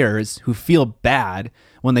players who feel bad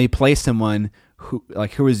when they play someone who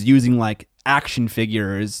is using like action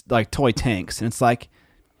figures, like toy tanks, and it's like,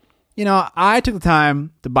 I took the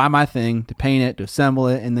time to buy my thing, to paint it, to assemble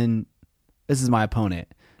it, and then this is my opponent,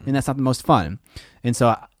 and that's not the most fun. And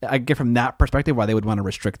so I get from that perspective why they would want to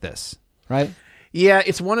restrict this, right? Yeah,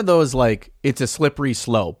 it's one of those, like, it's a slippery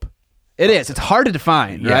slope. It is. It's hard to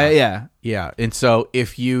define, right? Yeah. Yeah. And so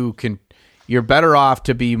if you can, you're better off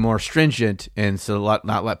to be more stringent and so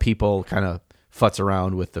not let people kind of futz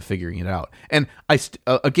around with the figuring it out. And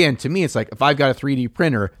again, to me, it's like, if I've got a 3D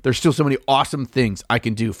printer, there's still so many awesome things I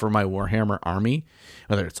can do for my Warhammer army,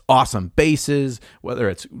 whether it's awesome bases, whether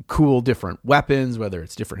it's cool different weapons, whether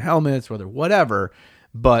it's different helmets, whatever,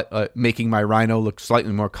 but making my Rhino look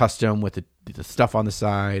slightly more custom with the stuff on the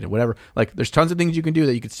side or whatever. Like, there's tons of things you can do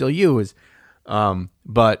that you could still use,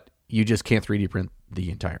 but you just can't 3D print the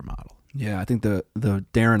entire model. Yeah, I think the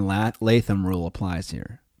Darren Latham rule applies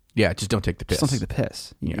here. Yeah, just don't take the piss. Just don't take the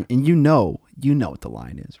piss. Yeah. And you know what the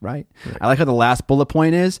line is, right? I like how the last bullet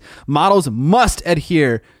point is, models must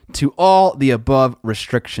adhere to all the above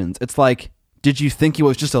restrictions. It's like, did you think it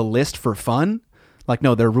was just a list for fun? Like,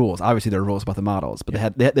 no, they're rules. Obviously, they're rules about the models, but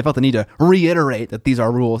they felt the need to reiterate that these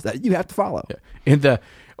are rules that you have to follow. Yeah. And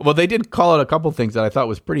they did call it a couple things that I thought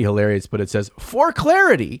was pretty hilarious, but it says, for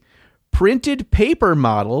clarity, printed paper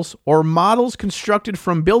models or models constructed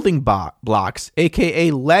from building blocks,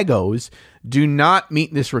 aka Legos, do not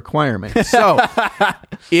meet this requirement. So,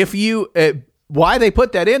 if you, why they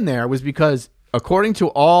put that in there was because, according to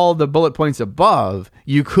all the bullet points above,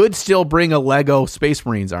 you could still bring a Lego Space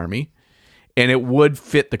Marines army, and it would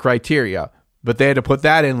fit the criteria. But they had to put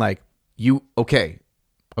that in, like,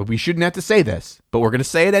 we shouldn't have to say this, but we're going to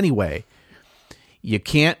say it anyway. You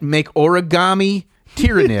can't make origami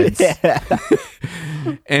Tyranids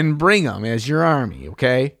and bring them as your army,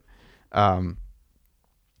 okay? I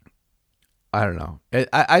don't know.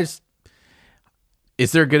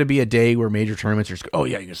 Is there going to be a day where major tournaments are just,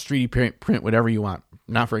 you can 3D print whatever you want?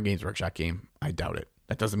 Not for a Games Workshop game. I doubt it.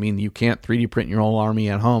 That doesn't mean you can't 3D print your whole army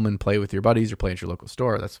at home and play with your buddies or play at your local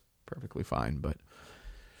store. That's perfectly fine, but...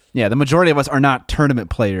 Yeah, the majority of us are not tournament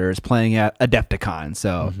players playing at Adepticon,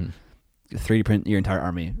 so 3D print your entire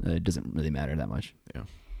army, it doesn't really matter that much. Yeah.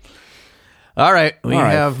 All right, we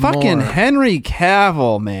have fucking more. Henry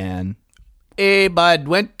Cavill, man. Hey, bud,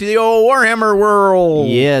 went to the old Warhammer world.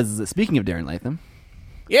 Yes. Speaking of Darren Latham.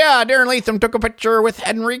 Yeah, Darren Latham took a picture with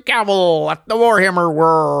Henry Cavill at the Warhammer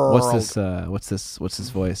world. What's this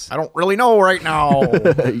voice? I don't really know right now.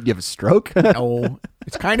 You have a stroke? No,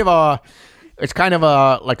 it's kind of a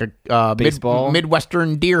like a baseball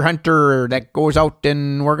Midwestern deer hunter that goes out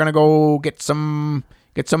and we're gonna go get some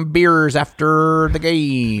beers after the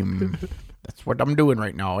game. That's what I'm doing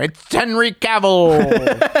right now. It's Henry Cavill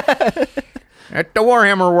at the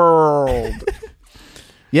Warhammer world.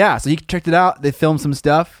 Yeah, so you checked it out. They filmed some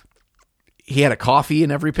stuff. He had a coffee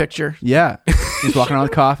in every picture. Yeah, he's walking around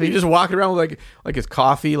with coffee. He's just walking around with like his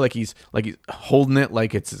coffee, like he's holding it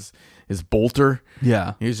like it's his bolter.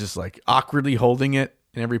 Yeah, he's just like awkwardly holding it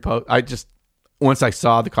in every post. Once I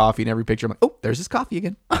saw the coffee in every picture, I'm like, oh, there's his coffee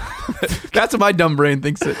again. That's what my dumb brain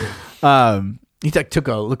thinks it. He like took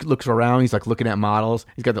a look, looks around. He's like looking at models.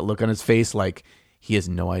 He's got that look on his face like He has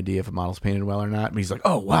no idea if a model's painted well or not. But he's like,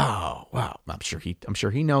 oh wow. I'm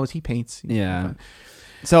sure he knows. He paints. Yeah.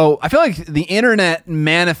 So I feel like the internet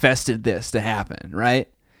manifested this to happen, right?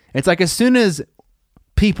 It's like as soon as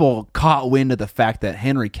people caught wind of the fact that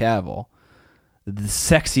Henry Cavill, the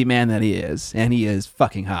sexy man that he is, and he is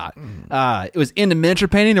fucking hot, it was into miniature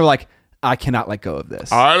painting. They were like, I cannot let go of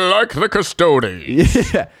this. I like the custodian.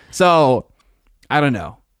 Yeah. So I don't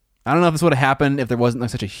know. I don't know if this would have happened if there wasn't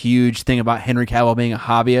like such a huge thing about Henry Cavill being a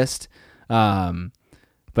hobbyist.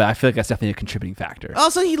 But I feel like that's definitely a contributing factor.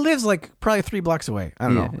 Also, he lives like probably 3 blocks away. I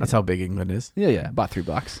don't know. That's how big England is. Yeah. About 3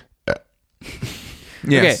 blocks.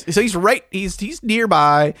 Yes. Okay. So he's right. He's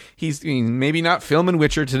nearby. He's maybe not filming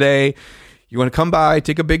Witcher today. You want to come by,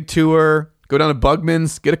 take a big tour, go down to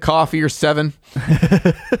Bugman's, get a coffee or 7,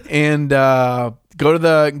 and go to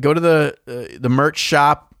the merch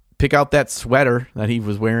shop, pick out that sweater that he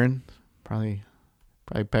was wearing. Probably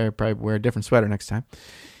wear a different sweater next time.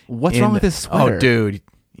 What's wrong with his sweater? Oh, dude.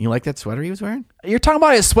 You like that sweater he was wearing? You're talking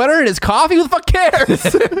about his sweater and his coffee? Who the fuck cares?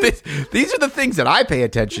 These are the things that I pay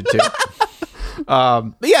attention to.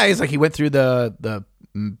 But yeah, he's like, he went through the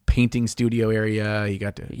painting studio area. He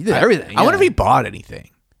did everything. I wonder if he bought anything.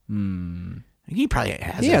 He probably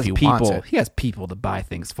has. He it has if he people. wants it. He has people to buy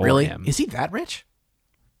things for Really? him. Is he that rich?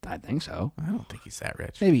 I think so. I don't think he's that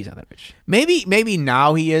rich. Maybe he's not that rich. Maybe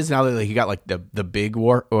now he is. Now that he got like the big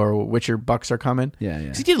War or Witcher bucks are coming. Yeah.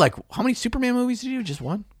 'Cause he did like, how many Superman movies did he do? Just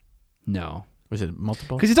one? No. Was it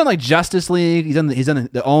multiple? Because he's done like Justice League. He's done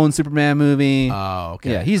the own Superman movie. Oh,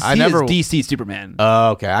 okay. Yeah, he is DC Superman.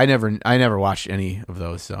 Oh, okay. I never watched any of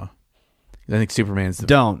those, so I think Superman's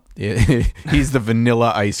Don't. He's the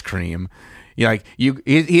vanilla ice cream. He's not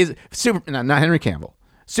Henry Cavill.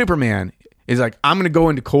 Superman is like, I'm going to go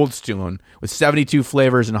into Cold Stone with 72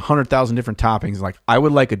 flavors and 100,000 different toppings. Like, I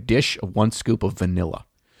would like a dish of 1 scoop of vanilla.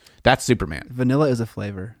 That's Superman. Vanilla is a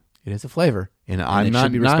flavor. It is a flavor, and it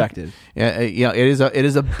should be respected. It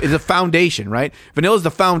is a foundation, right? Vanilla is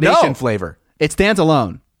the foundation flavor. It stands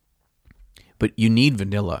alone. But you need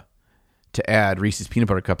vanilla to add Reese's peanut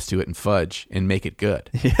butter cups to it and fudge and make it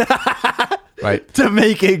good. Right? To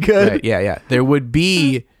make it good. Right, yeah. There would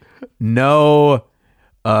be no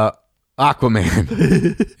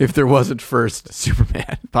Aquaman if there wasn't first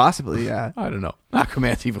Superman. Possibly, yeah. I don't know.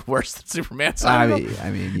 Aquaman's even worse than Superman. So I mean,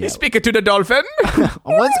 yeah. He's speaking to the dolphin.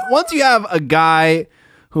 Once you have a guy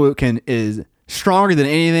who is stronger than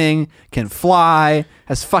anything, can fly,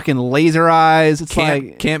 has fucking laser eyes, it's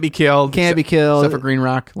can't be killed. Except for Green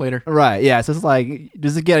Rock later. Right, yeah. So it's like,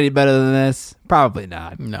 does it get any better than this? Probably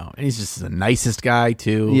not. No. And he's just the nicest guy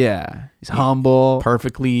too. Yeah. He's humble.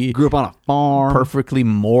 Perfectly. Grew up on a farm. Perfectly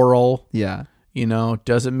moral. Yeah.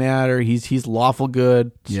 Doesn't matter. He's lawful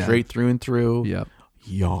good, straight through and through. Yep.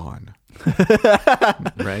 Yawn.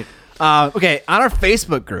 Right? Okay, on our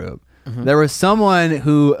Facebook group, there was someone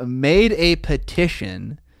who made a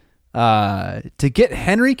petition to get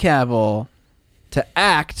Henry Cavill to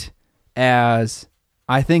act as,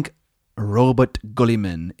 I think, Robert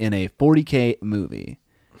Gulliman in a 40K movie.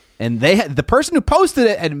 And the person who posted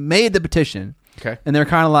it had made the petition. Okay. And they're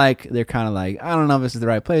kind of like, I don't know if this is the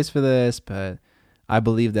right place for this, but I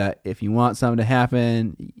believe that if you want something to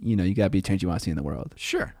happen, you got to be the change you want to see in the world.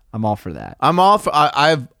 Sure. I'm all for that. I'm all for.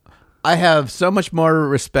 I have so much more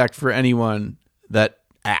respect for anyone that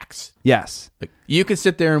acts. Yes. Like, you can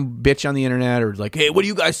sit there and bitch on the internet or like, hey, what do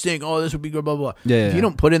you guys think? Oh, this would be good, blah, blah, blah. Yeah, if you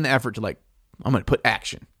don't put in the effort to like, I'm going to put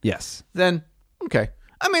action. Yes. Then, okay.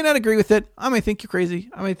 I may not agree with it. I may think you're crazy.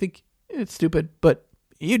 I may think it's stupid, but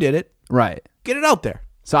you did it. Right. Get it out there.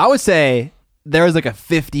 So I would say there was like a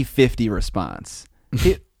 50-50 response.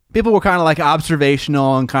 People were kind of like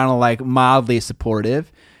observational and kind of like mildly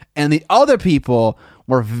supportive. And the other people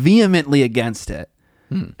were vehemently against it.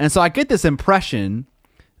 And so I get this impression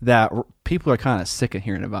that people are kind of sick of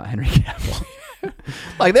hearing about Henry Cavill.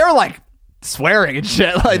 Like they were like swearing and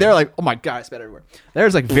shit. Like they're like, oh my God, it's bad everywhere.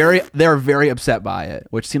 They're very upset by it,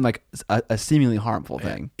 which seemed like a seemingly harmful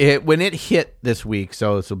thing. When it hit this week,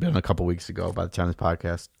 so this will be a couple weeks ago by the time this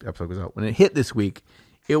podcast episode goes out. When it hit this week,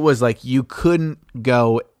 it was like you couldn't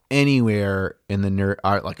go anywhere in the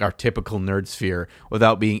our typical nerd sphere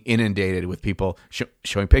without being inundated with people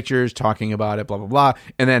showing pictures, talking about it, blah blah blah,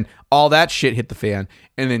 and then all that shit hit the fan.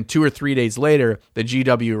 And then 2 or 3 days later, the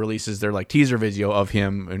GW releases their like teaser video of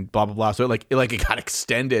him and blah blah blah. So it got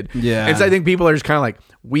extended. Yeah, and so I think people are just kind of like,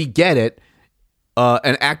 we get it.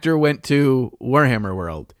 An actor went to Warhammer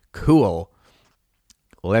World. Cool.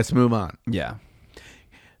 Let's move on. Yeah.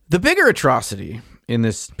 The bigger atrocity in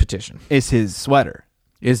this petition is his sweater.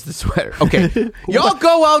 Is the sweater. Okay. Y'all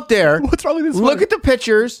go out there. What's wrong with this sweater? Look at the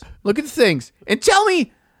pictures. Look at the things. And tell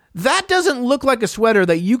me That doesn't look like a sweater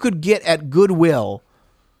that you could get at Goodwill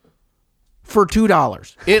for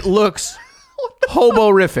 $2. It looks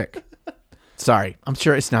hoborific. Sorry, I'm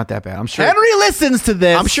sure it's not that bad. I'm sure Henry listens to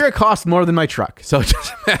this. I'm sure it costs more than my truck, so it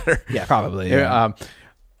doesn't matter. Yeah, probably. Yeah.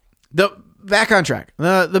 Back on track.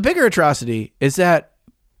 The bigger atrocity is that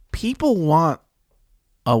people want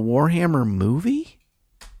a Warhammer movie.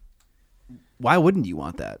 Why wouldn't you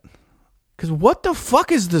want that? Because what the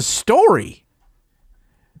fuck is the story?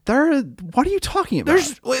 What are you talking about?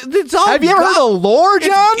 It's all. Have you ever heard of lore,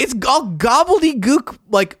 John? It's all gobbledygook,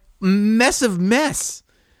 like mess of mess.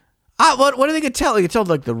 What are they gonna tell? They can tell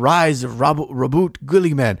like the rise of Raboot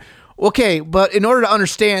Guilliman. Okay, but in order to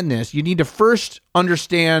understand this, you need to first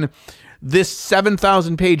understand this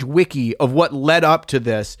 7,000 page wiki of what led up to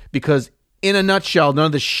this, because in a nutshell, none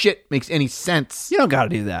of the shit makes any sense. You don't got to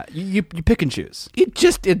do that. You pick and choose. It's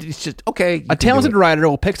just okay. A talented writer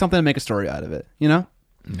will pick something and make a story out of it. You know?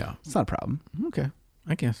 No, It's not a problem. okay,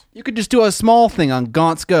 I guess. You could just do a small thing on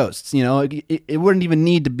Gaunt's Ghosts. You know, it wouldn't even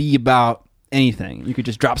need to be about anything. You could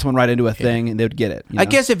just drop someone right into a thing and they would get it. You know? I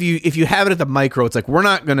guess if you have it at the micro, it's like we're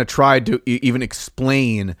not going to try to even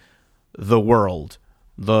explain the world,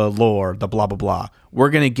 the lore, the blah blah blah.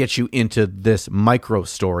 We're going to get you into this micro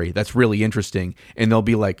story that's really interesting, and there'll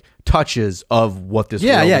be like touches of what this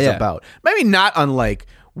world is about. Maybe not unlike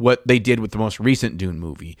what they did with the most recent Dune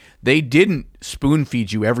movie. They didn't spoon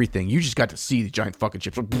feed you everything. You just got to see the giant fucking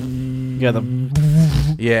ships. Yeah,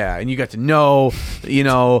 Yeah, and you got to know,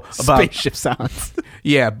 about spaceship sounds.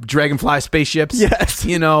 Yeah, dragonfly spaceships. Yes.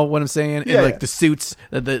 You know what I'm saying? Yeah, And like the suits,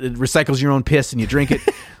 it recycles your own piss and you drink it.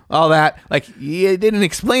 All that. Like, you didn't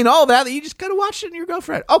explain all that. You just got to watch it in your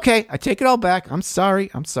girlfriend. Okay, I take it all back. I'm sorry.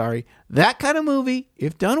 That kind of movie,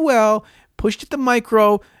 if done well, pushed at the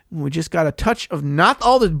micro, we just got a touch of not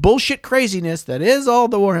all the bullshit craziness that is all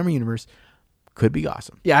the Warhammer universe, could be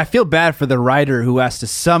awesome. Yeah, I feel bad for the writer who has to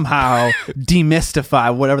somehow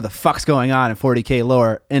demystify whatever the fuck's going on in 40K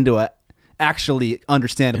lore into a actually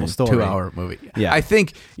understandable story. 2-hour movie. Yeah. I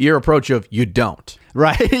think your approach of you don't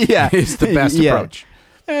Right? Yeah. is the best Yeah. approach.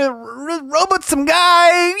 Robot some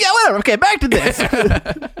guy. Yeah, whatever. Okay, back to this.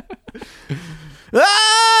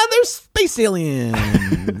 There's space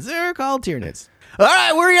aliens. They're called Tyranids. All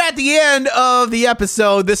right, we're at the end of the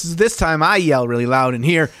episode. This time I yell really loud in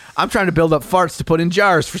here. I'm trying to build up farts to put in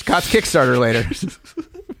jars for Scott's Kickstarter later.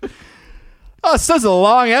 Oh, so it's a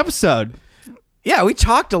long episode. Yeah, we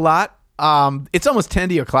talked a lot. It's almost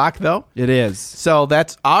 10 o'clock though. It is. So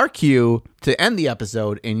that's our cue to end the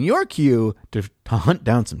episode, and your cue to hunt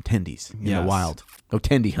down some tendies in the wild. Go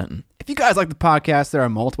tendy hunting. If you guys like the podcast, there are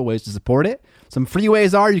multiple ways to support it. Some free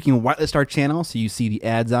ways are you can whitelist our channel so you see the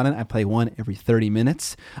ads on it. I play one every 30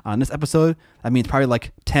 minutes. On this episode, that means probably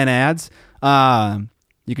like 10 ads.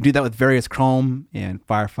 You can do that with various Chrome and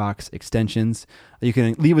Firefox extensions. You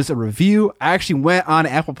can leave us a review. I actually went on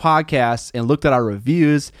Apple Podcasts and looked at our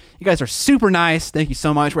reviews. You guys are super nice. Thank you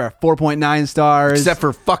so much. We're at 4.9 stars. Except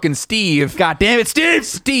for fucking Steve. God damn it, Steve!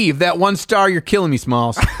 Steve, that 1 star, you're killing me,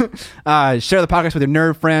 Smalls. Share the podcast with your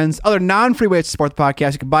nerd friends. Other non-free ways to support the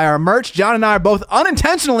podcast. You can buy our merch. John and I are both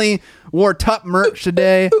unintentionally wore Tup merch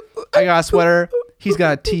today. I got a sweater. He's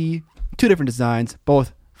got a tee. 2 different designs.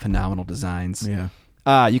 Both phenomenal designs. Yeah.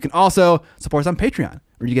 You can also support us on Patreon,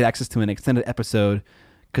 where you get access to an extended episode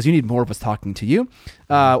because you need more of us talking to you.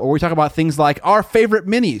 Where we talk about things like our favorite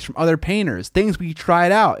minis from other painters, things we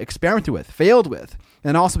tried out, experimented with, failed with,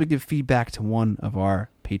 and also we give feedback to one of our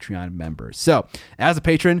Patreon members. So, as a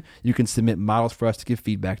patron, you can submit models for us to give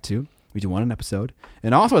feedback to. We do one an episode.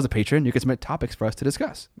 And also as a patron, you can submit topics for us to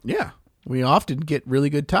discuss. Yeah. We often get really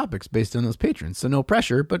good topics based on those patrons. So no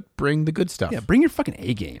pressure, but bring the good stuff. Yeah, bring your fucking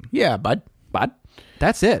A game. Yeah, bud.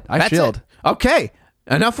 That's it. I chilled. It. Okay.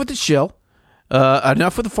 Enough with the chill.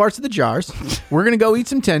 Enough with the farts of the jars. We're going to go eat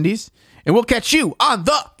some tendies, and we'll catch you on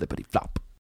the Flippity flop.